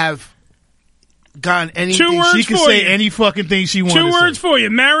I have gotten anything. 2 words She can for say you. any fucking thing she wants. 2 words for you.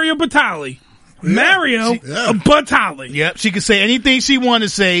 Mario Batali. Mario Batali. Yep, she can say anything she want to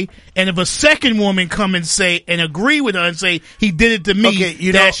say, and if a second woman come and say and agree with her and say he did it to me,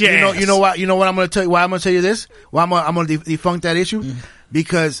 Okay, that's your ass. you know what I'm going to tell you. Why I'm going to tell you this? Why I'm going to defunct that issue?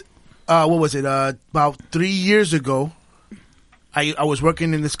 Because what was it? About 3 years ago, I was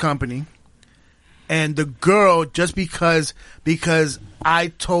working in this company, and the girl, just because I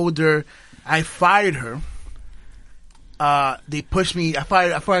told her I fired her, they pushed me. I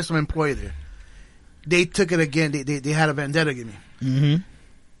fired some employee there. They took it again. They had a vendetta against me. Mm-hmm.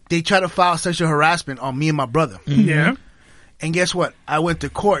 They tried to file sexual harassment on me and my brother. Mm-hmm. Yeah. And guess what? I went to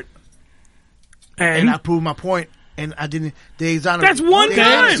court and I proved my point. And I didn't. They exonerated. That's one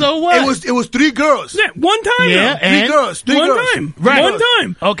time. So what? It was 3 girls. Yeah, one time. Yeah, though. and? 3 girls. 3 One girls. time. Right. One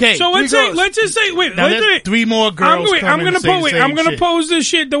time. Okay. So let's just say. Wait. Now let's there's say 3 more girls. I'm coming gonna to say the same I'm gonna shit. pose this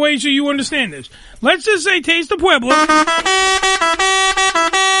shit the way so you understand this. Let's just say Taste of Pueblo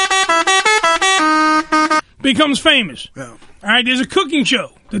becomes famous. Yeah. All right, there's a cooking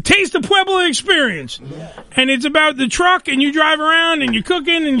show, the Taste of Pueblo Experience, and it's about the truck, and you drive around and you're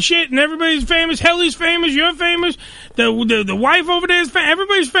cooking and shit, and everybody's famous. Helly's famous, you're famous. The wife over there is famous.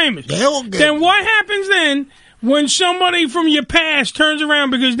 Everybody's famous. Then what happens then when somebody from your past turns around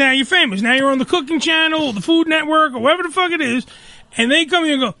because now you're famous? Now you're on the Cooking Channel or the Food Network or whatever the fuck it is, and they come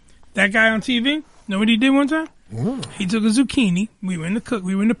here and go, that guy on TV. Know what he did one time? He took a zucchini. We were in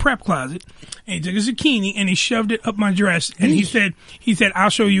the prep closet, and he took a zucchini and he shoved it up my dress. And he said, "I'll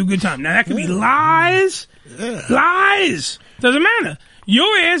show you a good time." Now that could be lies. Lies doesn't matter.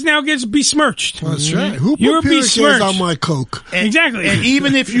 Your ass now gets besmirched. That's right. Who You're put Pillars besmirched on my Coke? Exactly. And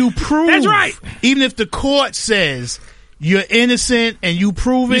even if you prove, That's right. Even if the court says you're innocent and you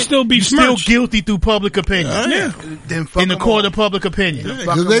prove it, You still you're still besmirched. guilty through public opinion. Then fuck In the them court all. of public opinion.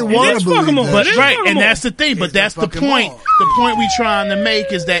 Because they It want is to fuck 'em believe all. that. It is Right, fuck 'em and all. that's the thing. But that's the fuck 'em point. all. The point we trying to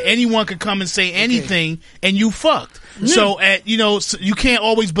make is that anyone can come and say anything, and you fucked. So, you can't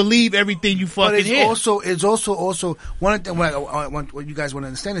always believe everything you But fucking it's hear. also one of the what you guys want to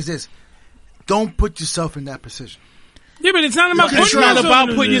understand is this: don't put yourself in that position. Yeah, but it's not about It's putting not yourself about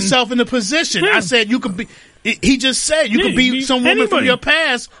in putting the- yourself in a position. Yeah. I said you could be. He just said you could Yeah, be you- some woman from anybody. your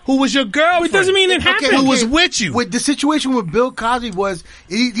past who was your girlfriend. It doesn't mean it happened. Who was with you. With the situation with Bill Cosby was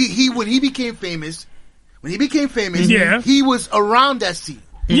he when he became famous, Yeah. he was around that scene.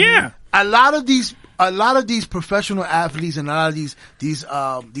 Yeah. A lot of these professional athletes and a lot of these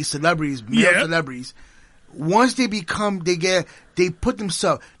celebrities, male Yeah. celebrities, once they put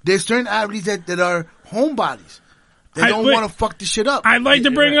themselves. There's certain athletes that are homebodies. They don't want to fuck the shit up. I'd like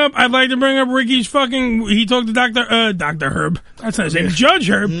to bring up Ricky's fucking. He talked to Dr. Herb. That's not his name. Judge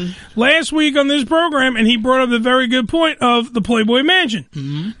Herb last week on this program, and he brought up the very good point of the Playboy Mansion.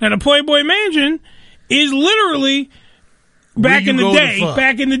 Now, the Playboy Mansion is literally back in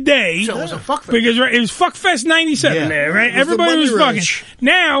the day. So it was a fuck fest. Because it was Fuckfest '97 there, right? It was the Everybody was money fucking. rush.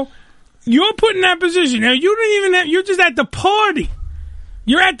 Now you're put in that position. Now you don't even have. You're just at the party.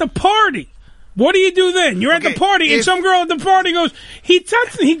 You're at the party. What do you do then? You're at the party, and some girl at the party goes, he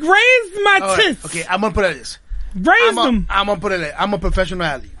grazed my All right, tits. okay, I'm gonna put it like this. Grazed them. I'm gonna put it like, I'm a professional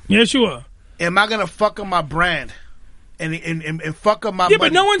athlete. Yes, you are. Am I gonna fuck up my brand and fuck up my Yeah, money?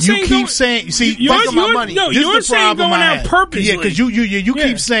 but no one's You saying keep saying, see, fuck up my money. No, This is you're the saying problem going I out have. purposely. Yeah, because you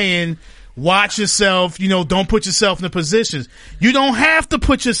keep saying, watch yourself, don't put yourself in the positions. You don't have to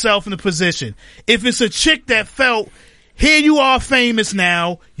put yourself in the position. If it's a chick that felt, here you are famous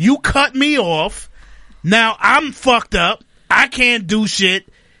now, you cut me off, now I'm fucked up, I can't do shit,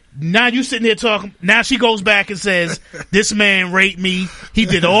 Now you sitting there talking. Now she goes back and says, this man raped me. He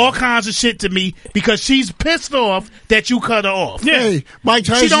did all kinds of shit to me because she's pissed off that you cut her off. Yeah. Hey, Mike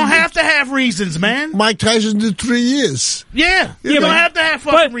Tyson. She don't have to have reasons, man. Mike Tyson did 3 years. Yeah. You don't have to have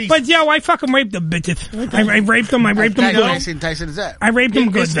fucking reasons. But yo, I fucking raped the bitches. I raped them. I raped them good. Tyson is that? I raped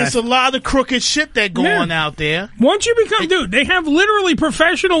them good. It's a lot of crooked shit that going out there. Once you become, dude, they have literally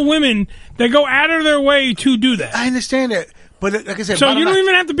professional women that go out of their way to do that. I understand that. But like I said, so you don't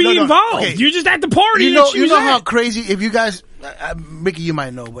even have to be involved. Okay. You're just at the party. You know how crazy. If you guys, Mickey, you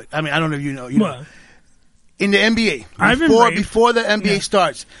might know, but I mean, I don't know if you know. You know. In the NBA, before the NBA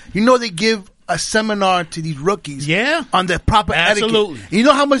starts, you know they give a seminar to these rookies, on the proper etiquette. You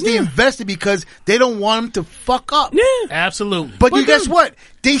know how much they invested because they don't want them to fuck up. Yeah, absolutely. But guess what?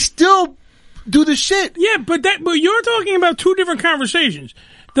 They still do the shit. Yeah, but you're talking about two different conversations.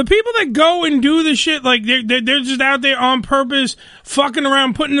 The people that go and do the shit, like they're just out there on purpose, fucking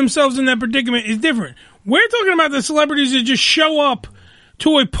around, putting themselves in that predicament is different. We're talking about the celebrities that just show up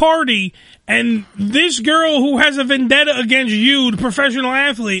to a party and this girl who has a vendetta against you, the professional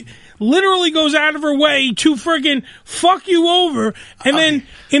athlete, literally goes out of her way to friggin' fuck you over, and then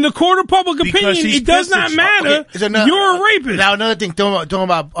in the court of public opinion, it does not matter. You're a rapist. Now another thing, talking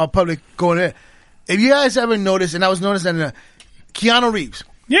about public going there. If you guys ever noticed, and I was noticing that Keanu Reeves.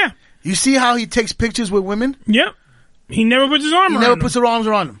 Yeah. You see how he takes pictures with women? Yep. He never puts his arm around them. He never puts his arms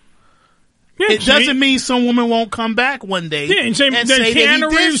around them. Yeah, it doesn't mean some woman won't come back one day and say that Keanu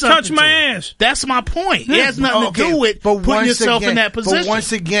Reeves touched my ass. That's my point. It has nothing to do with putting yourself in that position. But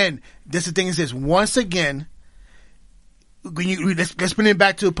once again, this the thing is this. Once again, let's bring it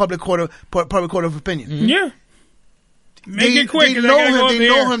back to a public court of opinion. Mm-hmm. Yeah. Make it quick. They know him.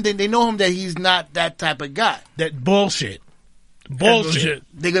 They know him that he's not that type of guy. That bullshit. Bullshit.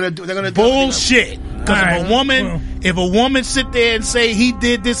 They're gonna do bullshit. Because if a woman sit there and say he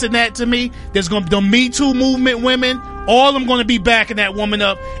did this and that to me, there's gonna be the Me Too movement women. All of them gonna be backing that woman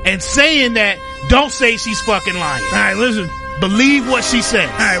up and saying that. Don't say she's fucking lying. All right, listen. Believe what she says.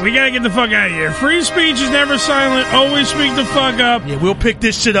 All right, we gotta get the fuck out of here. Free speech is never silent. Always speak the fuck up. Yeah, we'll pick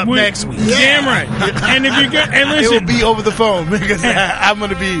this shit up next week. Damn right. And if you're listen, it will be over the phone because I'm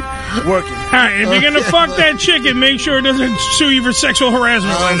gonna be working. All right, if you're gonna fuck that chicken, make sure it doesn't sue you for sexual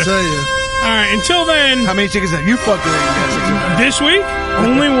harassment. I'll tell you. All right, until then. How many chickens have you fucked this week?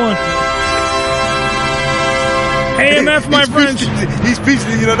 Only one. AMF, my friends. He's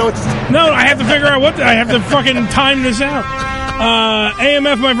speechless. You don't know what to say. No, I have to figure out I have to fucking time this out.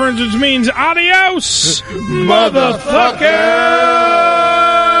 AMF, my friends, which means adios, motherfucker.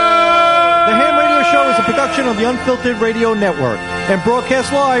 The Ham Radio Show is a production of the Unfiltered Radio Network and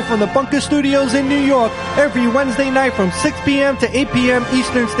broadcast live from the Bunker Studios in New York every Wednesday night from 6 p.m. to 8 p.m.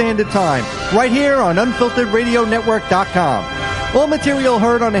 Eastern Standard Time, right here on UnfilteredRadioNetwork.com. All material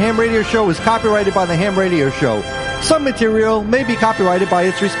heard on the Ham Radio Show is copyrighted by the Ham Radio Show. Some material may be copyrighted by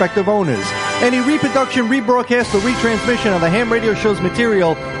its respective owners. Any reproduction, rebroadcast, or retransmission of the Ham Radio Show's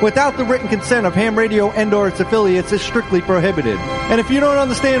material without the written consent of Ham Radio and/or its affiliates is strictly prohibited. And if you don't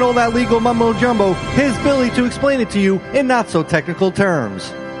understand all that legal mumbo-jumbo, here's Billy to explain it to you in not-so-technical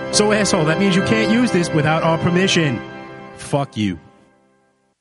terms. So, asshole, that means you can't use this without our permission. Fuck you.